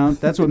 Yeah,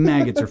 that's what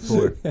maggots are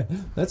for.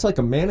 That's like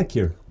a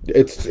manicure.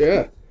 It's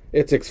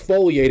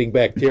exfoliating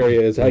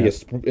bacteria is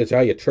how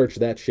you church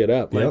that shit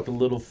up. Like the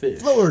little fish.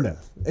 Florida.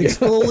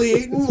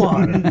 Exfoliating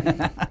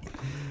water.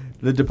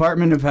 The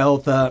Department of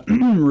Health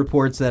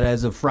reports that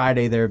as of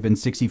Friday, there have been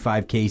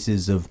 65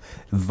 cases of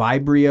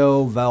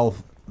Vibrio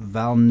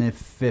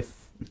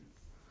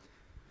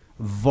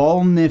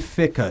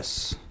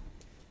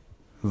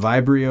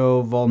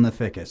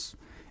vulnificus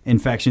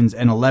infections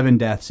and 11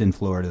 deaths in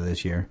Florida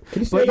this year.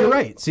 But you're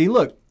right. See,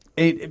 look,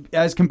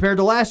 as compared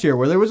to last year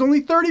where there was only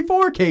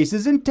 34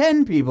 cases and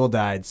 10 people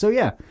died. So,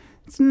 yeah,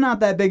 it's not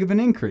that big of an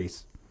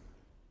increase.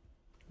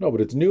 No, but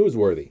it's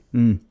newsworthy.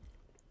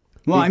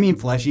 Well, I mean,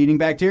 flesh-eating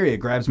bacteria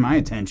grabs my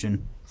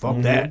attention.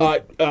 Fuck that.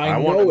 I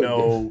want to know.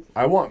 know.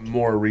 I want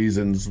more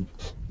reasons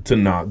to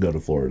not go to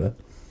Florida.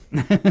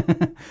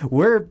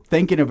 We're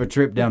thinking of a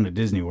trip down to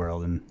Disney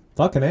World, and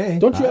Fucking A.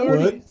 Don't you I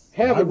already would.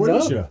 have Why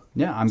wouldn't enough?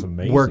 you? yeah,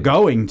 amazing. we're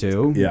going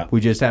to. Yeah. We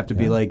just have to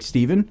be like,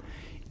 Steven,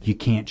 you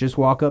can't just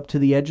walk up to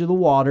the edge of the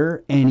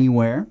water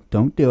anywhere.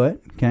 Don't do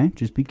it, okay?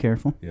 Just be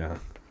careful. Yeah.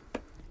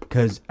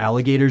 Because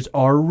alligators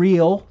are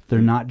real. They're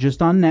not just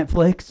on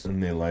Netflix.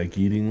 And they like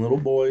eating little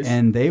boys.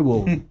 And they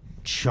will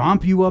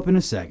chomp you up in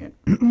a second.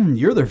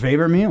 You're their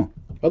favorite meal.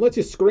 Unless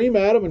you scream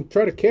at them and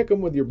try to kick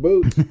them with your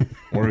boots.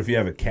 or if you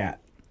have a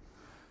cat.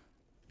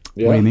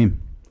 Yeah. What do you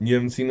mean? You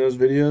haven't seen those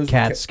videos?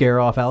 Cats scare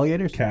off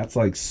alligators? Cats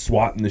like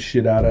swatting the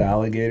shit out of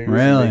alligators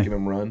Really? and making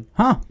them run.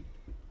 Huh.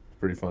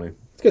 Pretty funny.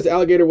 It's because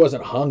alligator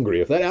wasn't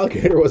hungry. If that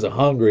alligator wasn't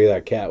hungry,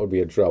 that cat would be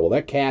in trouble.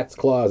 That cat's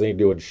claws ain't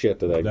doing shit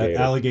to that That gator.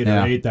 alligator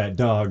Yeah. ate that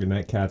dog, and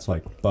that cat's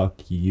like, fuck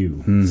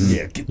you.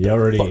 Yeah, get You the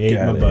already fuck ate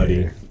my outta buddy.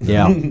 here.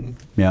 Yeah.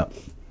 Yeah.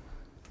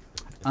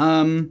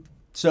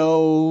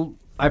 So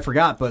I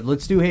forgot, but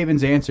let's do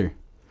Haven's answer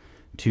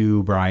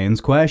to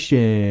Brian's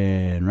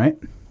question, right?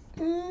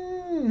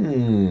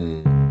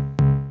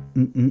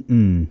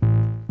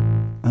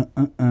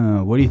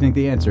 What do you think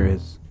the answer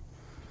is?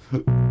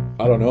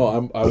 I don't know. I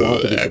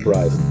want to be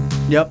surprised.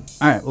 Yep.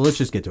 All right. Well, let's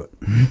just get to it.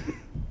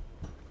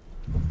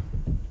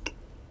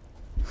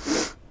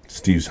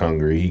 Steve's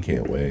hungry. He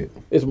can't wait.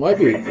 This might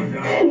be.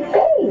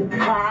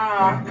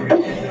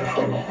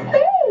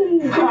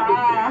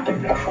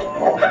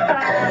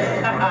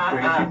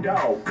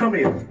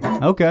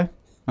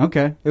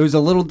 Okay. It was a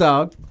little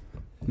dog,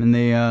 and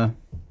they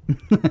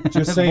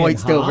Just saying,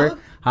 voiced over.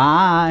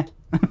 Hi.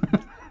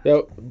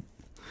 Yep.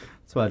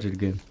 Let's watch it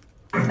again.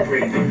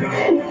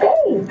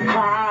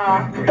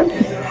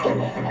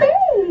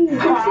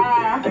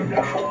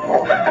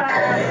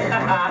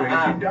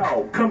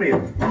 Come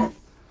here.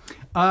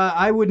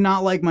 I would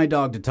not like my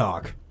dog to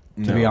talk.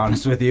 To be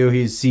honest with you,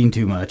 he's seen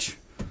too much,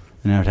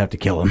 and I would have to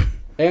kill him.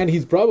 And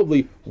he's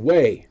probably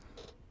way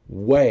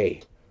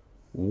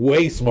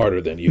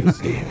smarter than you,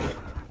 Steve.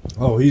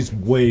 Oh, he's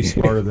way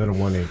smarter than a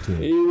 118.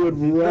 He would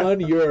run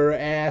your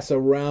ass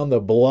around the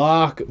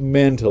block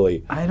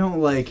mentally. I don't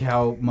like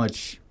how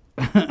much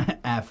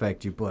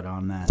affect you put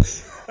on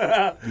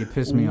that. You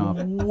piss me off.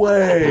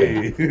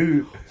 Way.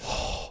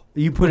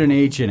 You put an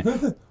H in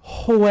it.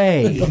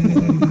 Way.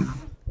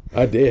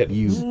 I did.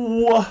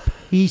 You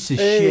piece of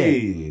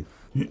shit.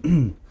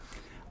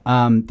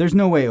 There's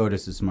no way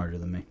Otis is smarter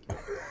than me.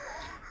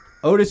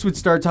 Otis would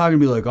start talking and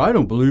be like, I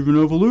don't believe in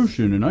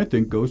evolution, and I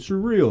think ghosts are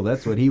real.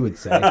 That's what he would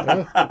say.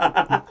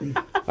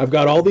 I've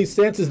got all these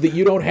senses that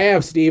you don't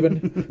have,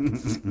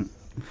 Stephen.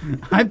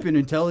 I've been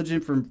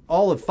intelligent for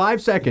all of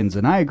 5 seconds,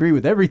 and I agree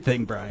with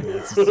everything Brian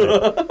has to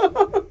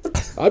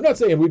say. I'm not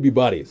saying we'd be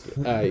buddies.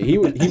 He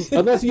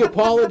unless he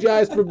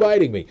apologized for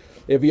biting me.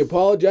 If he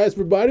apologized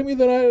for biting me,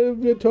 then I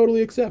would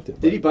totally accept it.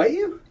 Did he bite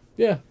you?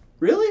 Yeah.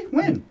 Really?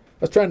 When?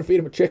 I was trying to feed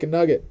him a chicken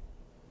nugget.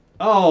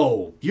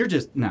 Oh, you're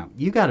just... No,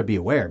 you got to be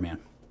aware, man.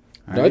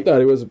 All right? I thought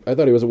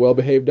he was a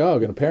well-behaved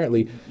dog, and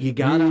apparently you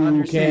gotta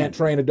understand. Can't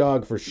train a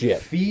dog for shit.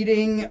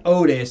 Feeding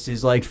Otis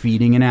is like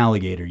feeding an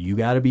alligator. You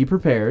got to be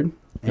prepared,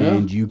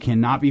 and you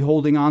cannot be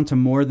holding on to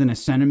more than a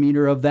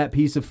centimeter of that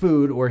piece of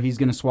food, or he's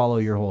going to swallow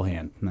your whole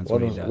hand. And that's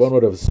what he does. One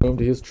would have assumed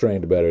he was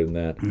trained better than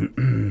that.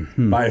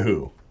 By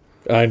who?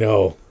 I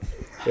know.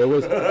 It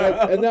was,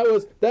 and that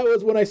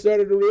was when I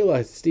started to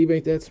realize Steve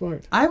ain't that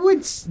smart. I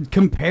would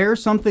compare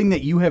something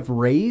that you have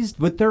raised,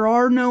 but there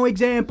are no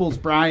examples,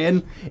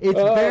 Brian. It's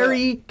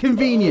very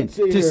convenient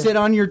to sit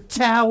on your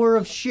tower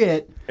of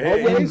shit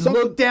and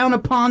look down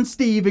upon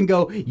Steve and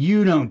go,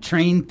 you don't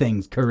train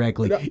things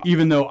correctly,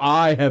 even though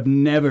I have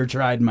never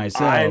tried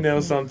myself. I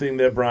know something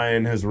that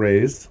Brian has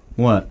raised.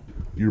 What?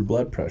 Your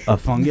blood pressure. A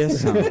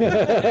fungus?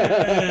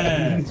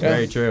 It's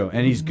very true.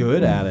 And he's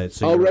good at it.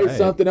 So I'll raise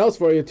something else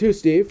for you too,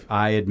 Steve.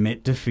 I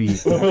admit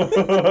defeat.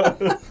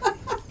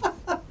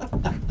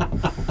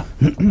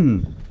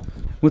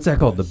 What's that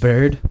called? The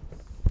bird?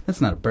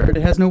 That's not a bird.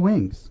 It has no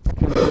wings.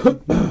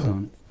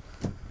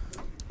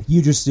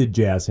 You just did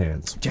jazz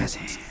hands. Jazz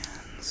hands.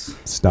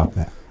 Stop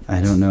that.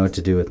 I don't know what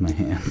to do with my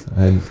hands.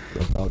 I'm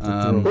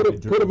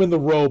about to Put him in the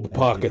robe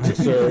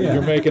pockets, sir.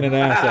 You're making an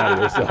ass out of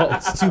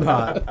yourself. It's too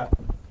hot.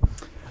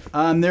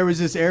 There was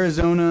this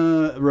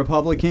Arizona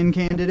Republican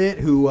candidate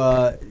who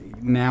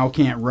now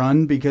can't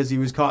run because he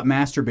was caught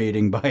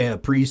masturbating by a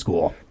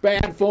preschool.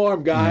 Bad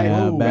form, guy.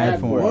 Yeah, bad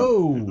form.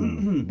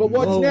 Whoa. But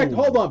what's next?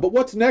 Hold on. But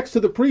what's next to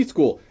the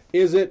preschool?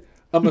 Is it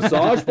a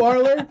massage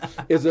parlor?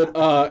 Is it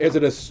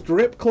a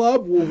strip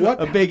club? Well,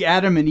 what? A big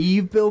Adam and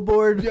Eve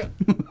billboard? Yeah.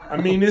 I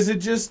mean, is it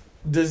just...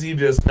 Does he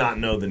just not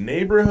know the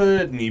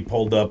neighborhood and he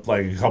pulled up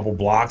like a couple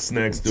blocks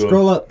next to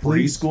Scroll a up,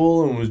 please.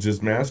 preschool and was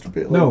just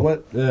masturbating? No,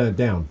 What?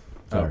 Down.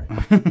 Sorry.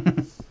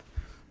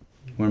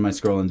 Where am I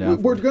scrolling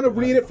down? We're going to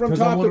read it from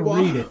 'Cause I top to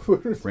wanna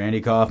bottom. read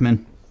Randy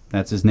Kaufman.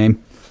 That's his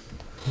name.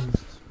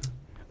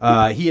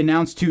 He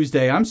announced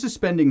Tuesday, I'm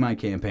suspending my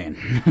campaign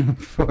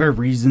for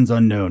reasons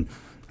unknown.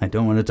 I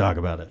don't want to talk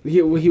about it.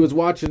 He was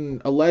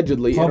watching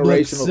allegedly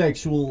Public interracial.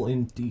 sexual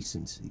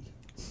indecency.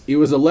 He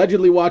was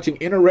allegedly watching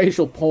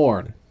interracial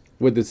porn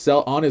with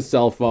on his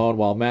cell phone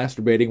while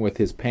masturbating with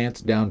his pants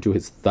down to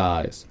his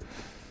thighs.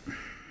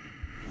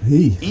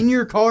 Hey. In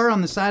your car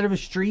on the side of a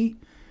street?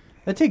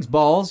 That takes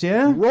balls,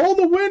 yeah? Roll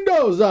the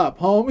windows up,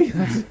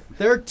 homie.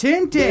 They're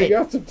tinted. You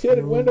got some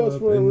tinted windows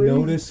for a And reason.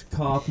 notice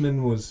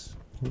Kaufman was...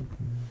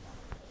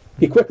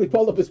 He quickly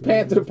pulled up his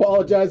pants and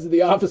apologized to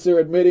the officer,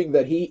 admitting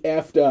that he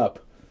effed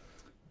up.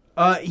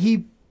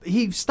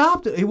 He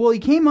stopped. Well, he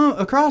came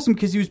across him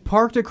because he was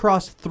parked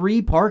across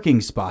 3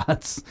 parking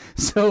spots.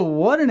 So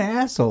what an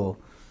asshole.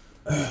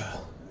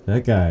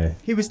 That guy.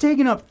 He was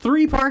taking up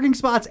 3 parking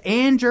spots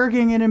and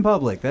jerking it in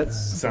public. That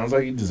Sounds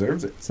like he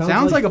deserves it.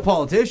 sounds like a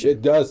politician.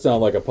 It does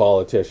sound like a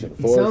politician.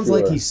 It sounds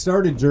like he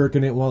started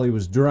jerking it while he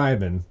was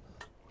driving.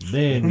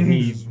 Then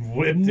he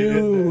Whipped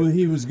knew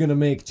he was going to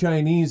make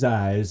Chinese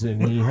eyes,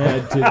 and he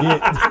had to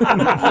get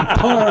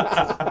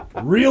parked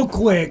real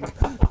quick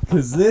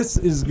because this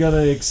is going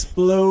to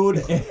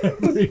explode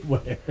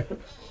everywhere.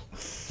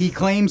 He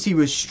claims he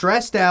was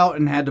stressed out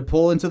and had to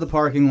pull into the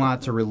parking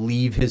lot to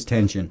relieve his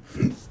tension.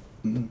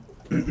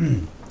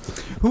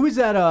 Who was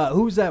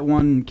that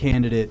one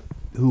candidate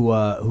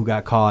who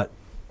got caught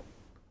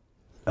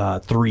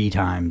 3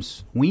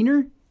 times?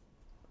 Weiner?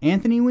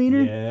 Anthony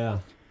Weiner? Yeah.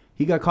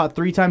 He got caught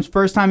 3 times.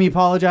 First time he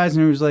apologized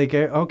and he was like,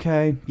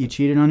 okay, you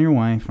cheated on your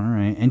wife. All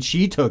right. And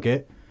she took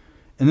it.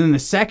 And then the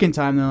second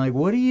time they're like,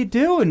 what are you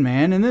doing,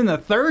 man? And then the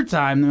third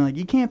time they're like,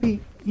 you can't be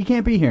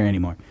here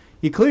anymore.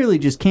 You clearly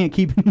just can't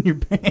keep it in your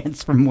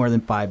pants for more than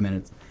 5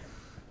 minutes.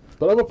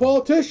 But I'm a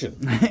politician.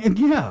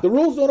 Yeah. The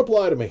rules don't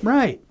apply to me.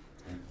 Right.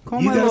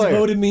 Call You my guys lawyer.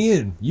 voted me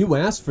in. You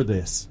asked for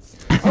this.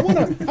 I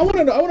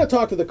want to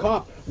talk to the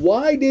cop.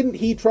 Why didn't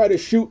he try to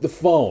shoot the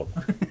phone?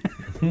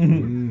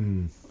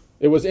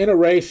 It was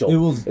interracial. It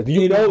was-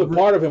 that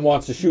part of him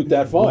wants to shoot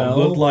that phone. It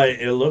looked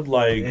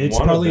like It's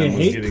one probably of a them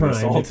was hate getting crime if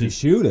assaulted. you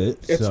shoot it.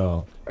 It's-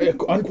 So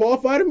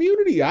Unqualified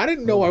immunity. I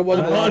didn't know I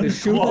wasn't allowed to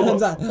shoot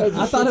that.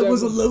 I thought it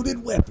was a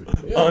loaded weapon.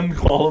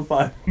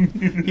 Unqualified.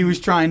 He was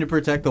trying to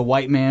protect the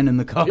white man in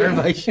the car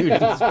by shooting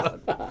his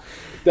phone.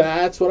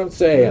 That's what I'm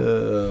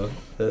saying.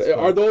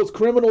 Are those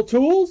criminal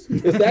tools?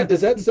 Is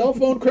that cell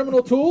phone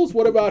criminal tools?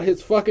 What about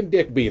his fucking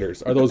dick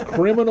beaters? Are those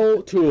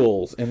criminal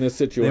tools in this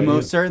They situation?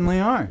 most certainly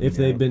are. If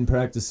they've been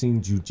practicing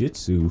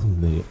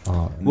jujitsu, they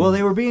are. Well,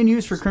 they were being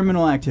used for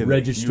criminal activity. You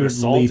Registered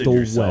assaulted lethal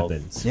yourself.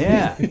 weapons.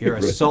 Yeah, you're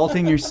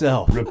assaulting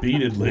yourself.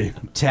 Repeatedly.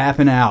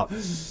 Tapping out,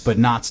 but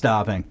not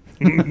stopping.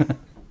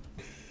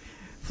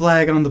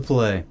 Flag on the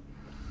play.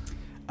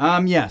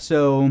 Yeah,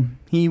 so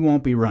he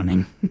won't be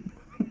running.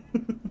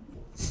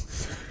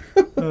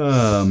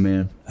 Oh,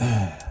 man.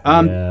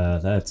 Yeah,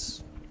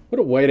 that's. What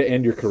a way to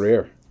end your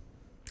career.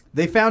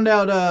 They found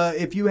out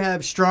if you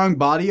have strong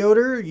body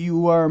odor,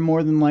 you are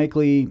more than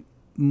likely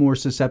more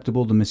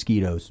susceptible to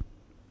mosquitoes.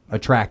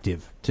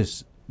 Attractive to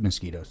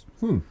mosquitoes.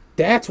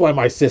 That's why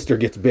my sister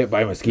gets bit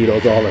by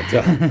mosquitoes all the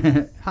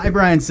time. Hi,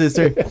 Brian's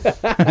sister.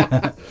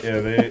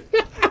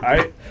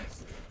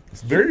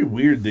 It's very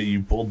weird that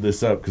you pulled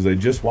this up because I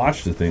just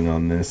watched a thing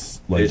on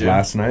this Did you?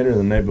 last night or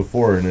the night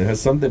before, and it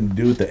has something to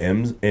do with the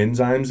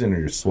enzymes in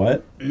your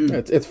sweat.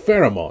 It's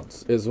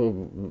pheromones is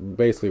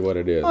basically what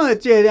it is. Well,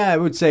 I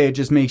would say it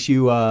just makes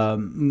you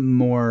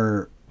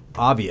more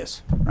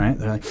obvious, right?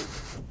 They're like,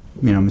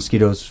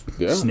 mosquitoes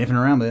sniffing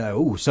around. But like,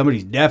 oh,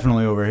 somebody's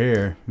definitely over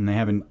here, and they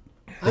haven't.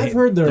 I've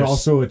heard they're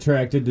also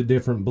attracted to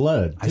different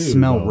blood. I too,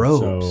 smell though.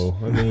 robes. So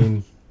I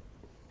mean,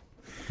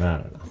 I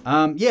don't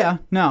know. Yeah,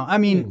 no, I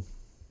mean,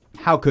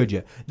 how could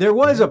you? There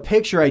was a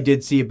picture I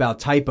did see about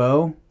type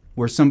O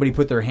where somebody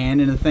put their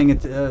hand in a thing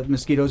at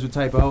mosquitoes with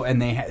type O,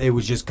 and it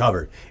was just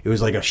covered. It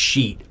was like a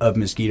sheet of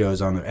mosquitoes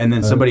on there, and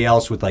then somebody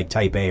else with like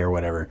type A or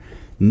whatever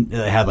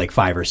had like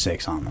 5 or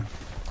 6 on them.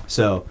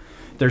 So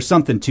there's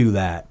something to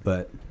that,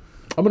 but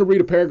I'm going to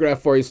read a paragraph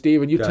for you,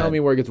 Steve, and you Go tell ahead. me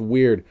where it gets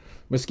weird.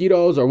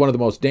 Mosquitoes are one of the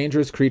most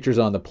dangerous creatures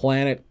on the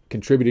planet,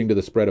 contributing to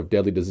the spread of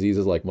deadly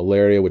diseases like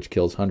malaria, which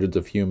kills hundreds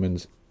of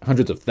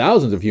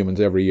thousands of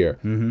humans every year.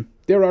 Mm-hmm.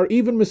 There are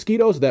even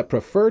mosquitoes that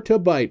prefer to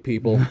bite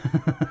people.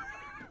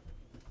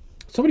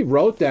 Somebody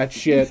wrote that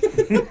shit.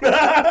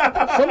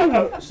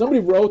 somebody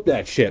wrote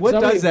that shit. what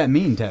does that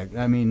mean, Tech?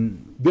 I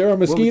mean, There are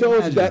would you mosquitoes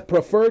imagine? that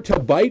prefer to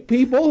bite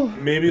people?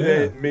 Maybe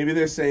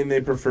they're saying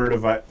they prefer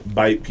to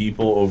bite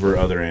people over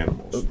other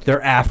animals.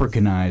 they're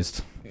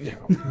Africanized.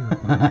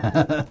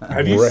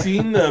 Have you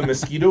seen the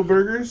mosquito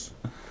burgers?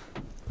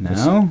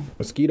 No?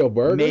 Mosquito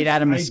burgers? Made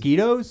out of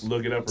mosquitoes?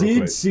 Look it up real Did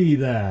quick. see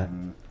that.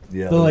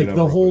 Yeah, The, look like it up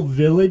the real whole quick.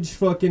 village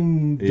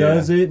fucking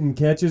does it and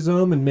catches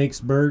them and makes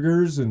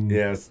burgers and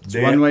Yes, It's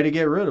one way to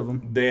get rid of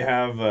them. they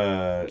have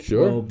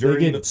Sure. well, during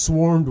they get the-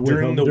 swarmed with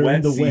during them the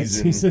wet wet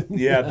season.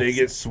 Yeah, they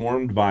get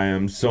swarmed by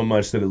them so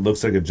much that it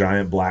looks like a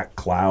giant black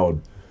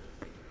cloud.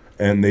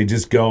 And they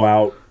just go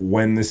out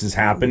when this is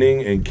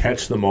happening and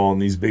catch them all in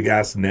these big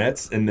ass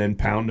nets and then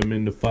pound them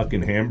into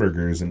fucking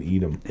hamburgers and eat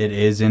them. It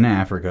is in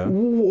Africa.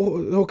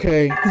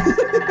 Okay.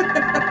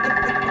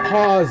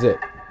 Pause it.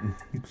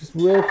 Just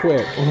real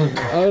quick. I'm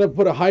going to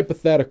put a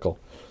hypothetical.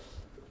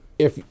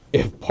 If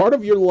part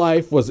of your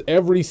life was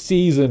every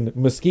season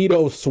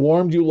mosquitoes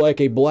swarmed you like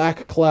a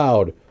black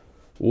cloud,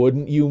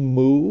 wouldn't you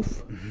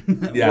move?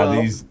 Yeah,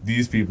 Well,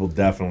 these people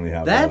definitely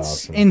have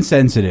That's that option.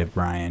 insensitive,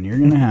 Brian. You're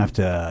going to have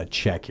to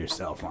check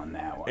yourself on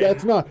that one.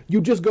 That's not.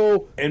 You just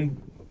go, And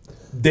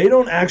they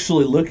don't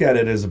actually look at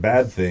it as a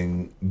bad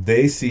thing.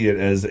 They see it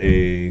as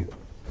a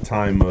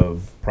time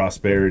of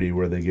prosperity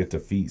where they get to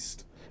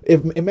feast.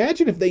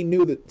 imagine if they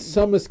knew that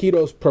some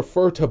mosquitoes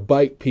prefer to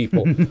bite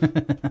people.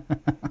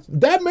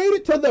 That made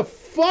it to the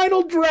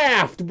final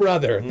draft,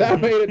 brother.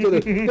 That made it to the.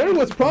 There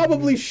was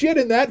probably shit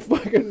in that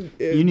fucking.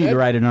 You need to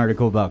write an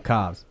article about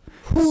cops.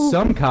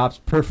 Some cops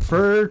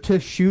prefer to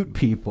shoot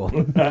people.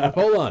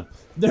 Hold on.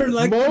 they're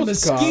like Most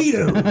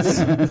mosquitoes.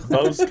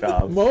 Most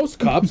cops. Most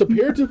cops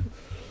appear to.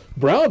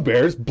 Brown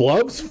bears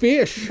blubs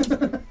fish. All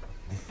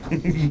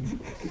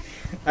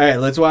right,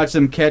 let's watch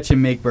them catch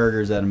and make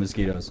burgers out of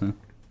mosquitoes, huh?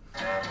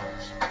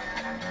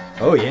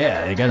 Oh,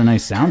 yeah, they got a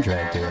nice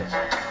soundtrack to it.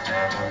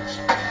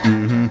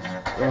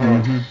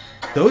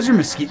 Those are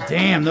mosquitoes.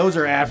 Damn, those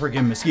are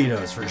African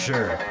mosquitoes for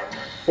sure.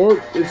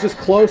 Or it's just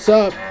close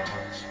up.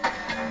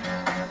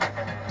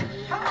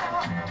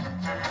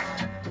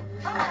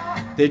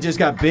 They just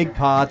got big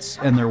pots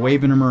and they're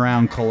waving them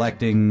around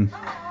collecting,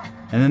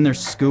 and then they're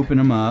scooping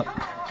them up.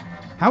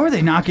 How are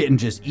they not getting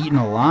just eaten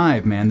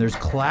alive, man? There's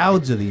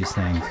clouds of these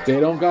things. They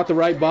don't got the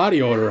right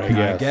body odor, I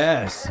guess. I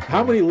guess.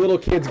 How many little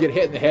kids get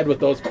hit in the head with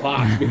those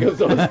pots because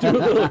those two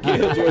little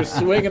kids were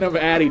swinging them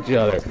at each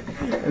other?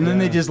 And then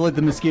they just let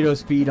the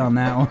mosquitoes feed on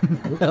that one.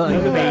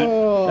 Like the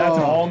bait. That's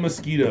all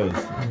mosquitoes.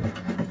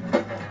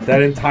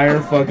 That entire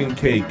fucking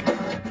cake.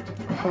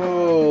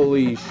 Holy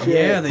Holy shit.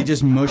 Yeah, they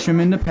just mush them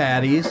into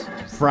patties,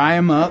 fry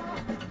them up.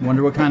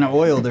 Wonder what kind of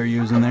oil they're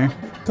using there.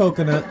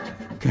 Coconut.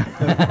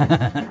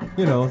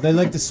 You know, they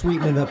like to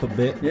sweeten it up a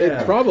bit.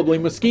 It's probably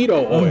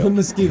mosquito oil.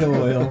 Mosquito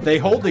oil. They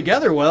hold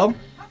together well.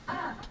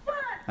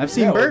 I've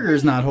seen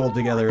burgers not hold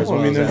together as well.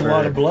 I mean, as there's that a lot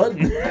burger. of blood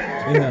in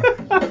there.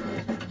 Yeah.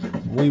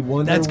 We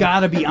wonder. That's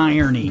got to be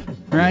irony,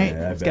 right?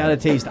 Yeah, I It's bet. got to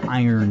taste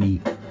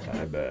irony.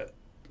 I bet.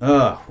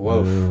 Ugh,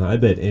 whoa. I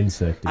bet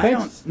insect.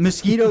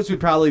 Mosquitoes would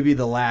probably be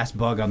the last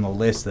bug on the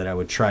list that I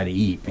would try to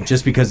eat,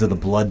 just because of the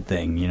blood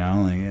thing, you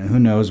know? Like, who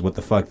knows what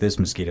the fuck this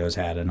mosquito's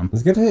had in them.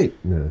 It's good. Hey,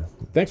 no.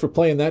 Thanks for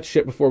playing that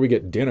shit before we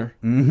get dinner.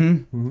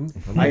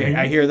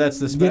 I hear that's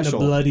the Getting a special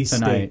bloody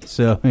tonight. steak.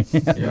 So,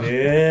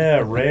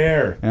 Yeah,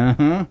 rare.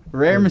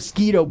 rare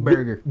mosquito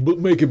burger. But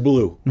make it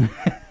blue.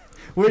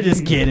 We're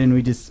just kidding.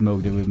 We just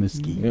smoked it with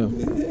mosquito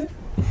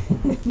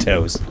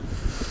toes.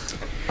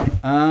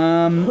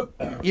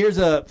 Here's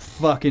a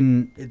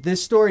fucking.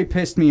 This story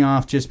pissed me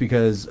off just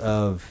because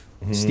of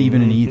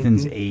Stephen and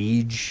Ethan's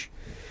age.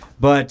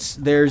 But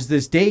there's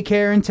this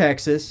daycare in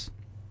Texas,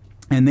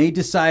 and they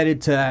decided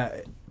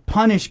to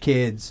punish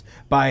kids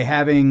by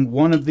having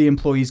one of the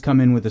employees come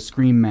in with a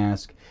scream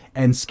mask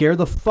and scare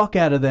the fuck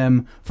out of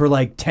them for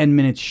like 10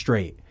 minutes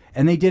straight.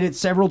 And they did it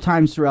several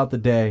times throughout the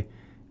day,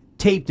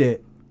 taped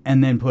it,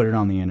 and then put it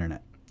on the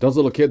internet. Those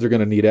little kids are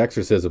going to need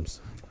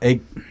exorcisms.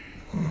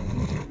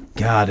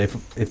 God,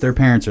 if their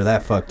parents are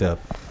that fucked up.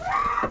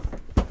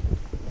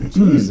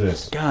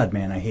 Jesus. God,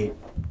 man, I hate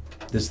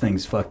this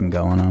thing's fucking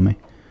going on me.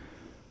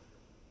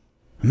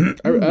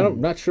 I'm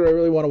not sure I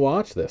really want to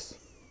watch this.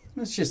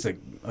 It's just a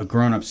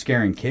grown-up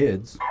scaring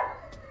kids.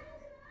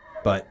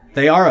 But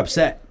they are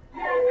upset.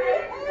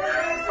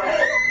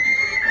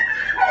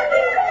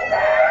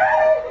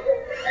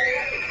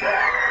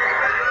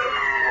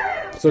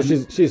 So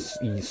she's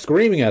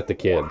screaming at the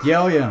kids.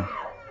 Yeah, oh yeah.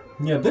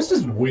 Yeah, this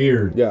is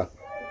weird. Yeah.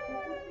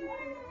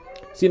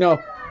 So, you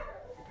know,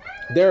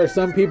 there are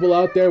some people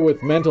out there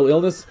with mental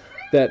illness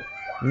that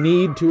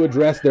need to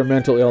address their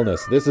mental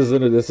illness. This is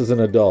an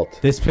adult.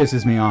 This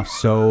pisses me off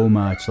so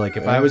much. Like,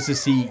 if I was to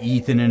see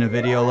Ethan in a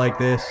video like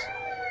this,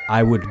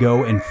 I would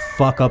go and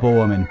fuck up a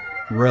woman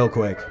real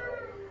quick.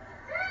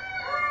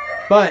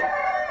 But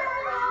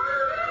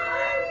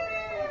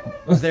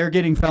they're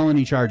getting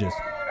felony charges.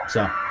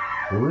 So,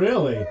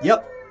 Really?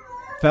 yep.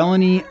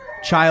 Felony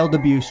child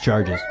abuse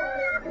charges.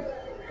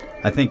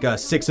 I think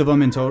 6 of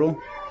them in total.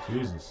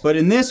 Jesus. But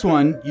in this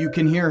one, you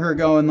can hear her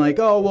going like,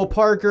 oh, well,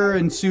 Parker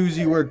and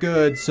Susie were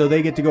good, so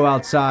they get to go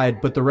outside,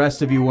 but the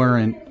rest of you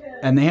weren't.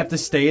 And they have to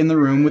stay in the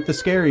room with the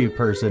scary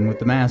person with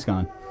the mask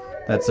on.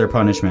 That's their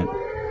punishment.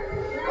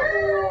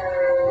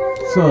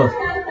 So,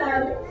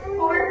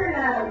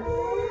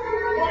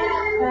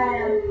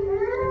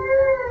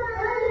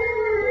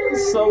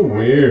 it's so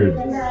weird.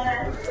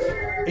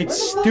 It's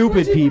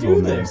stupid people,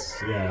 man. This,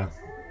 yeah.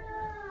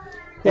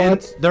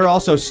 And they're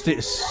also,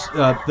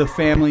 the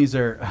families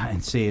are,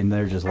 and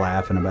they're just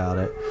laughing about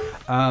it.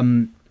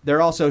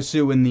 They're also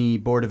suing the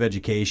Board of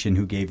Education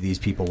who gave these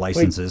people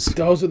licenses. Wait,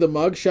 those are the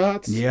mug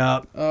shots?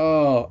 Yep.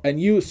 Oh, and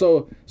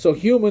so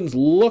humans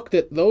looked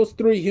at those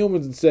 3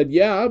 humans and said,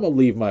 yeah, I'm going to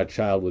leave my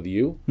child with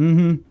you.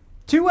 Mm-hmm.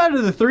 2 out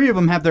of the 3 of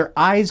them have their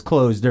eyes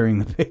closed during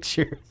the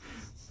picture.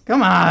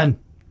 Come on.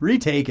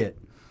 Retake it.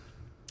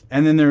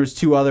 And then there was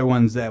 2 other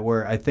ones that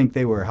were, I think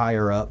they were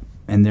higher up,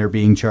 and they're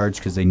being charged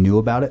because they knew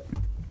about it.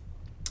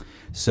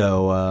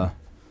 So,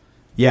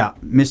 yeah,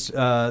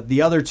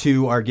 the other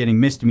 2 are getting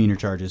misdemeanor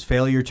charges,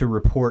 failure to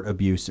report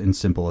abuse and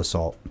simple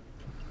assault.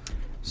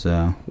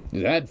 So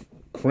That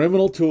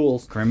criminal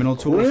tools. criminal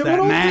tools.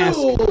 Criminal That mask.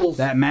 tools.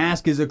 That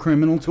mask is a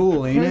criminal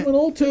tool, ain't it?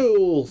 Criminal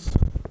tools.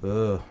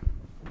 Ugh.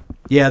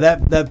 Yeah,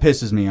 that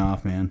pisses me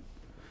off, man.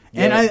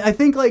 And I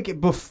think,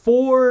 like,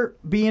 before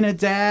being a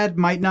dad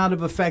might not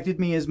have affected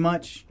me as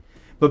much,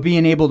 but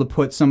being able to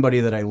put somebody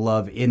that I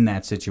love in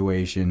that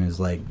situation is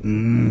like,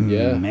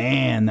 Yeah.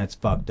 man, that's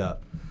fucked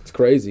up. It's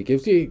crazy. It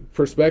gives you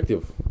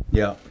perspective.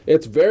 Yeah.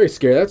 It's very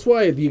scary. That's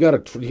why you got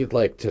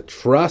to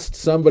trust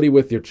somebody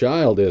with your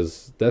child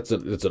it's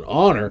an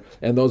honor,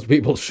 and those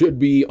people should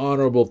be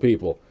honorable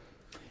people.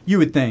 You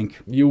would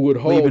think. You would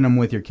hope. Leaving them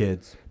with your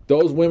kids.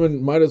 Those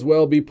women might as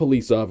well be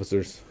police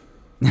officers.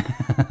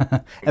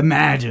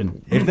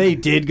 Imagine if they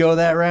did go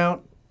that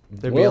route.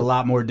 There'd be a Well-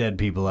 lot more dead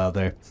people out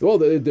there. Well,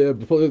 they'd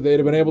have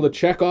been able to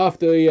check off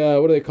the,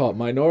 what do they call it,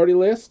 minority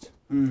list?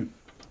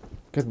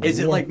 Is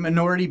it like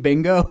minority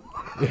bingo?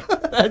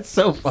 That's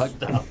so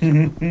fucked up.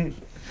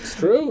 It's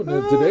true. In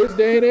today's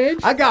day and age.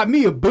 I got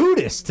me a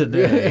Buddhist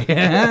today.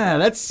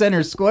 That's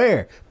center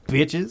square,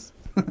 bitches.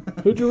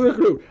 Who'd you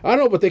recruit? I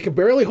don't know, but they can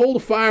barely hold a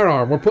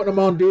firearm. We're putting them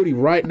on duty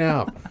right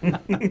now.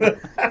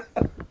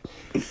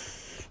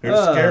 They're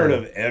scared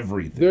of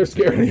everything. They're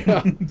scared.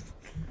 Yeah.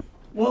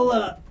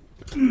 Well,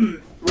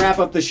 wrap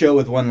up the show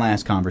with one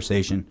last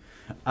conversation.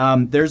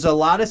 There's a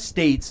lot of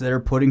states that are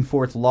putting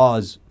forth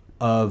laws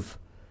of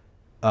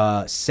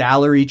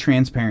salary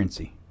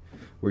transparency,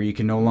 where you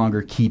can no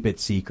longer keep it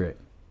secret.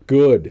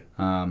 Good.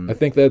 I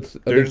think that's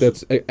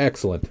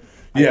excellent.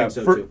 Yeah,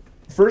 think so, too.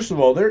 First of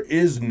all, there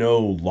is no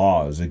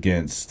laws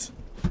against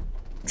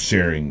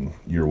sharing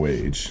your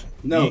wage.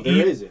 No,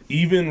 there isn't.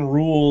 Even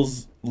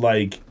rules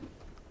like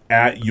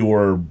at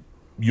your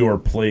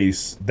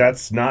place,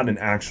 that's not an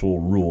actual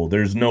rule.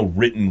 There's no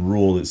written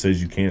rule that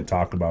says you can't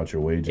talk about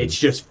your wages. It's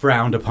just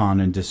frowned upon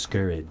and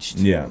discouraged.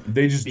 Yeah,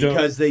 they just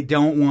because they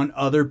don't want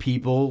other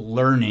people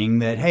learning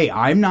that, hey,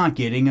 I'm not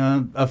getting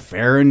a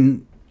fair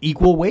and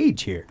equal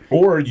wage here.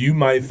 Or you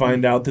might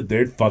find out that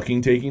they're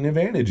fucking taking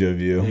advantage of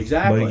you.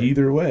 Exactly. Like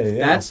either way.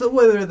 Yeah. That's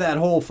where that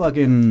whole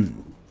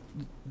fucking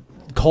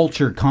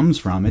culture comes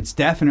from. It's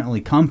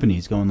definitely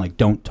companies going like,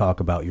 don't talk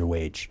about your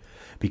wage.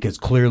 Because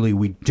clearly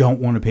we don't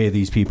want to pay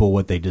these people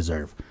what they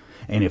deserve.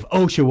 And if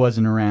OSHA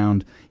wasn't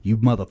around, you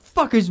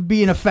motherfuckers would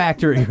be in a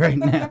factory right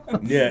now.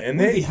 Yeah, and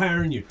We'd be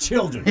hiring your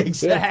children.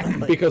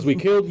 Exactly. Because we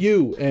killed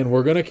you, and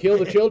we're going to kill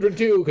the children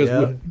too,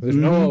 because there's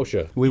no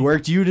OSHA. We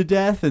worked you to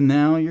death, and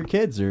now your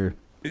kids are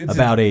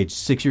about age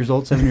 6 years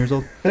old, 7 years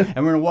old. And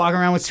we're going to walk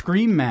around with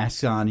scream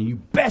masks on, and you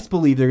best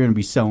believe they're going to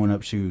be sewing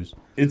up shoes.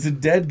 It's a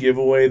dead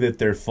giveaway that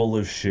they're full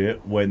of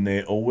shit when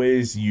they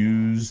always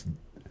use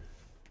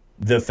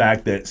the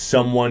fact that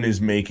someone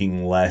is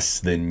making less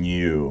than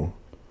you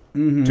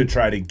to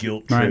try to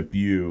guilt trip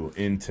you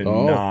into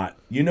not,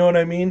 you know what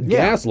I mean?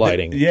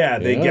 Gaslighting.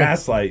 They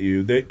gaslight you.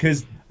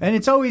 And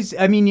it's always,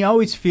 I mean, you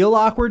always feel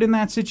awkward in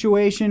that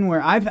situation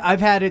where I've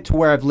had it to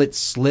where I've let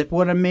slip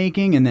what I'm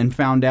making and then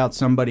found out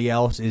somebody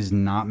else is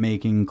not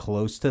making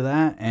close to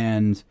that.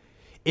 And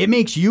it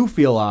makes you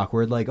feel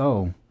awkward, like,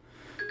 oh.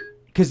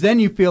 Because then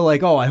you feel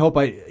like, oh, I hope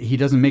he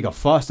doesn't make a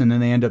fuss, and then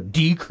they end up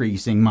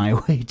decreasing my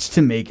wage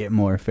to make it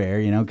more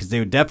fair, you know? Because they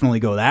would definitely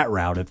go that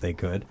route if they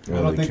could. I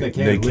don't think they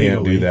can. They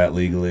can't do that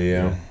legally,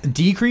 yeah.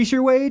 Decrease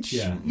your wage?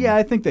 Yeah,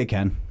 I think they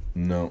can.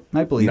 No.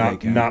 I believe they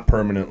can. Not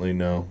permanently,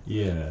 no.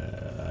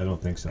 Yeah, I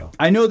don't think so.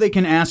 I know they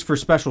can ask for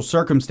special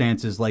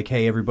circumstances, like,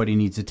 hey, everybody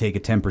needs to take a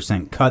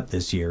 10% cut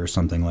this year or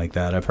something like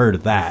that. I've heard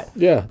of that.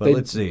 Yeah. But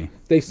let's see.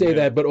 They say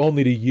that, but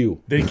only to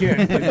you. They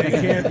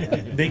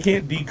can't. They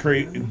can't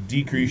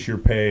decrease your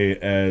pay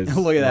as.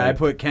 Look at that! I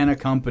put "can a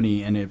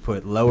company" and it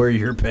put "lower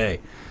your pay."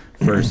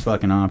 First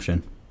fucking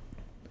option.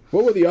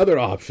 What were the other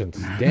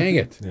options? Dang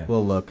it! Yeah.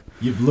 Well, look.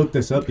 You've looked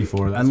this up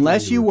before. That's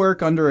Unless you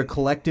work under a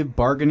collective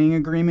bargaining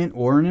agreement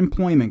or an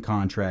employment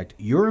contract,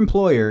 your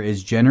employer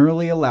is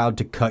generally allowed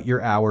to cut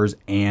your hours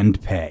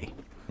and pay.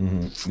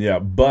 Mm-hmm. Yeah,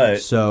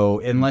 but so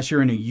unless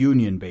you're in a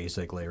union,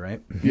 basically,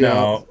 right?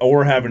 No,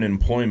 or have an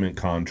employment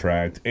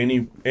contract. I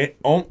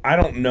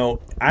don't know.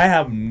 I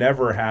have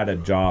never had a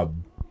job.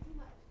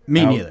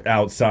 Me neither.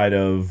 Outside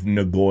of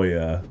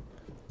Nagoya,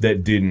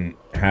 that didn't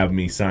have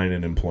me sign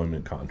an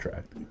employment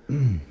contract.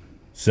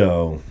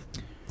 So,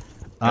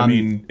 I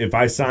mean, if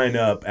I sign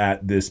up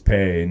at this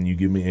pay and you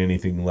give me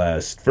anything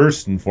less,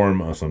 first and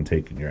foremost, I'm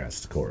taking your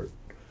ass to court.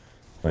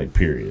 Like,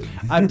 period.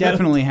 I've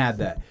definitely had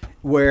that.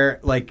 Where,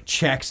 like,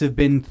 checks have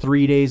been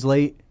 3 days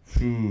late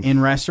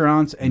in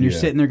restaurants, and you're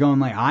sitting there going,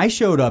 like, I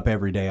showed up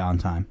every day on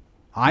time.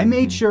 I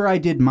made sure I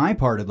did my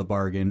part of the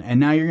bargain, and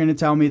now you're going to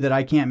tell me that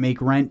I can't make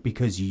rent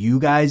because you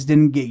guys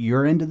didn't get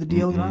your end of the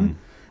deal done?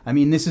 I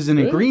mean, this is an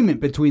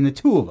agreement between the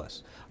two of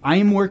us. I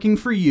am working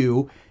for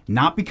you,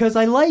 not because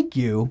I like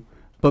you,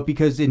 but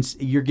because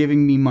you're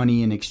giving me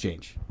money in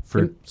exchange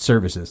for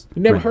services.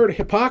 You never heard of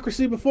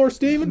hypocrisy before,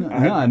 Steven? No,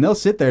 and they'll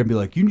sit there and be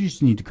like, you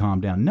just need to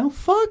calm down. No,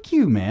 fuck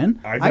you, man.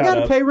 I got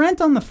to pay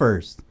rent on the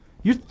 1st.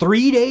 You're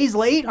 3 days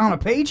late on a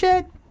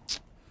paycheck?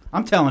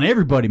 I'm telling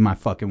everybody my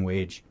fucking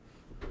wage.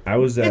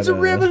 It's a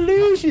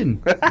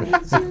revolution.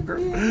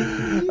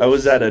 I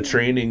was at a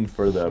training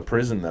for the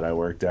prison that I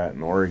worked at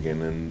in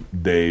Oregon, and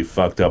they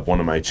fucked up one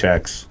of my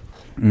checks.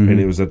 And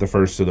it was at the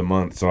 1st of the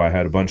month, so I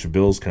had a bunch of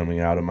bills coming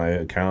out of my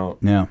account.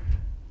 Yeah.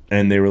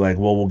 And they were like,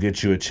 well, we'll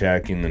get you a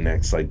check in the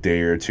next like day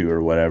or two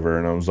or whatever.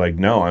 And I was like,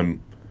 no,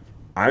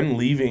 I'm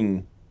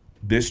leaving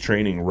this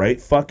training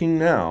right fucking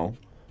now.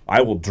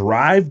 I will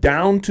drive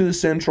down to the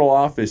central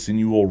office and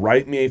you will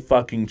write me a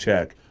fucking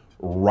check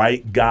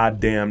right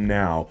goddamn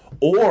now.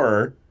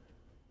 Or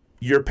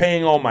you're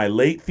paying all my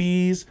late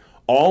fees,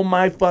 all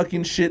my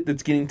fucking shit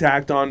that's getting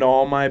tacked onto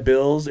all my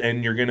bills,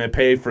 and you're going to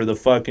pay for the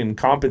fucking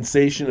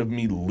compensation of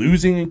me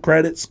losing a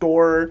credit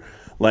score.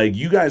 Like,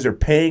 you guys are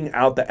paying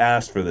out the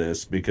ass for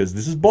this because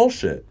this is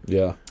bullshit.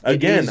 Yeah. it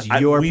Again, is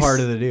your part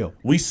of the deal.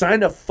 We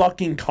signed a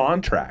fucking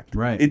contract.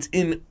 Right. It's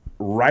in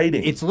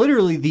writing. It's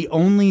literally the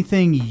only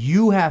thing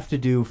you have to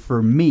do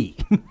for me.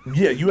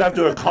 Yeah, you have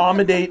to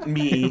accommodate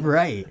me.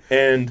 Right.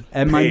 And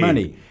my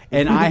money.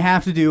 And I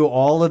have to do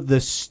all of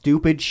the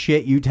stupid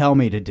shit you tell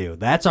me to do.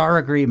 That's our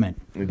agreement.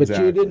 Exactly.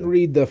 But you didn't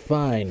read the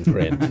fine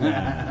print.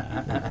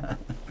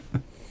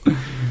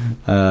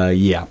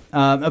 Yeah.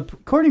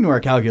 According to our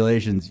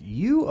calculations,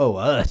 you owe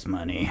us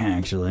money,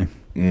 actually.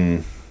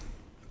 There's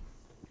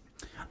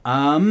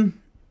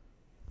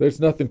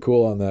nothing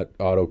cool on that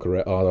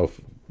auto.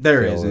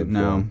 There isn't,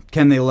 no.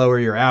 Can they lower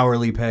your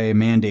hourly pay,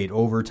 mandate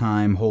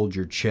overtime, hold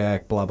your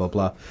check, blah, blah,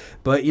 blah.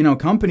 But, you know,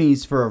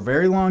 companies for a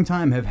very long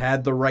time have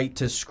had the right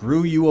to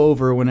screw you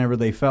over whenever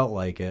they felt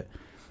like it.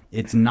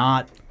 It's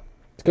not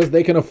because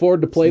they can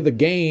afford to play the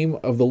game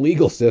of the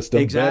legal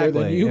system better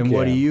than you and can.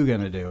 what are you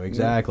going to do?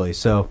 Exactly.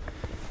 So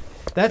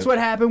that's what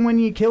happened when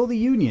you kill the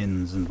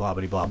unions and blah,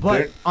 blah, blah.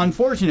 But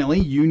unfortunately,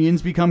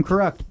 unions become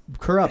corrupt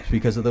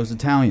because of those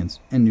Italians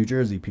and New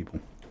Jersey people.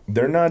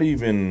 They're not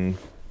even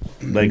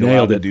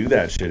allowed to do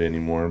that shit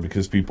anymore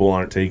because people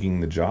aren't taking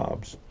the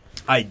jobs.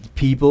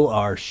 People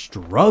are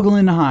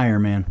struggling to hire,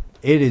 man.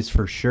 It is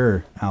for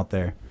sure out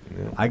there.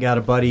 Yeah. I got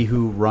a buddy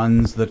who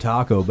runs the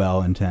Taco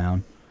Bell in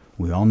town.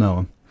 We all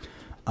know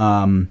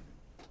him.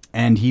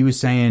 And he was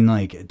saying,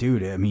 like,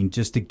 dude, I mean,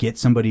 just to get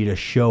somebody to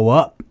show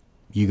up,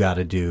 you got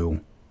to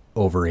do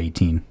over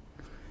 18.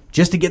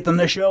 Just to get them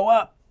to show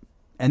up.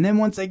 And then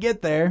once they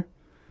get there,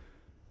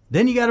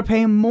 then you got to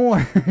pay them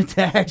more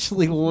to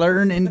actually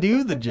learn and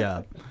do the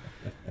job.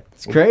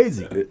 It's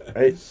crazy.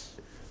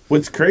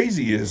 What's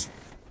crazy is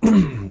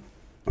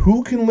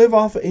who can live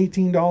off of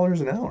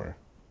 $18 an hour?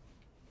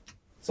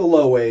 It's a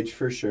low wage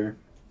for sure.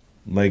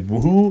 Like,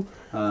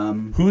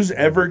 who's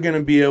ever going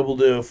to be able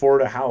to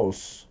afford a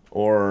house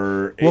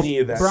or any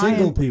of that? Brian,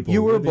 single people.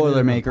 You were a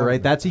Boilermaker,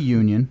 right? That's a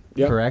union,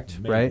 correct?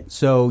 Right?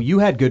 So you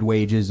had good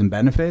wages and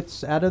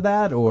benefits out of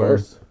that? Or? Of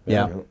course.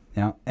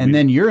 Yeah. And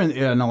then you're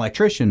an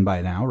electrician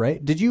by now,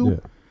 right? Did you... Yeah.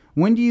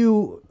 When do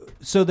you...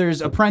 So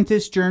there's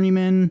apprentice,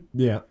 journeyman...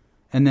 Yeah.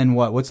 And then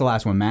what? What's the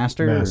last one?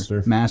 Master?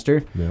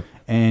 Master? Yep.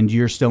 And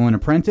you're still in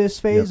apprentice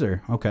phase?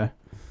 Or okay.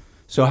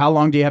 So how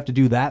long do you have to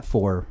do that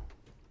for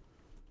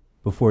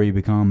before you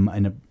become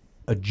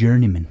a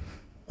journeyman?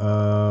 We're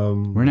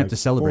going to have to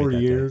celebrate 4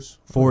 that years.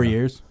 Day. 4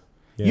 years?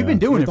 Yeah. You've been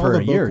doing With it for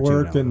all a the year or book two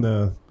work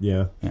now. and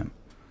Yeah.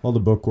 all the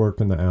book work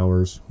and the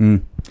hours.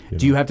 Do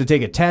you have to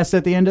take a test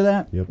at the end of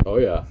that? Yep. Oh,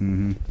 yeah.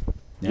 Mm-hmm.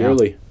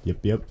 Yearly.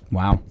 Yep.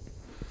 Wow.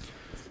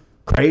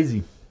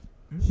 Crazy.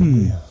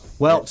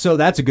 Well, so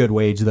that's a good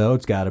wage, though.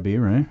 It's got to be,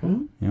 right?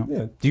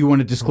 Yeah. Do you want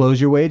to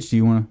disclose your wage? Do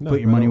you want to put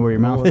your money where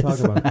your mouth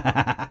is?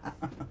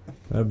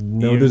 I have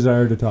no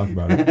desire to talk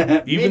about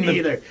it. Me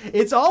neither.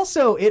 It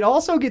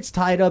also gets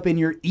tied up in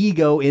your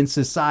ego in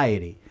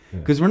society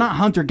because we're not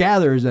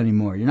hunter-gatherers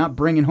anymore. You're not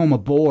bringing home a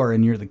boar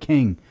and you're the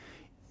king.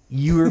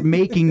 You're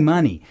making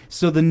money.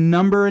 So the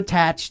number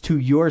attached to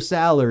your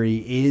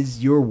salary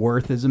is your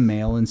worth as a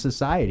male in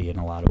society in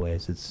a lot of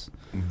ways. It's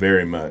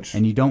very much.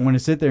 And you don't want to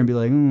sit there and be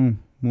like,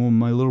 well,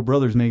 my little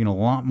brother's making a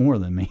lot more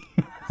than me.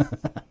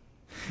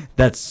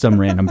 That's some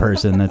random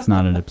person. That's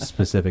not a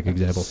specific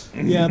example.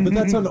 Yeah, but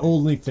that's on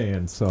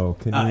OnlyFans, so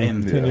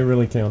can you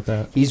really count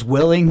that? He's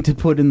willing to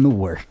put in the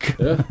work.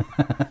 Yeah.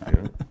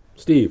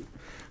 Steve,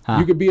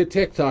 you could be a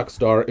TikTok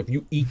star if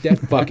you eat that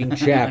fucking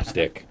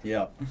chapstick.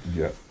 Yeah.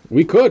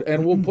 We could,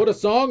 and we'll put a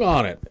song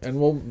on it, and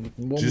we'll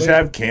just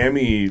have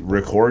Cammy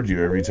record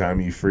you every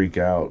time you freak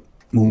out.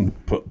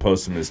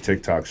 Post him as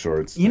TikTok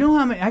shorts. You know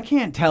how many? I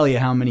can't tell you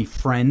how many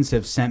friends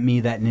have sent me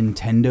that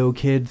Nintendo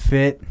Kid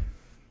fit.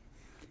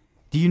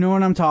 Do you know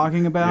what I'm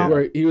talking about?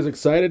 Where he was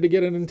excited to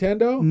get a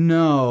Nintendo?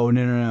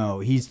 No.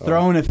 He's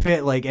throwing a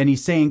fit, and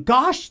he's saying,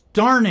 "Gosh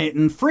darn it,"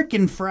 and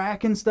frickin'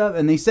 frack and stuff.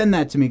 And they send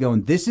that to me,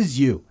 going, "This is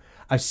you.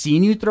 I've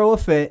seen you throw a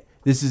fit.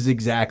 This is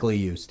exactly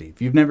you,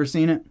 Steve. You've never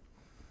seen it."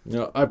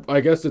 No,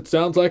 I guess it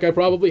sounds like I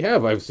probably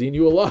have. I've seen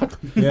you a lot.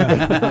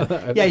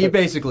 Yeah. Yeah, you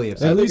basically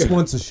have. At least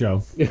once a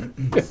show.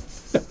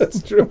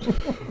 That's true.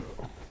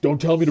 Don't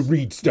tell me to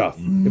read stuff.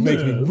 It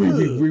makes me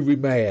really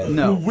mad.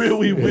 No.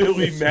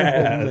 Really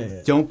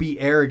mad. Don't be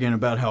arrogant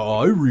about how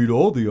I read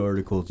all the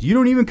articles. You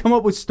don't even come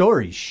up with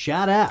stories.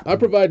 Shut up. I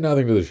provide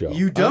nothing to the show.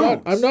 You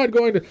don't. I'm not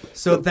going to.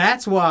 So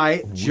that's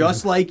why,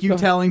 just like you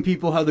telling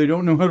people how they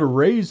don't know how to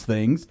raise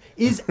things,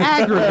 is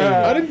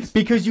aggravating.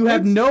 Because you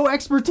have no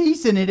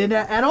expertise in it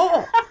at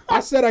all. I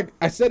said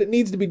it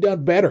needs to be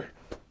done better.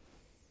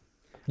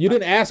 You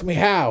didn't ask me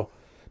how.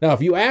 Now,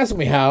 if you ask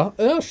me how,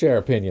 I'll share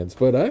opinions,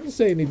 but I didn't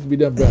say it needs to be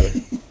done better.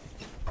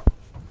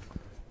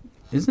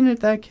 Isn't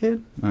it that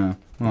kid? Well,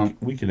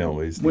 we can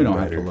always do we don't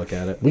better. have to look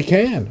at it. We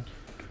can.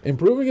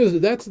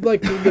 Improving that's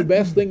like the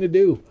best thing to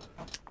do.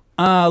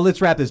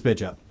 Let's wrap this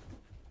bitch up.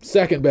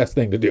 Second best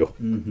thing to do.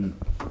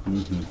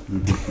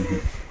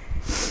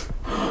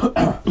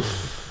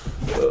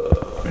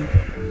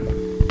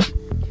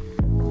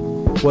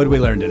 What did we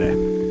learn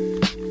today?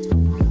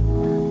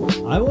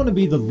 I want to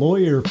be the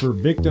lawyer for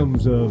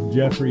victims of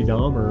Jeffrey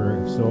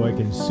Dahmer so I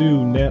can sue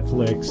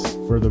Netflix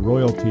for the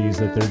royalties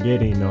that they're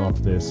getting off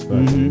this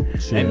fucking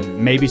shit. And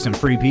maybe some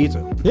free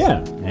pizza.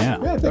 Yeah, Yeah.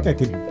 I think I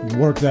could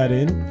work that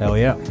in. Hell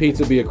yeah.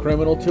 Pizza be a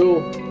criminal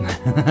tool.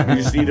 You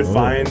just need to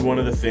find one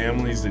of the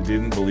families that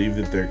didn't believe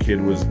that their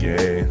kid was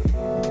gay.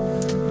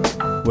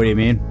 What do you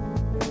mean?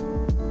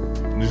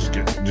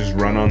 Just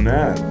run on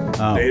that.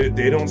 Oh.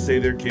 They don't say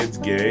their kid's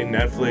gay.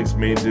 Netflix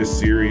made this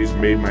series,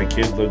 made my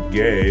kid look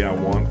gay. I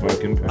want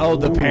fucking. Oh,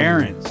 the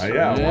parents. I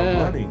want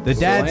money. The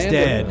dad's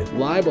Slander. dead.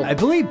 Libel. I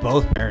believe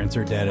both parents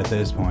are dead at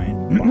this point.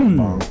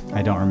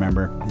 I don't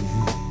remember.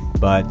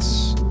 But,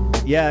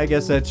 yeah, I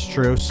guess that's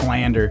true.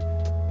 Slander.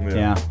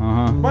 Yeah,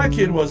 My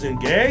kid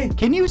wasn't gay.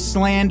 Can you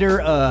slander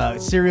a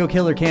serial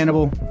killer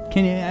cannibal?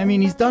 Can you? I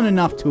mean, he's done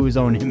enough to his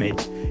own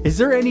image. Is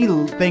there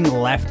anything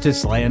left to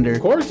slander?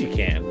 Of course you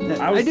can.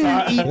 I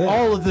didn't eat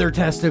all of their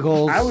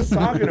testicles. I was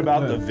talking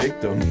about the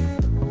victim.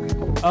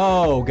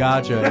 Oh,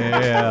 gotcha.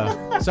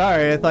 Yeah.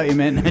 Sorry, I thought you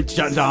meant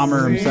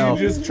Dahmer himself.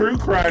 He just true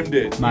crimed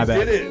it. My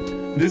bad. Did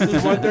it. This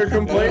is what they're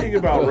complaining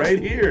about right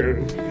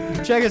here.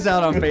 Check us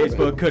out on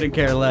Facebook, Couldn't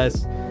Care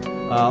Less.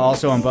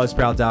 Also on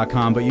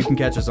Buzzsprout.com, but you can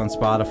catch us on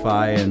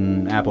Spotify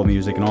and Apple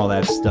Music and all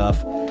that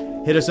stuff.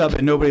 Hit us up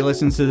at Nobody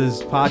Listens to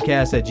This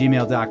Podcast at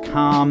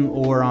gmail.com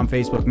or on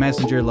Facebook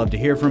Messenger. Love to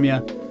hear from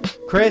you.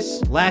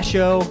 Chris, last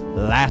show,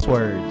 last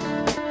words.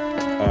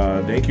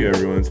 Thank you,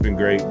 everyone. It's been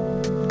great.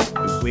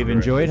 We've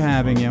enjoyed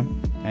having you,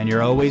 and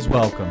you're always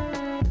welcome.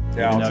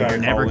 Yeah, I'll try you're to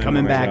never call in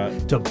coming when I back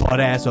got- to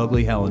butt-ass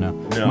ugly Helena.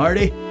 No.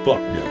 Marty? Fuck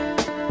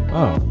no.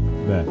 Oh,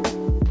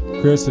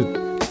 bet. Chris,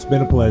 it's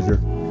been a pleasure.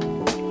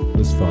 It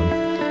was fun.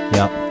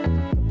 Yep.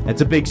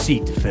 That's a big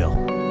seat to fill.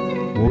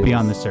 We'll be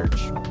on the search.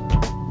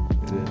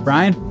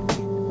 Brian?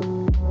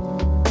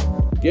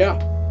 Yeah.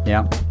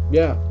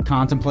 Yeah.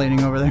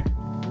 Contemplating over there?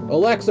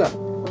 Alexa,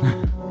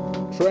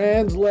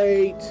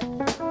 translate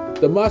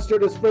the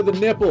mustard is for the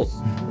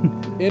nipples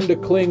into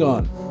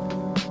Klingon.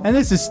 And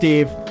this is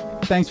Steve.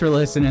 Thanks for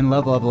listening.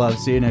 Love, love, love.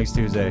 See you next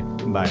Tuesday.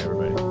 Bye, everybody.